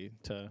seriously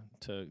to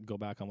go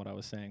back on what I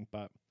was saying,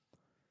 but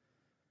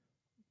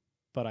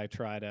I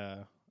try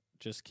to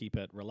just keep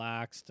it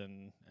relaxed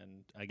and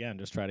again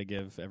just try to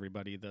give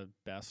everybody the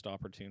best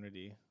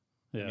opportunity.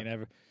 Yeah. I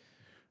mean,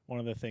 one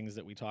of the things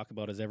that we talk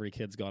about is every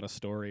kid's got a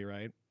story,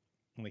 right?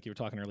 Like you were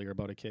talking earlier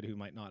about a kid who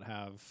might not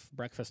have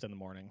breakfast in the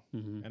morning,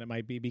 Mm-hmm. and it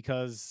might be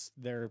because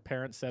their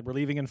parents said we're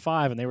leaving in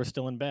 5 and they were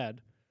still in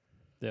bed.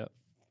 Yeah.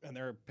 And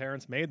their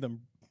parents made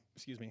them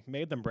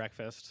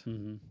breakfast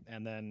Mm-hmm.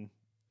 and then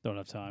Don't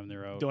have time.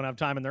 They're out. don't have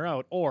time and they're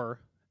out, or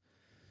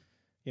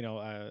you know,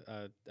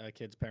 a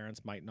kid's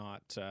parents might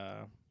not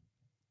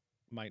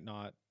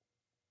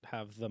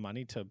have the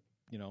money to,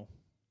 you know,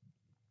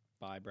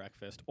 buy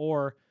breakfast.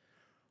 Or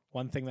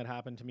one thing that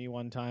happened to me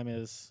one time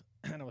is,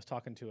 and I was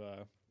talking to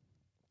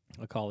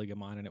a colleague of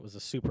mine, and it was a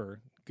super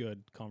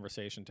good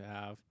conversation to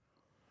have.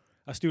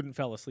 A student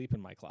fell asleep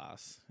in my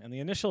class, and the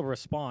initial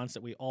response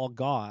that we all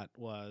got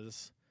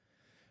was,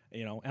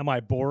 you know, am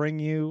I boring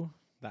you?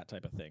 That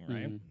type of thing,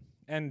 right? Mhm.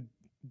 And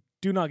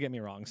do not get me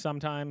wrong.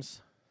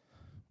 Sometimes,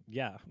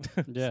 yeah.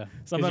 Yeah.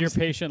 Because Sometimes- your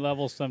patient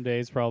levels some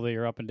days probably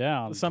are up and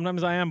down.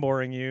 Sometimes I am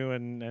boring you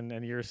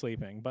and you're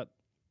sleeping. But,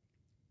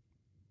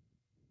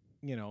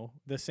 you know,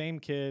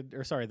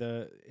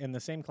 in the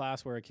same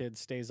class where a kid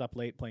stays up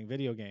late playing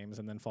video games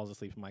and then falls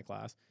asleep in my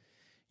class,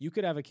 you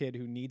could have a kid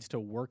who needs to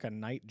work a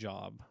night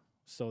job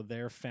so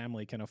their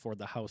family can afford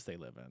the house they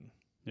live in.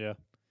 Yeah.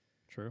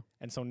 True.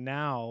 And so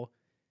now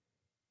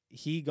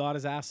he got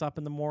his ass up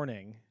in the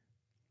morning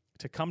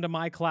to come to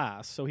my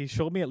class. So he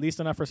showed me at least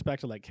enough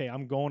respect to like, hey,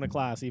 I'm going to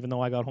class even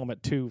though I got home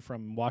at 2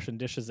 from washing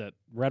dishes at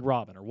Red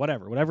Robin or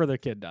whatever the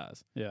kid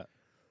does. Yeah.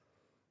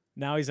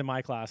 Now he's in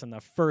my class, and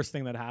the first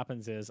thing that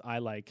happens is I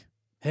like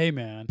Hey,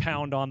 man.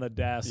 pound on the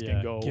desk Yeah,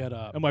 and go, get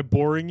up. am I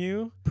boring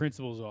you?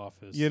 Principal's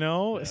office. You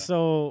know? Yeah.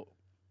 So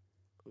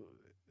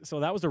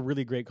that was a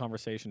really great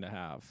conversation to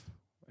have.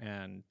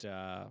 And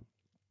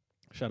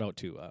shout out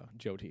to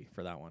Jody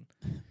for that one.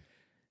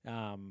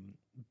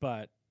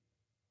 But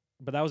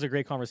that was a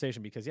great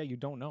conversation because, yeah, you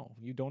don't know.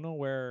 You don't know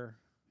where.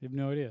 You have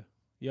no idea.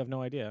 You have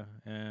no idea.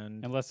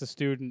 And Unless the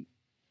student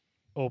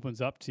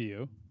opens up to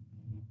you,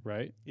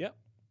 right? Yep.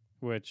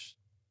 Which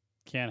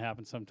can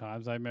happen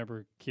sometimes. I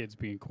remember kids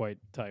being quite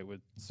tight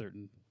with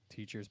certain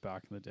teachers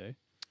back in the day.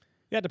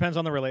 Yeah, it depends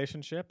on the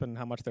relationship and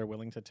how much they're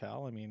willing to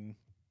tell. I mean,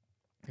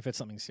 if it's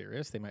something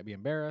serious, they might be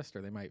embarrassed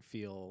or they might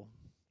feel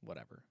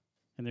whatever.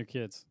 And they're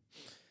kids.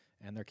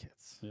 And they're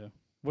kids. Yeah.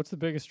 What's the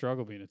biggest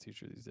struggle being a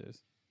teacher these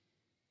days?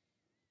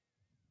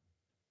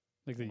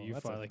 Like that Well, you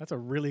find, that's a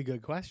really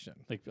good question.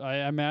 like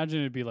I imagine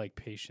it'd be like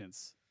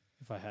patience,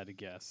 if I had to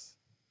guess.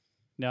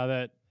 Now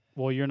that,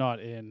 well, you're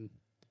not in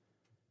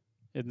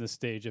the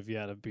stage of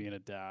yet of being a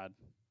dad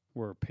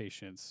where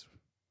patience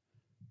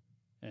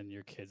and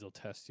your kids will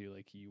test you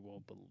like you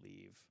won't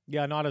believe.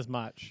 Yeah, not as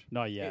much.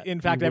 Not yet.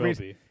 In fact, You will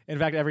every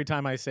be. every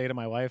time I say to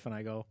my wife and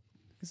I go,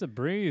 It's a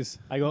breeze.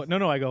 oh, I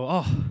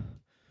go,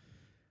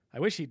 I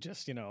wish he'd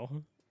just, you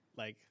know,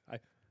 Like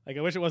I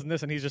wish it wasn't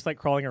this, and he's just like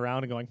crawling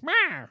around and going,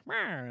 "Meow,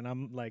 meow," and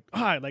I'm like,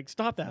 like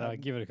stop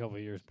that. Give it a couple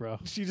of years, bro.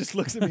 She just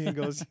looks at me and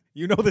goes,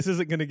 "You know this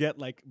isn't going to get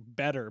like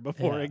better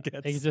before Yeah, it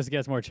gets." it just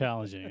gets more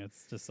challenging.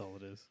 It's just all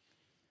it is.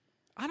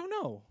 I don't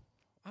know.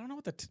 I don't know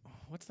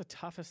what's the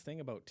toughest thing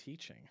about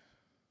teaching.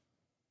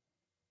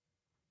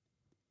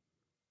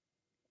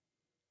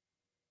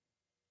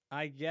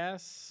 I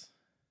guess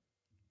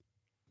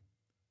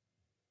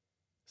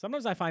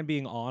sometimes I find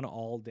being on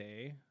all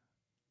day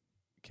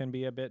can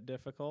be a bit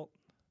difficult.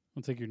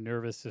 It's like your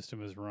nervous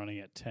system is running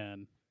at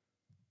 10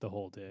 the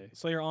whole day.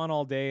 So you're on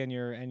all day and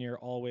you're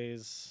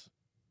always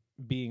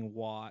being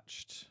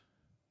watched,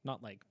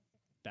 not like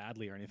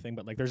badly or anything,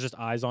 but like there's just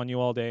eyes on you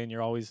all day and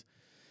you're always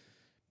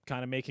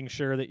kind of making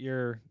sure that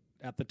you're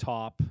at the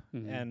top.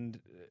 Mhm. And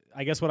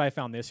I guess what I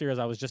found this year is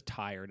I was just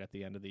tired at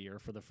the end of the year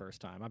for the first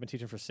time. I've been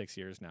teaching for 6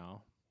 years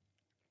now.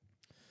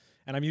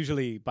 And I'm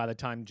usually, by the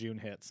time June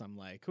hits, I'm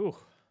like, ooh,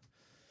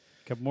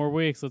 Couple more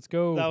weeks, let's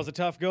go. that was a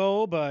tough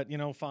go, but,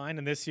 fine.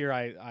 And this year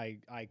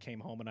I came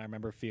home and I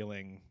remember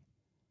feeling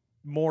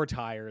more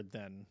tired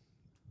than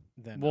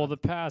well, the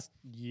past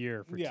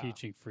year for Yeah.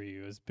 teaching for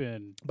you has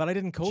been but I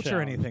didn't coach or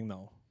challenge. anything,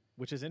 though,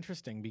 which is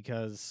interesting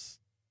because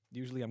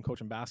usually I'm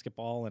coaching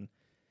basketball.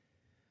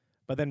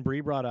 But then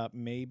Bree brought up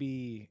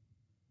maybe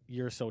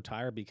you're so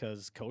tired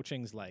because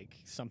coaching's like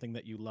something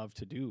that you love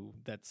to do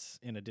that's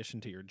in addition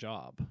to your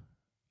job.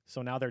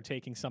 So now they're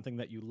taking something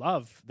that you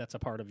love that's a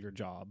part of your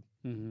job,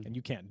 and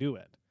you can't do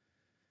it.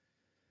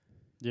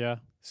 yeah.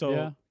 So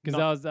yeah,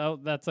 because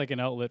that's like an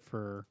outlet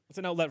for it's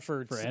an outlet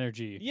for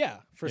energy.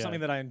 Yeah, for Yeah.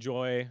 something that I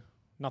enjoy.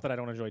 Not that I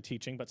don't enjoy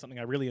teaching, but something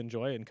I really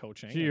enjoy in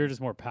coaching. So you're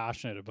just more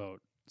passionate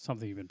about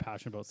something you've been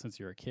passionate about since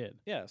you were a kid.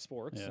 Yeah,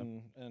 sports Yeah.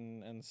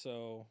 and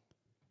so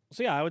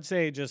yeah, I would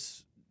say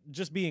just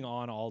being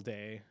on all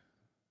day.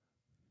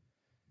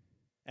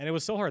 And it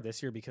was so hard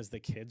this year because the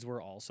kids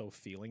were also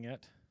feeling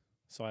it.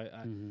 So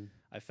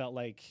I felt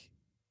like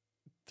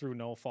through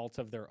no fault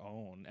of their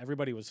own,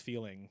 everybody was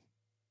feeling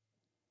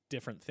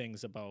different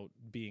things about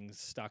being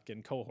stuck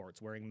in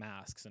cohorts, wearing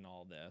masks and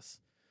all this.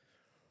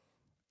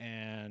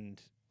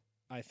 And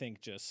I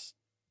think just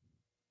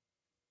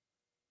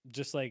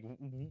like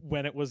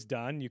when it was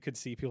done, you could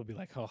see people be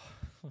like, oh,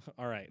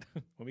 all right,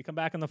 when we come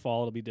back in the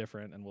fall, it'll be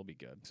different and we'll be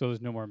good. So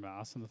there's no more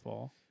masks in the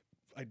fall.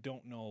 I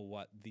don't know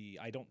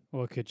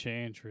Well, it could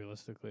change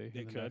realistically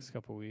in the could. next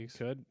couple of weeks.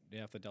 could,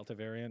 yeah, if the Delta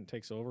variant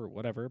takes over,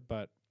 whatever.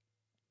 But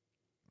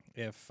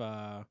if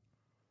I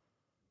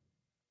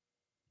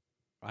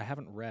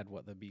haven't read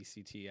what the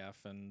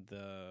BCTF and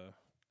the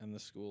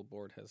school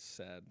board has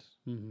said,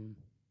 Mm-hmm.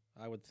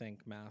 I would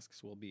think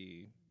masks will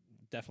be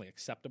definitely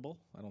acceptable.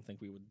 I don't think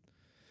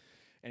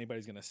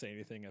anybody's going to say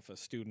anything if a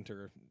student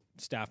or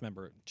staff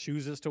member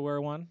chooses to wear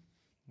one.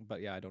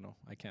 But yeah, I don't know.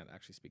 I can't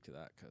actually speak to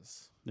that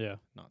because Yeah.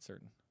 not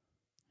certain.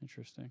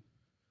 Interesting.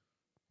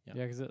 Yeah.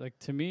 Yeah, because like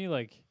to me,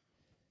 like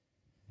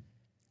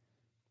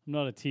I'm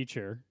not a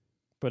teacher,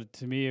 but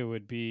to me it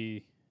would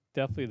be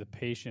definitely the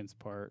patience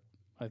part.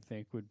 I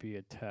think would be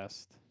a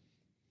test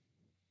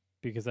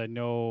because I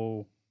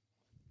know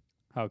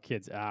how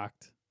kids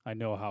act. I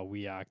know how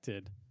we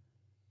acted.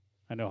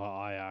 I know how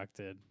I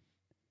acted.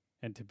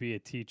 And to be a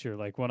teacher,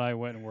 like when I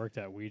went and worked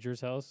at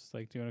Weeger's house,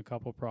 like doing a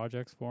couple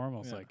projects for him, I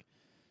was Yeah. like,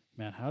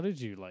 man, how did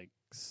you like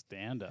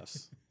stand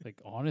us? Like,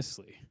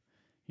 honestly.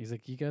 He's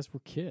like, you guys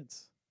were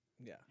kids.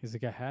 Yeah. He's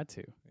like, I had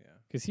to. Yeah.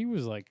 Because he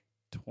was like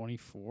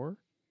 24,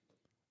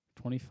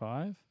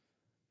 25.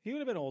 He would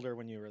have been older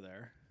when you were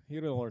there. He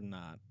would have been older than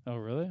that. Oh,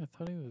 really? I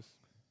thought he was,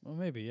 well,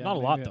 maybe, yeah. Not a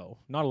lot maybe though.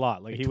 Not a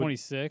lot. Like Like he would.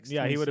 26,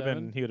 Yeah, he would have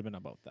 27? been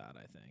about that,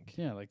 I think.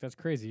 Yeah, like that's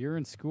crazy. You're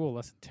in school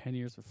less than 10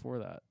 years before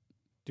that,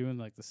 doing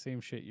like the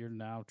same shit you're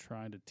now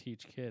trying to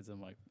teach kids.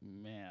 I'm like,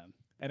 man.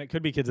 And it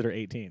could be kids that are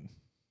 18.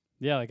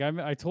 Yeah, like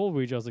I told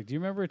Ouija, I was like, do you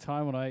remember a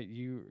time when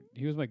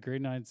he was my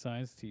grade 9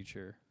 science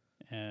teacher,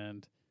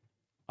 and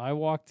I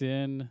walked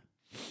in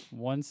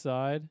one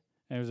side and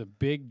there was a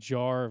big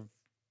jar of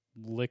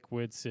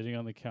liquid sitting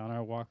on the counter. I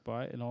walked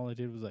by and all I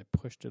did was I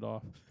pushed it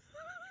off.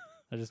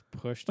 I just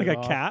pushed Like it a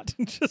off, cat.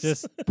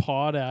 just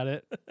pawed at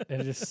it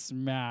and it just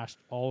smashed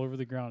all over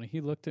the ground. And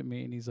he looked at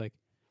me and he's like,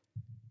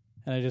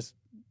 and I just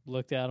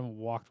looked at him and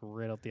walked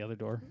right out the other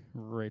door,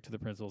 right to the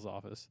principal's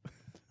office.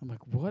 I'm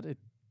like, what a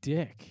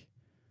dick.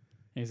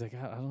 And he's like,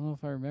 I don't know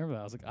if I remember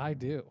that. I was like, I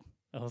do.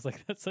 I was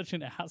like, that's such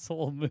an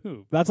asshole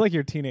move. That's like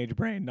your teenage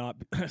brain not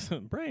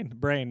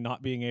brain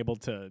not being able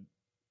to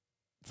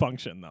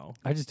function though.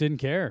 I just didn't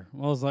care. I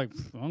was like,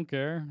 I don't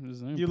care.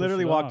 You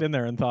literally walked in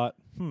there and thought,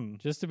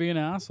 just to be an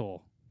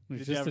asshole, Did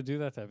you just have- to do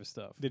that type of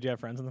stuff. Did you have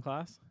friends in the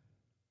class?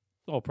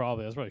 Oh,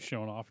 probably. I was probably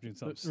showing off or doing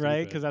something Right,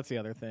 stupid. because that's the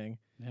other thing.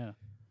 Yeah.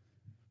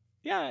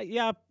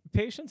 Yeah.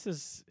 Patience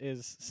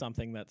is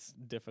something that's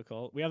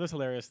difficult. We have this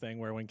hilarious thing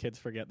where when kids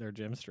forget their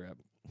gym strip,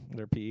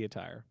 their PE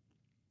attire,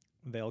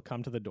 they'll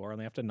come to the door and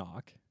they have to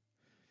knock.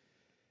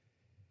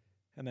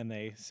 And then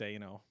they say,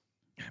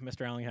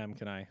 Mr. Allingham,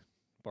 can I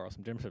borrow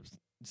some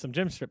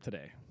gym strip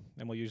today?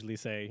 And we'll usually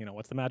say,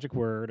 what's the magic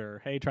word?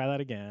 Or, hey, try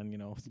that again,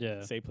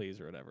 Yeah. say please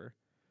or whatever.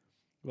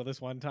 Well,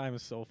 this one time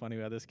was so funny.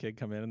 We had this kid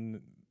come in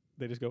and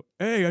they just go,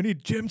 "Hey, I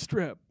need gym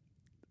strip."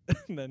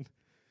 And then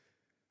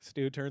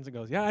Stu turns and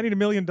goes, "Yeah, I need $1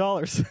 million."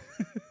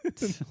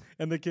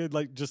 And the kid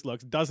like just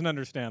looks, doesn't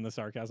understand the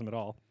sarcasm at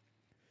all.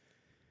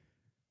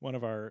 One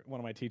of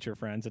my teacher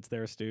friends, it's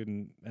their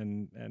student,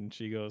 and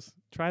she goes,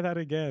 "Try that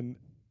again."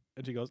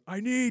 And she goes, "I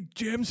need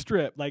gym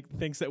strip," like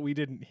thinks that we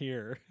didn't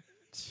hear.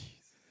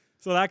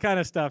 So that kind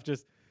of stuff,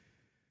 just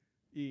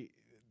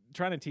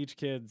trying to teach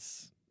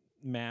kids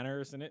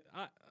manners, and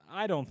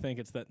I don't think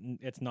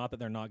it's not that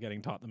they're not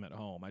getting taught them at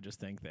home. I just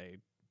think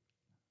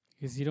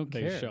Because you don't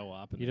they care. show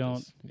up. And You they don't.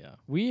 just- yeah.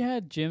 We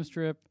had gym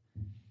strip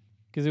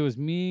because it was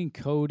me and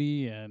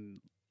Cody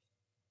and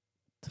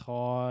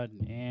Todd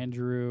and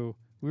Andrew.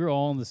 We were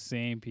all in the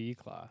same PE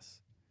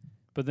class.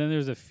 But then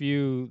there's a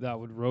few that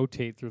would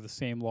rotate through the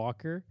same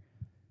locker,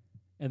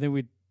 and then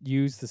we'd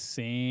use the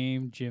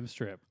same gym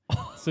strip.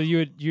 So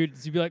you'd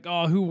be like,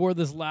 "Oh, who wore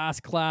this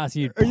last class?"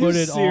 You'd Are you put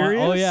it serious?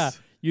 on. Oh yeah,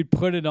 you'd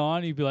put it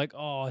on. You'd be like,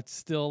 "Oh, it's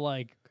still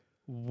like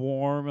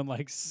warm and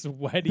like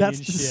sweaty That's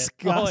and shit."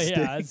 disgusting.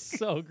 Oh yeah, it's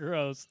so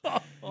gross.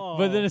 Oh.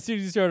 But then as soon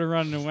as you started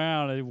running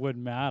around, it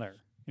wouldn't matter.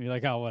 And you're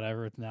like, "Oh,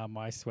 whatever. It's now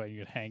my sweat." You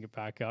could hang it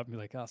back up and be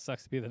like, "Oh,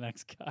 sucks to be the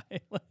next guy."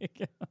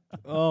 Like,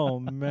 Oh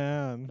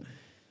man,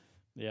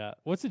 yeah.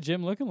 What's the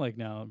gym looking like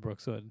now in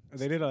Brookswood?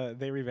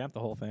 they revamped the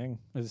whole thing.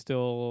 Is it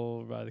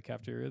still by the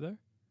cafeteria there?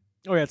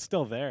 Oh yeah, it's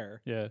still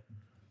there, Yeah.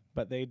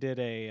 but they did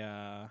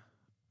I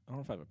don't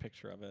know if I have a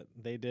picture of it.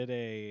 They did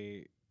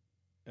a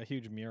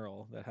huge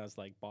mural that has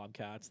like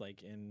bobcats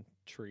like in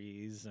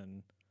trees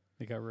and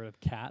They got rid of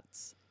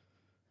cats.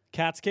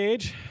 cat's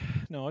cage.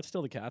 No, it's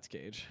still the cat's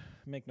cage.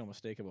 Make no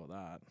mistake about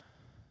that.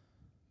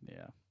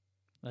 Yeah.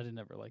 I didn't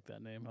ever like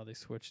that name, how they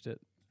switched it.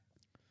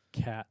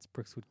 Cats,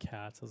 Brookswood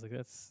Cats. I was like,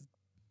 that's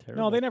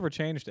terrible. No, they never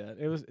changed it.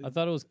 It was I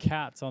thought it was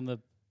cats on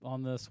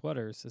the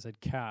sweaters. It said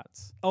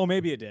cats. oh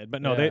maybe it did,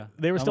 but no, Yeah.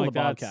 they were I'm still like, the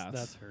bobcats.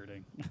 That's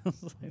hurting.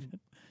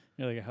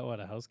 You're like, what,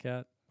 a house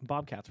cat?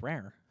 Bobcat's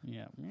rare.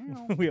 Yeah.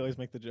 We always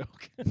make the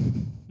joke.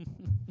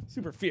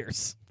 Super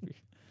fierce.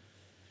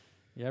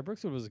 Yeah,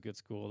 Brookswood was a good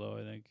school, though,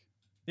 I think.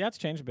 Yeah, it's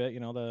changed a bit. You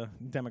know, the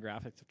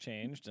demographics have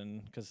changed,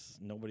 and because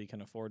nobody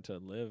can afford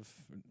to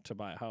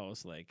buy a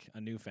house, like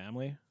a new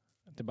family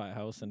to buy a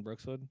house in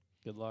Brookswood.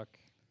 Good luck.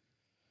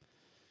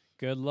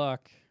 Good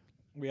luck.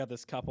 We had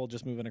this couple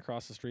just moving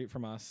across the street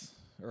from us,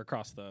 or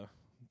across the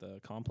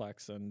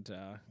complex, and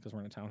because we're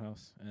in a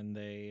townhouse, and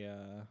they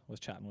was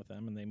chatting with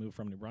them, and they moved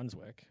from New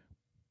Brunswick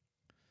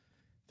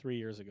 3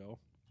 years ago.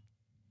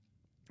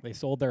 They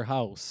sold their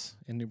house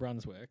in New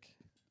Brunswick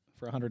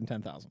for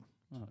 $110,000.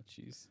 Oh,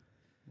 jeez.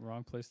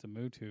 Wrong place to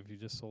move to if you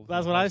just sold.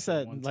 That's your what I house for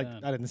said. Like,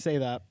 110. I didn't say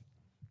that,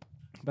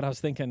 but I was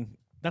thinking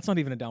that's not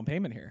even a down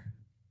payment here.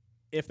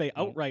 If they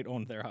No. outright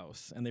owned their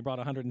house and they brought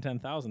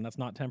 $110,000, that's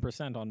not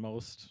 10% on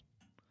most.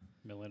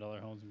 $1 million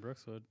homes in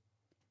Brookswood.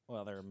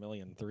 Well, they're $1.3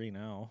 million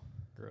now.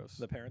 Gross.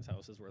 The parents'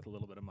 house is worth a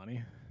little bit of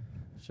money.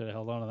 Should have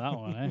held on to that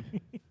one,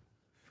 eh?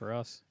 For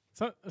us.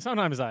 So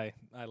sometimes I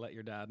let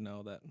your dad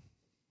know that.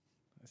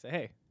 I say,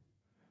 hey,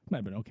 might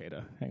have been okay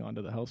to hang on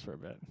to the house for a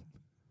bit.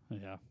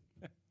 Yeah.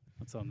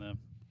 That's on them.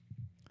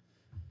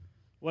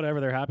 Whatever,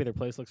 they're happy. Their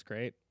place looks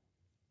great.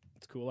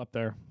 It's cool up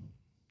there.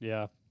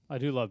 Yeah. I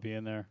do love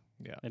being there.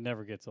 Yeah. It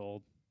never gets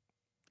old.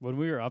 When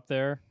we were up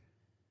there,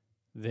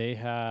 they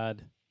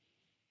had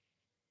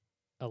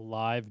a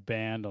live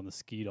band on the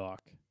ski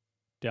dock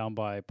down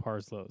by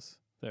Parslow's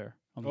there.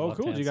 On the Oh,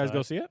 cool. Did you guys left-hand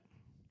go side. see it?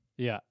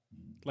 Yeah.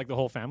 Like the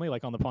whole family,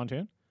 like on the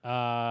pontoon?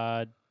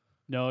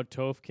 No,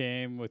 Toph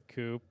came with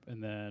Coop,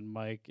 and then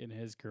Mike and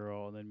his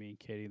girl, and then me and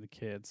Katie and the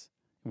kids.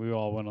 And we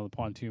all went on the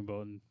pontoon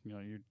boat, and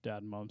your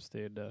dad and mom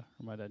stayed, or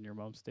my dad and your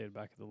mom stayed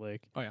back at the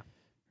lake. Oh, yeah.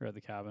 Or at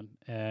the cabin,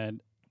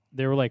 and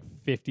there were like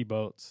 50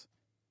 boats,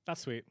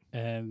 That's sweet.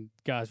 and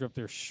guys were up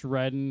there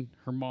shredding,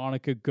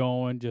 harmonica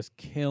going, just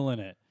killing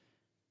it.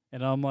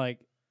 And I'm like,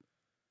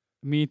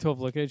 me and Toph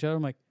look at each other.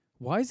 I'm like,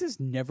 why has this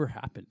never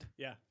happened?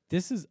 Yeah.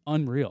 This is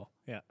unreal.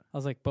 Yeah. I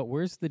was like, but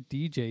where's the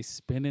DJ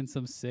spinning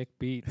some sick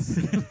beats?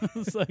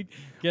 It's like,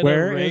 get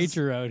Where a is-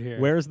 rager out here.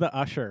 Where's the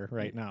usher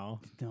right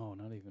now? No,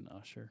 not even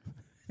Usher.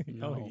 Oh,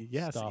 No,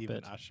 yes, stop even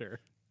it.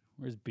 usher.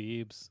 Where's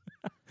Biebs?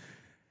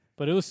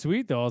 But it was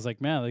sweet though. I was like,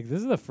 man, like this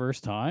is the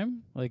first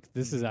time like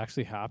this has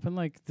actually happened.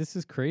 Like this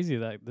is crazy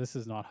that this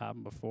has not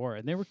happened before.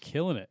 And they were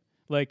killing it.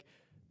 Like,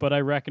 but I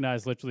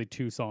recognized literally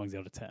 2 songs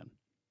out of 10.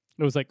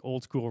 It was like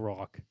old school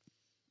rock.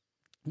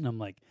 And I'm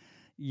like,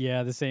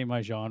 yeah, this ain't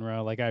my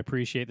genre. Like I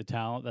appreciate the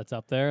talent that's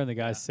up there, and the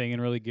guy's singing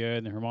really good,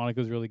 and the harmonica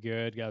was really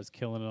good. Guy was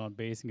killing it on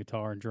bass and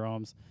guitar and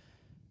drums.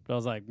 But I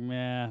was like,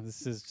 man,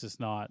 this is just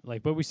not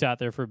like. But we sat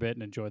there for a bit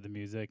and enjoyed the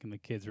music, and the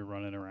kids were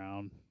running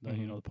around,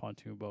 the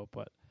pontoon boat.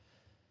 But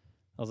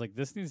I was like,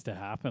 this needs to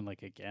happen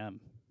like again.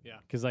 Yeah.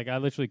 Because like I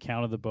literally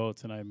counted the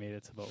boats, and I made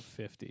it to about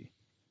 50.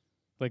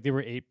 Like there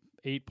were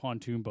eight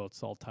pontoon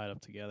boats all tied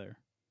up together,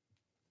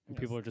 and Yes.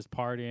 people are just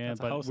partying. That's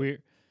a But house we're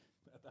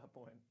at that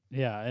point.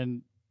 yeah,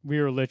 and we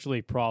were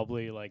literally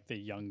probably like the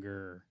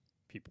younger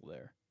people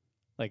there,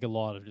 like a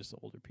lot of just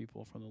older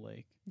people from the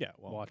lake Yeah,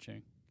 well,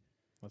 watching.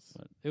 But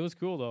it was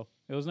cool though.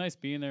 It was nice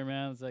being there,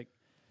 man. It's like,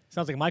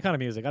 Sounds like my kind of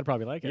music. I'd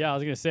probably like it. yeah, I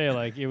was gonna say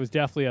like it was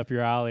definitely up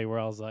your alley. Where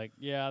I was like,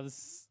 yeah,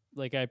 this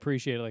like I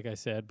appreciate it, like I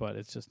said, but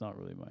it's just not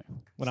really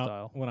my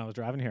style. When I was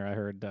driving here, I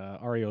heard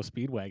REO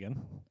Speedwagon,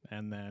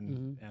 and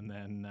then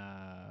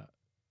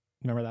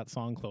remember that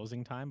song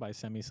 "Closing Time" by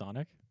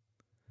Semisonic?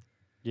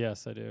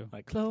 Yes, I do.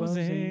 Like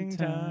closing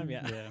time.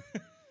 Yeah.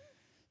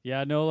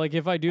 Yeah, no, like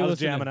if I do I was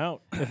listen jamming to,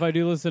 out. if I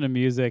do listen to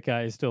music,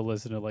 I still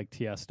listen to like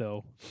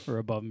Tiesto or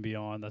Above and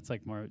Beyond. That's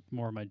like more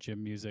of my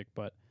gym music.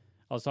 But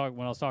when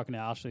I was talking to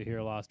Ashley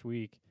here last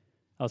week,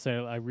 I was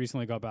saying I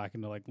recently got back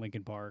into like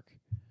Linkin Park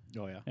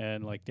Oh yeah.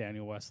 and like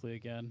Daniel Wesley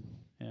again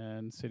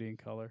and City and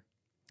Color.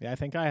 Yeah, I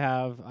think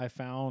I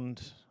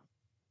found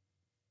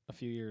a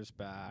few years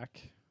back.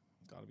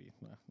 Got to be.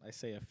 I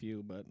say a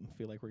few, but I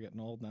feel like we're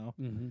getting old now.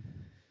 Mm-hmm.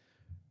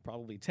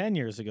 Probably 10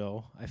 years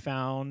ago, I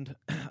found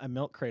a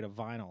milk crate of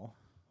vinyl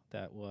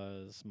that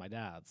was my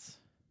dad's.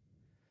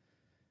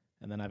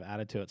 And then I've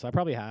added to it. So I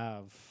probably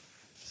have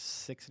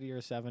 60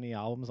 or 70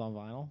 albums on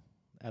vinyl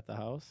at the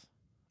house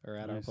or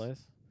at our Nice.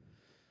 place.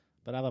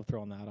 But I love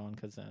throwing that on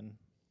because then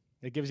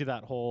it gives you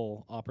that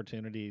whole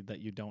opportunity that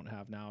you don't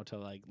have now to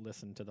like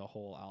listen to the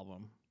whole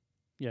album.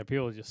 Yeah,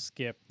 people just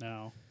skip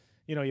now.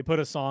 You know, you put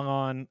a song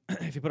on,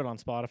 if you put it on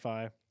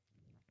Spotify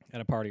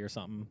at a party or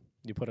something,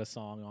 you put a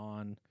song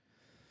on,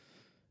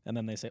 and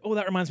then they say, oh,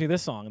 that reminds me of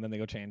this song, and then they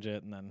go change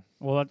it, and then...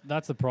 Well,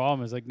 that's the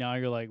problem is like now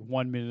you're like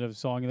 1 minute of a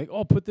song, you're like,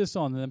 oh, put this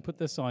on, and then put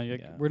this on. You're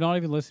like, Yeah. we're not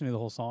even listening to the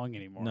whole song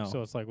anymore. No.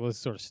 So it's like, well, it's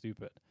sort of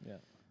stupid. Yeah.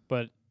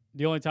 But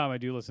the only time I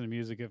do listen to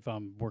music if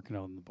I'm working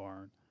out in the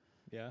barn.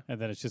 Yeah.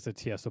 And then it's just a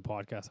Tiesto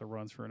podcast that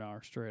runs for an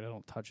hour straight. I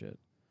don't touch it.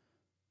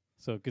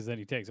 So, because then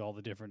he takes all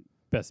the different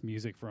best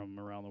music from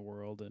around the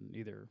world and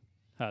either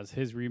has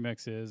his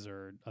remixes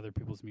or other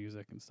people's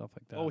music and stuff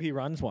like that. Oh, he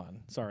runs one.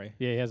 Sorry.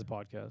 Yeah, he has a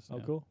podcast. Oh,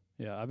 yeah. cool.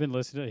 Yeah, I've been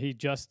listening.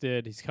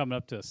 He's coming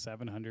up to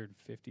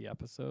 750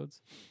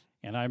 episodes.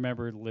 And I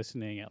remember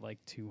listening at like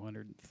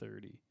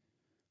 230.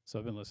 So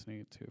I've been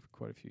listening to it for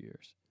quite a few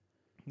years.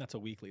 That's a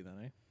weekly then,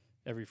 eh?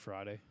 Every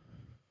Friday.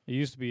 It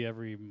used to be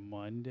every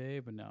Monday,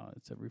 but now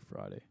it's every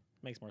Friday.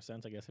 Makes more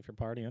sense, I guess, if you're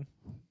partying.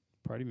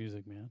 Party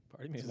music, man.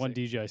 Party music. One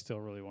DJ I still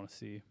really want to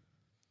see.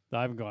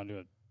 I haven't gone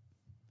to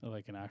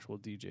like an actual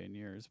DJ in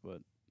years, but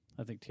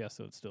I think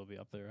Tiesto would still be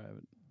up there.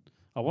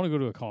 I want to go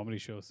to a comedy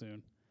show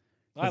soon.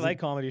 I like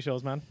comedy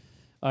shows, man.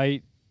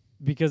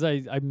 Because I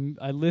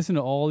listen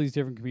to all these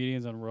different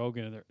comedians on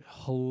Rogan and they're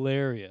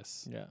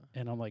hilarious. Yeah.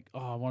 And I'm like,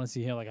 oh, I want to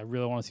see him. Like, I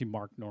really want to see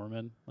Mark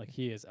Norman. Like,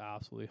 he is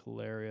absolutely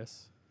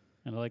hilarious.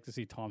 And I like to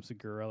see Tom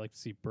Segura. I like to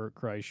see Bert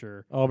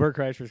Kreischer. Oh, Bert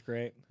Kreischer's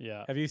great.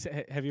 Yeah. Have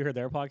you heard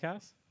their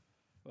podcast?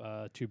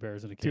 Two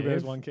Bears in a Cave. Two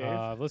Bears, One Cave.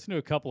 I've listened to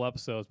a couple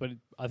episodes, but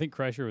I think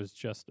Kreischer was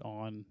just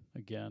on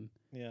again.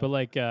 Yeah. But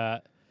like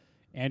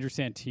Andrew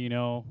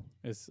Santino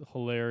is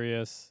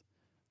hilarious.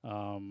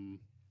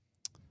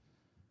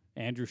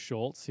 Andrew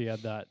Schultz, he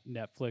had that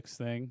Netflix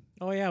thing.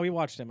 Oh yeah, we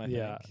watched him. I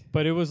Yeah, think.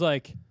 but it was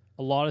like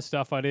a lot of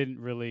stuff I didn't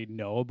really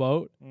know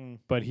about. Mm.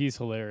 But he's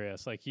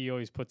hilarious. Like he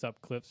always puts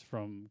up clips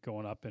from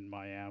going up in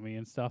Miami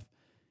and stuff,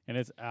 and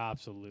it's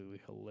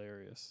absolutely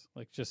hilarious.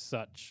 Like just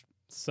such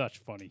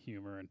funny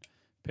humor and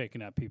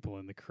picking at people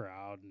in the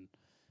crowd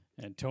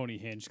and Tony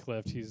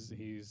Hinchcliffe.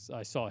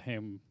 I saw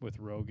him with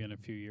Rogan a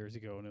few years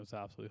ago, and it was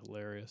absolutely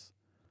hilarious.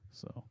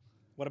 So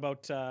What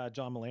about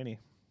John Mulaney?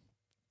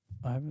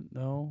 I haven't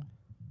no.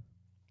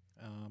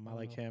 I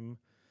like him.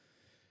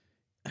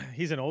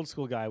 He's an old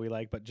school guy we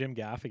like, but Jim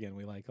Gaffigan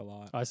we like a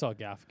lot. I saw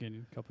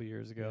Gaffigan a couple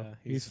years ago. Yeah,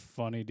 he's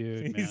funny,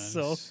 dude. he's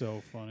man.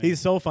 so funny.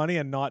 He's so funny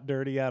and not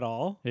dirty at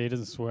all. Yeah, he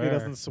doesn't swear. He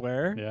doesn't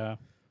swear. Yeah.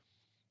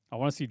 I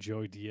want to see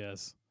Joey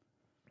Diaz.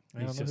 I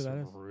don't He's know who just that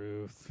is.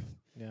 Ruth.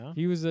 Yeah.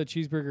 He was a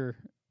cheeseburger.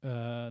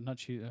 Not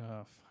cheese.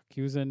 Fuck.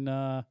 He was in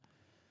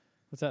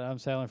what's that Adam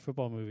Sandler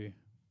football movie?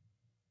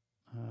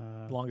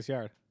 Longest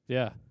Yard.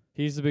 Yeah,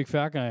 he's the big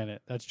fat guy in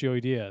it. That's Joey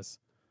Diaz.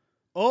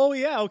 Oh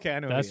yeah, okay, I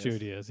know. That's who he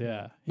Joey is. Diaz.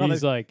 Yeah, No,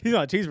 he's like He's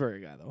not a cheeseburger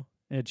guy though.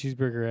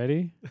 Cheeseburger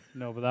Eddie.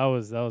 No, but that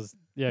was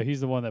yeah. He's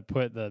the one that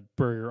put the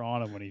burger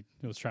on him when he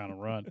was trying to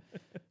run.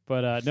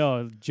 But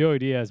no, Joey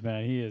Diaz,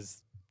 man, he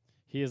is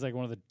like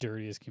one of the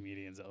dirtiest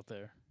comedians out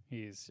there.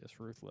 He's just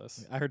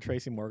ruthless. I heard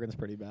Tracy Morgan's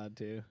pretty bad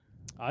too.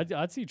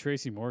 I'd see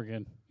Tracy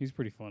Morgan. He's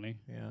pretty funny.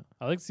 Yeah.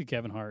 I like to see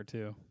Kevin Hart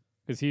too,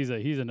 because he's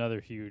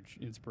another huge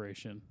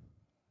inspiration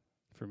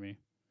for me.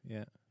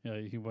 Yeah. Yeah,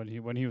 when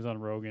he was on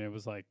Rogan, it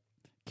was like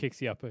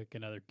kicks you up like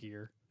another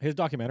gear. His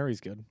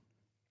documentary's good.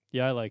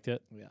 Yeah, I liked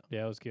it. Yeah.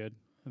 It was good.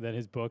 And then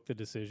his book, The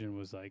Decision,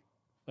 was like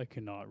I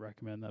could not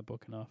recommend that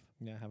book enough.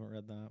 Yeah, I haven't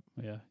read that.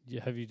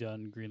 Yeah, have you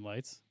done Green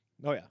Lights?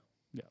 Oh yeah.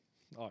 Yeah.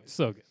 Oh,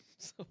 So good,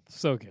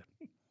 so good.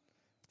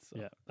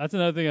 Yeah, that's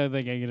another thing I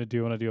think I'm gonna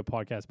do when I do a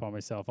podcast by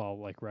myself. I'll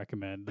like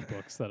recommend the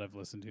books that I've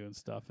listened to and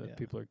stuff if Yeah.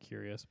 people are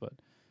curious. But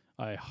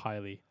I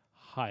highly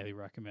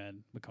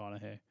recommend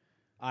McConaughey.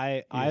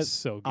 I He's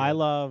so good. I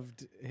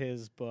loved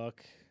his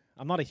book.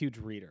 I'm not a huge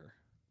reader.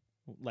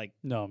 Like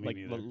No, me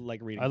neither.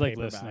 like reading. I like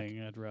paperback.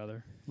 listening. I'd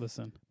rather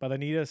listen. But the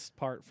neatest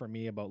part for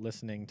me about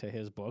listening to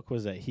his book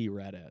was that he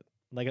read it.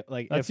 Like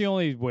That's if, the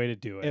only way to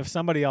do it. if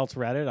somebody else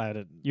read it,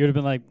 I'd You would have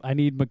been like, I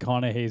need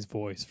McConaughey's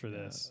voice for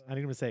this. I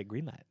need him to say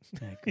green light.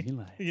 Yeah, green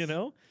lights. You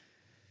know?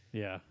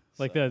 Yeah.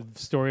 Like So- the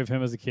story of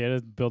him as a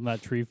kid building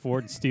that tree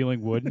fort and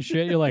stealing wood and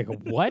shit. You're like,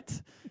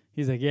 what?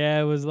 He's like, yeah,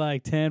 it was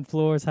like 10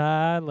 floors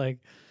high. Like,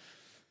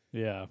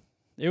 yeah,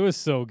 it was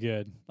so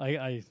good.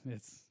 I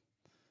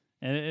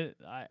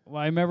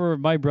remember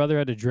my brother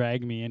had to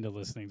drag me into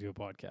listening to a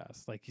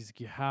podcast. Like, he's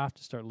like, you have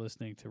to start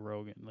listening to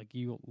Rogan. Like,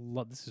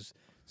 this is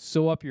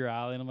so up your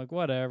alley. And I'm like,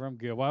 whatever, I'm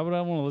good. Why would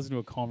I want to listen to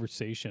a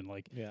conversation?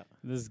 Like, Yeah.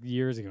 this is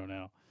years ago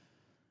now.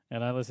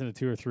 And I listened to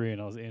 2 or 3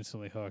 and I was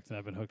instantly hooked, and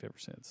I've been hooked ever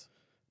since.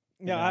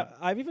 Yeah,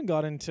 I've even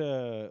got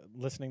into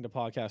listening to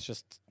podcasts,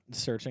 just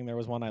searching. There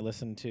was one I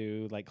listened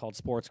to like called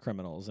Sports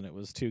Criminals, and it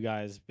was 2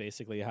 guys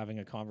basically having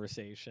a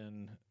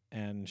conversation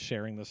and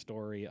sharing the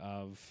story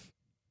of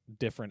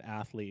different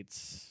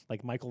athletes.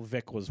 Like Michael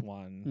Vick was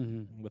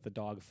one with the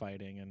dog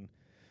fighting, and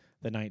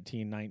the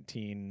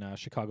 1919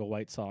 Chicago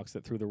White Sox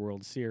that threw the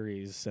World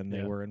Series, and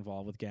they were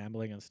involved with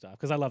gambling and stuff.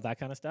 Because I love that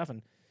kind of stuff,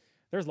 and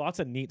there's lots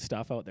of neat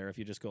stuff out there if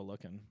you just go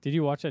looking. Did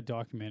you watch that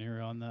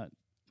documentary on that?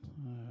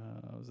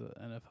 It was an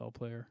NFL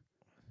player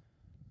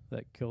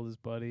that killed his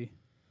buddy.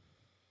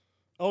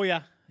 Oh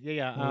yeah. What was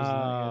that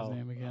guy's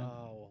name again?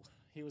 Oh,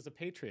 he was a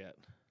Patriot.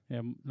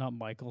 Yeah, not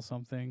Michael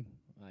something.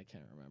 I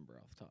can't remember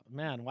off the top.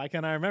 Man, why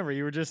can't I remember?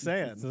 You were just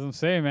saying. That's what I'm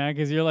saying, man,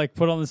 because you're like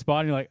put on the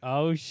spot and you're like,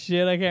 oh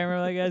shit, I can't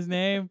remember that guy's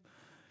name.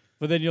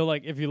 But then you'll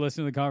like, if you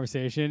listen to the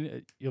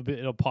conversation,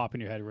 it'll pop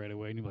in your head right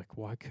away, and you're like,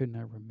 why couldn't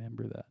I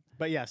remember that?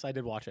 But yes, I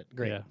did watch it.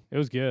 Great. Yeah, it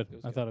was good. It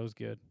was I good. thought it was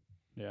good.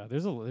 Yeah,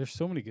 there's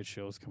so many good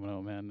shows coming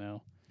out, man.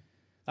 Now.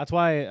 That's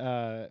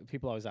why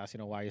people always ask,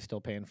 why are you still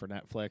paying for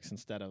Netflix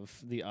instead of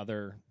the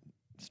other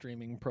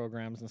streaming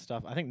programs and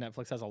stuff. I think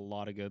Netflix has a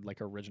lot of good, like,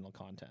 original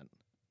content.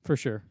 For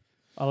sure.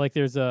 This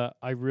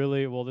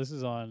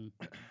is on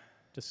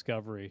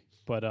Discovery,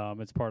 but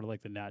it's part of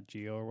like the Nat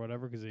Geo or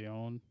whatever, because they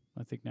own,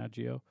 I think, Nat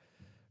Geo,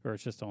 or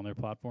it's just on their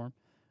platform.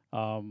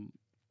 What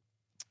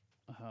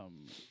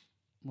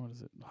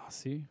is it? Oh,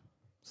 see,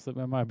 slipped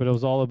my mind. But it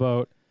was all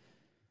about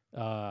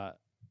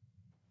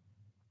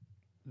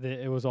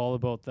it was all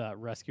about that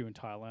rescue in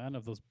Thailand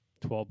of those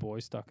 12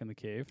 boys stuck in the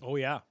cave. Oh,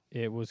 yeah.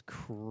 It was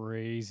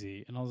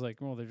crazy. And I was like,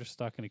 well, they're just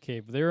stuck in a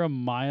cave. They're 1.5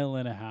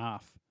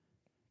 miles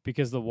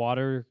because the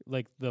water,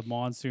 like the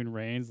monsoon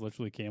rains,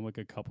 literally came like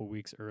a couple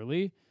weeks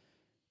early.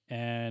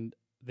 And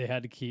they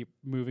had to keep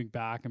moving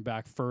back and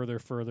back further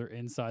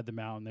inside the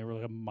mountain. They were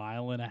like 1.5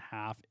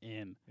 miles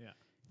in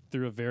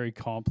through a very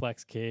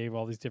complex cave,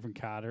 all these different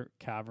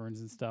caverns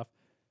and stuff.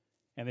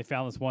 And they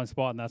found this one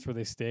spot, and that's where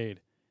they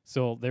stayed.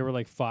 So there were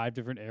like 5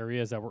 different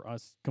areas that were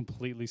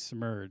completely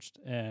submerged,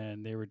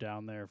 and they were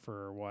down there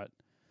for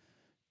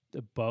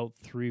about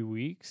 3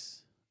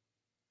 weeks.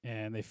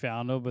 And they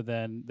found them, but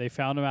then they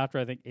found them after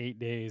I think 8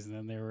 days, and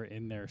then they were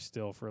in there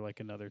still for like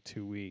another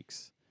 2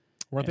 weeks.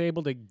 Weren't they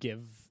able to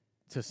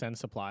send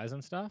supplies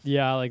and stuff?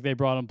 Yeah, like they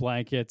brought them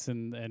blankets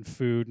and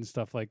food and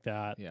stuff like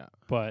that. Yeah.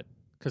 But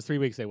because 3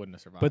 weeks they wouldn't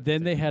have survived. But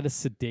then they had to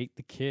sedate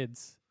the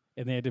kids,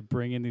 and they had to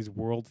bring in these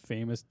world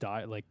famous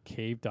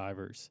cave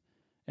divers.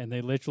 And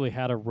they literally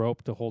had a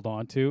rope to hold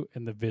on to,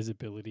 and the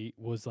visibility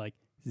was like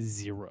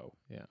 0.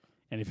 Yeah.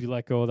 And if you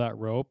let go of that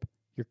rope,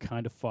 you're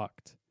kind of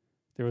fucked.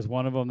 There was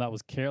one of them that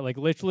was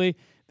literally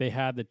they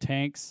had the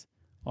tanks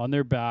on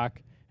their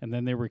back, and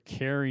then they were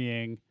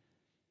carrying.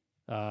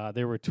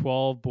 There were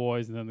 12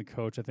 boys, and then the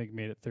coach I think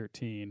made it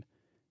 13,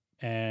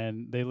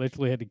 and they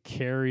literally had to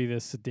carry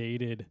this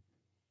sedated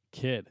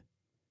kid.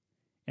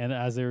 And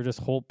as they were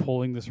just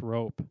pulling this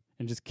rope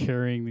and just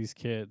carrying these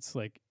kids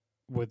like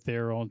with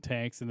their own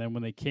tanks, and then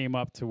when they came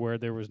up to where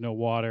there was no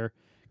water,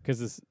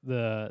 because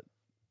the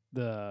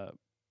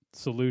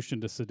solution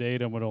to sedate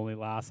them would only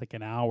last like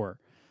an hour.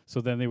 So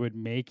then they would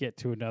make it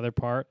to another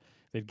part.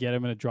 They'd get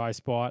them in a dry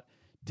spot,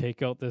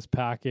 take out this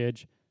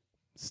package,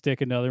 stick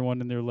another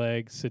one in their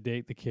leg,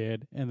 sedate the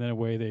kid, and then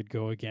away they'd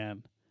go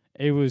again.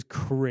 It was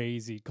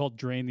crazy. Called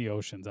Drain the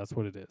Oceans. That's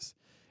what it is.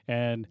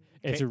 And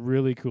it's a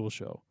really cool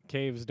show.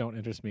 Caves don't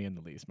interest me in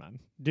the least, man.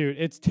 Dude,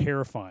 it's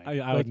terrifying.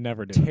 I would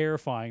never do it.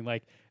 Terrifying.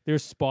 Like,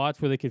 there's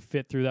spots where they could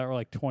fit through that were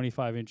like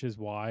 25 inches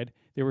wide.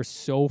 They were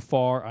so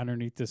far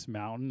underneath this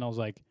mountain. I was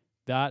like,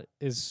 that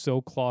is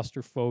so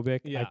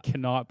claustrophobic. Yeah. I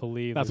cannot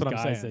believe That's there's what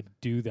I'm guys saying.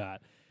 that do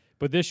that.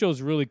 But this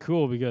show's really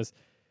cool because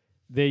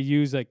they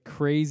use like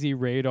crazy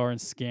radar and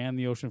scan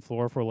the ocean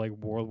floor for like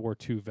World War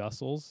II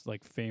vessels,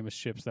 like famous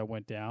ships that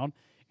went down.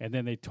 And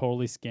then they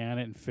totally scan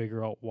it and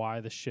figure out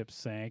why the ship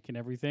sank and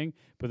everything.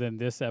 But then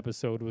this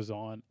episode was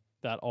on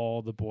that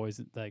all the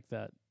boys like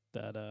that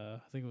I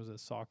think it was a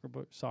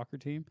soccer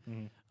team.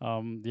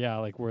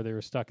 Mm-hmm. Like where they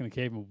were stuck in the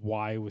cave and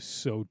why it was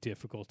so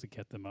difficult to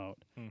get them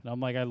out. And I'm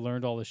like, I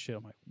learned all this shit.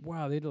 I'm like,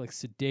 wow, they had to like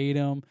sedate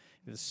them,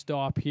 they had to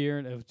stop here,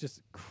 and it was just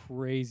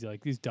crazy.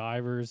 Like these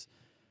divers,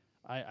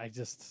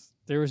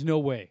 there was no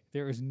way.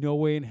 There is no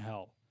way in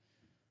hell.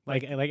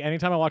 Like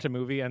anytime I watch a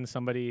movie and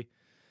somebody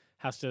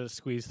has to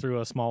squeeze through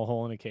a small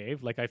hole in a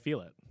cave, like I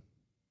feel it.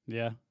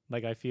 Yeah.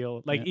 Like I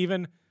feel like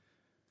even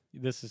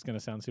this is going to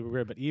sound super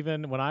weird, but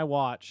even when I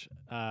watch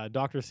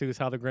Dr. Seuss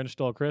How the Grinch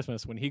Stole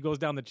Christmas, when he goes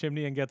down the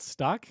chimney and gets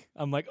stuck,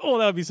 I'm like, oh,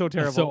 that would be so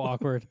terrible. That's so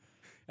awkward.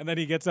 And then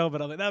he gets out,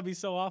 but I'm like, that would be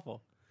so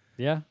awful.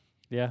 Yeah.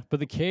 But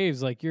the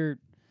caves, like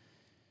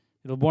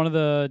one of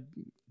the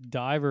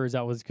divers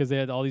that was because they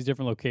had all these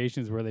different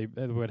locations where they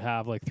would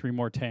have like three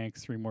more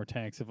tanks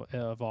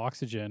of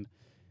oxygen.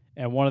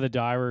 And one of the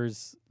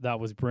divers that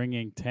was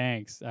bringing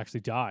tanks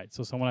actually died.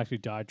 So someone actually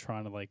died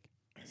trying to like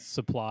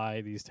supply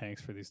these tanks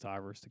for these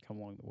divers to come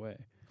along the way.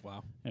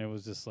 Wow. And it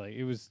was just like,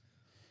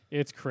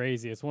 it's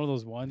crazy. It's one of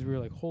those ones where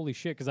you're like, holy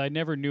shit. Because I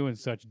never knew in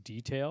such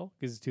detail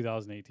because it's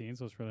 2018.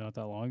 So it's really not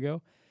that long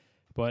ago.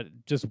 But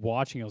just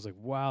watching, I was like,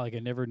 wow, like I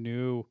never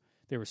knew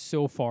they were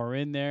so far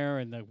in there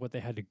and like what they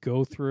had to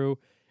go through.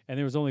 And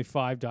there was only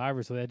 5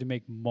 divers. So they had to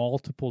make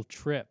multiple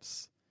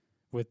trips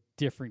with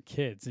different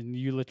kids, and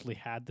you literally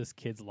had this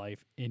kid's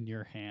life in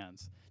your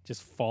hands,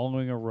 just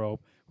following a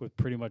rope with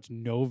pretty much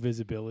no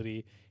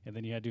visibility, and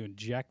then you had to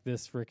inject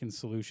this freaking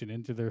solution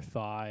into their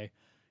thigh,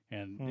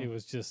 and it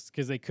was just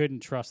because they couldn't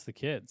trust the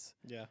kids.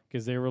 Yeah.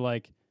 Because they were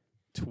like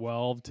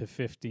 12 to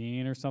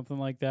 15 or something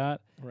like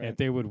that. Right. And if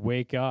they would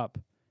wake up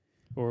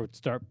or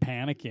start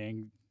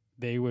panicking,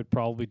 they would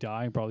probably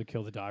die and probably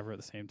kill the diver at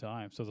the same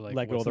time. So they're like,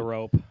 Let go what's of the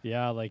rope.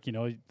 Yeah, like,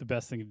 the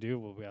best thing to do,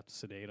 well, we have to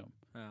sedate them.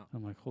 Oh.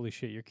 I'm like, holy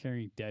shit, you're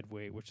carrying dead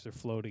weight, which they're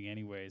floating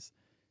anyways.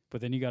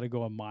 But then you got to go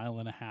 1.5 miles,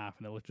 and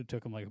it literally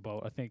took them like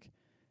about, I think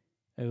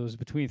it was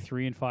between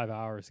 3 and 5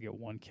 hours to get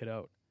one kid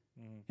out.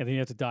 And then you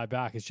have to dive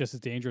back. It's just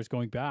as dangerous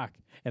going back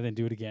and then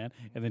do it again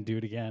and then do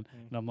it again.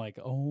 And I'm like,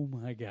 oh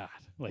my God.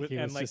 Like,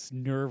 it was just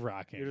nerve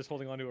wracking. You're just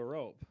holding onto a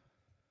rope.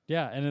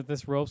 Yeah. And if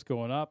this rope's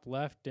going up,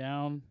 left,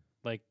 down,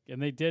 like,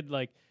 and they did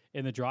like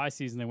in the dry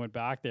season, they went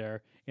back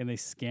there and they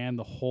scanned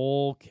the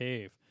whole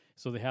cave.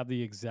 So they have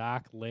the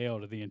exact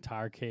layout of the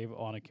entire cave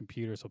on a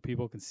computer so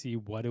people can see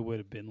what it would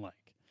have been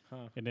like.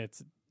 Huh. And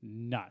it's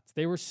nuts.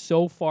 They were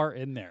so far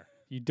in there.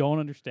 You don't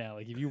understand.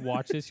 Like, if you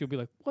watch this, you'll be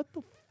like, what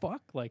the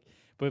fuck? Like,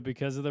 but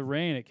because of the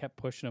rain, it kept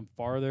pushing them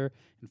farther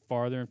and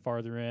farther and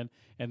farther in.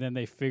 And then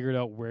they figured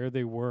out where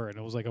they were. And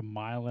it was like 1.5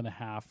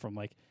 miles from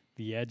like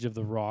the edge of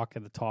the rock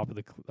at the top of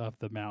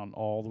the mountain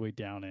all the way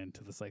down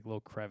into this like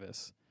little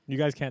crevice. You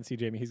guys can't see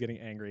Jamie. He's getting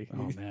angry.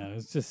 Oh, man.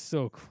 It's just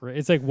so crazy.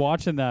 It's like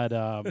watching that,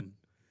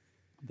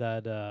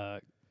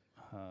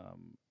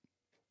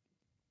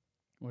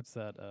 what's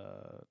that?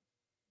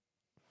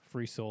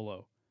 Free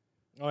Solo.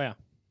 Oh, yeah.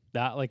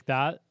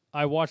 That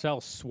I watched that, I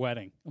was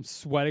sweating. I'm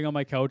sweating on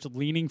my couch,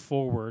 leaning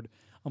forward.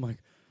 I'm like,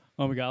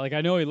 oh my God. Like, I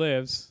know he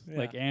lives. Yeah.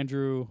 Like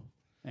Andrew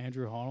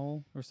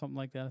Honnell or something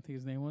like that, I think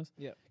his name was.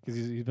 Yeah. Because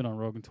he's been on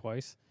Rogan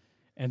twice.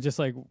 And just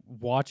like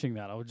watching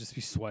that, I would just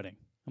be sweating.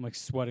 I'm like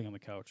sweating on the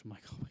couch. I'm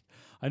like, oh my,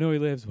 I know he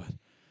lives, but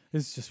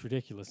this is just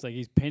ridiculous. Like,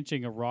 he's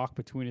pinching a rock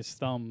between his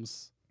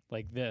thumbs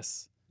like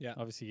this. Yeah.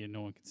 Obviously,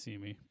 no one can see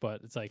me,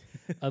 but it's like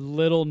a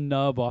little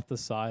nub off the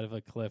side of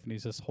a cliff, and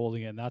he's just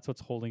holding it, and that's what's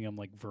holding him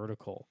like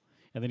vertical.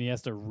 And then he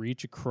has to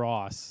reach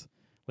across,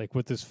 like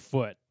with his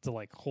foot, to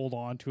like hold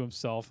on to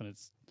himself, and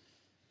it's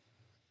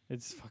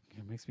fucking.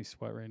 It makes me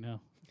sweat right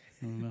now.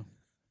 I don't know.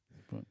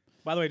 But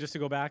By the way, just to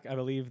go back, I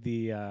believe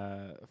the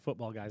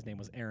football guy's name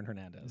was Aaron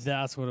Hernandez.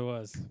 that's what it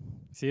was.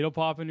 See, it'll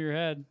pop into your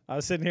head. I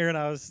was sitting here and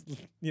I was,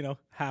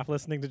 half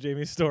listening to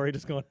Jamie's story,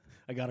 just going,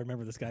 I got to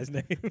remember this guy's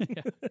name.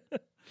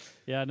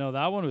 Yeah, no,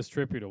 that one was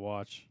trippy to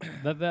watch.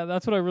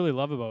 That's what I really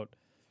love about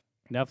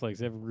Netflix.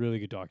 They have really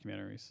good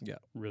documentaries. Yeah.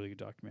 Really good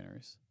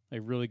documentaries.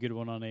 Like, really good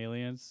one on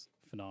aliens.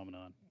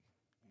 Phenomenon.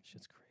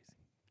 Shit's crazy.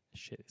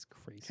 Shit is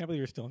crazy. Can't believe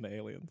you're still into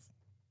aliens.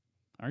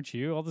 Aren't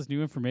you? All this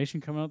new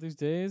information coming out these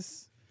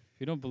days. If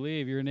you don't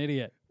believe, you're an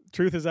idiot.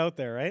 Truth is out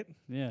there, right?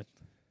 Yeah.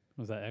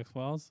 Was that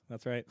X-Files?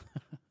 That's right.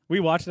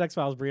 We watched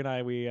X-Files, Brie and I.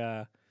 I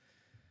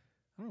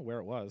don't know where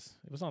it was.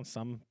 It was on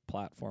some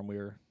platform.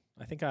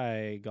 I think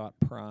I got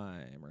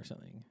Prime or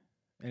something.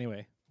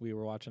 Anyway, we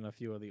were watching a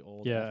few of the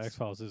old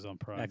X-Files is on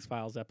Prime.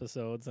 X-Files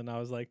episodes, and I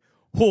was like,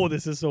 oh,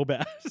 this is so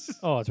bad.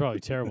 Oh, it's probably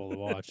terrible to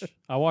watch.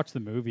 I watched the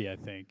movie, I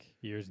think,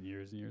 years and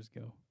years and years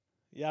ago.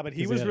 Yeah, but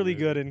he 'Cause they was had a really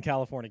movie. good in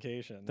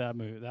Californication.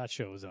 That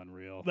show was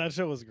unreal. That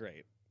show was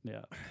great.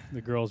 Yeah.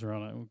 The girls were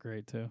on it. Were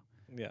great, too.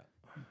 Yeah.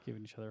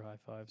 Giving each other high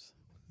fives.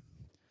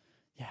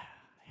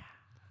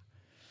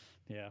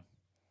 Yeah.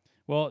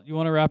 Well, you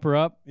want to wrap her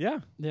up? Yeah.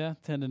 Yeah,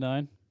 10 to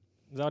 9.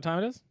 Is that what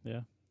time it is?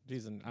 Yeah.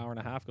 Geez, an hour and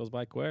a half goes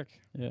by quick.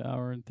 Yeah,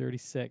 hour and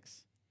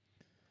 36.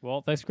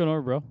 Well, thanks for coming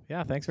over, bro.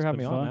 Yeah, thanks for It's having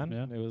me been on, fun,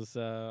 man. yeah. It was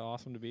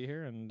awesome to be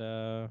here,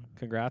 and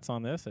congrats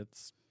on this.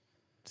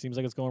 Seems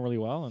like it's going really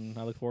well, and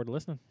I look forward to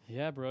listening.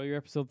 Yeah, bro, you're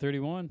episode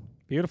 31.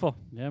 Beautiful.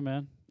 Yeah,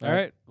 man. All All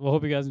right. right. Well,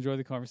 hope you guys enjoyed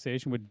the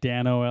conversation with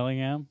Dano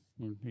Ellingham.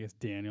 Or I guess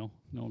Daniel.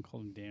 No one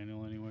called him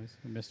Daniel anyways.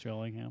 Or Mr.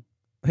 Ellingham.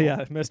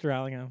 Yeah, Mr.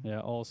 Allingham. Yeah,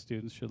 all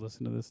students should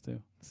listen to this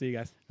too. See you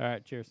guys. All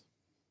right, cheers.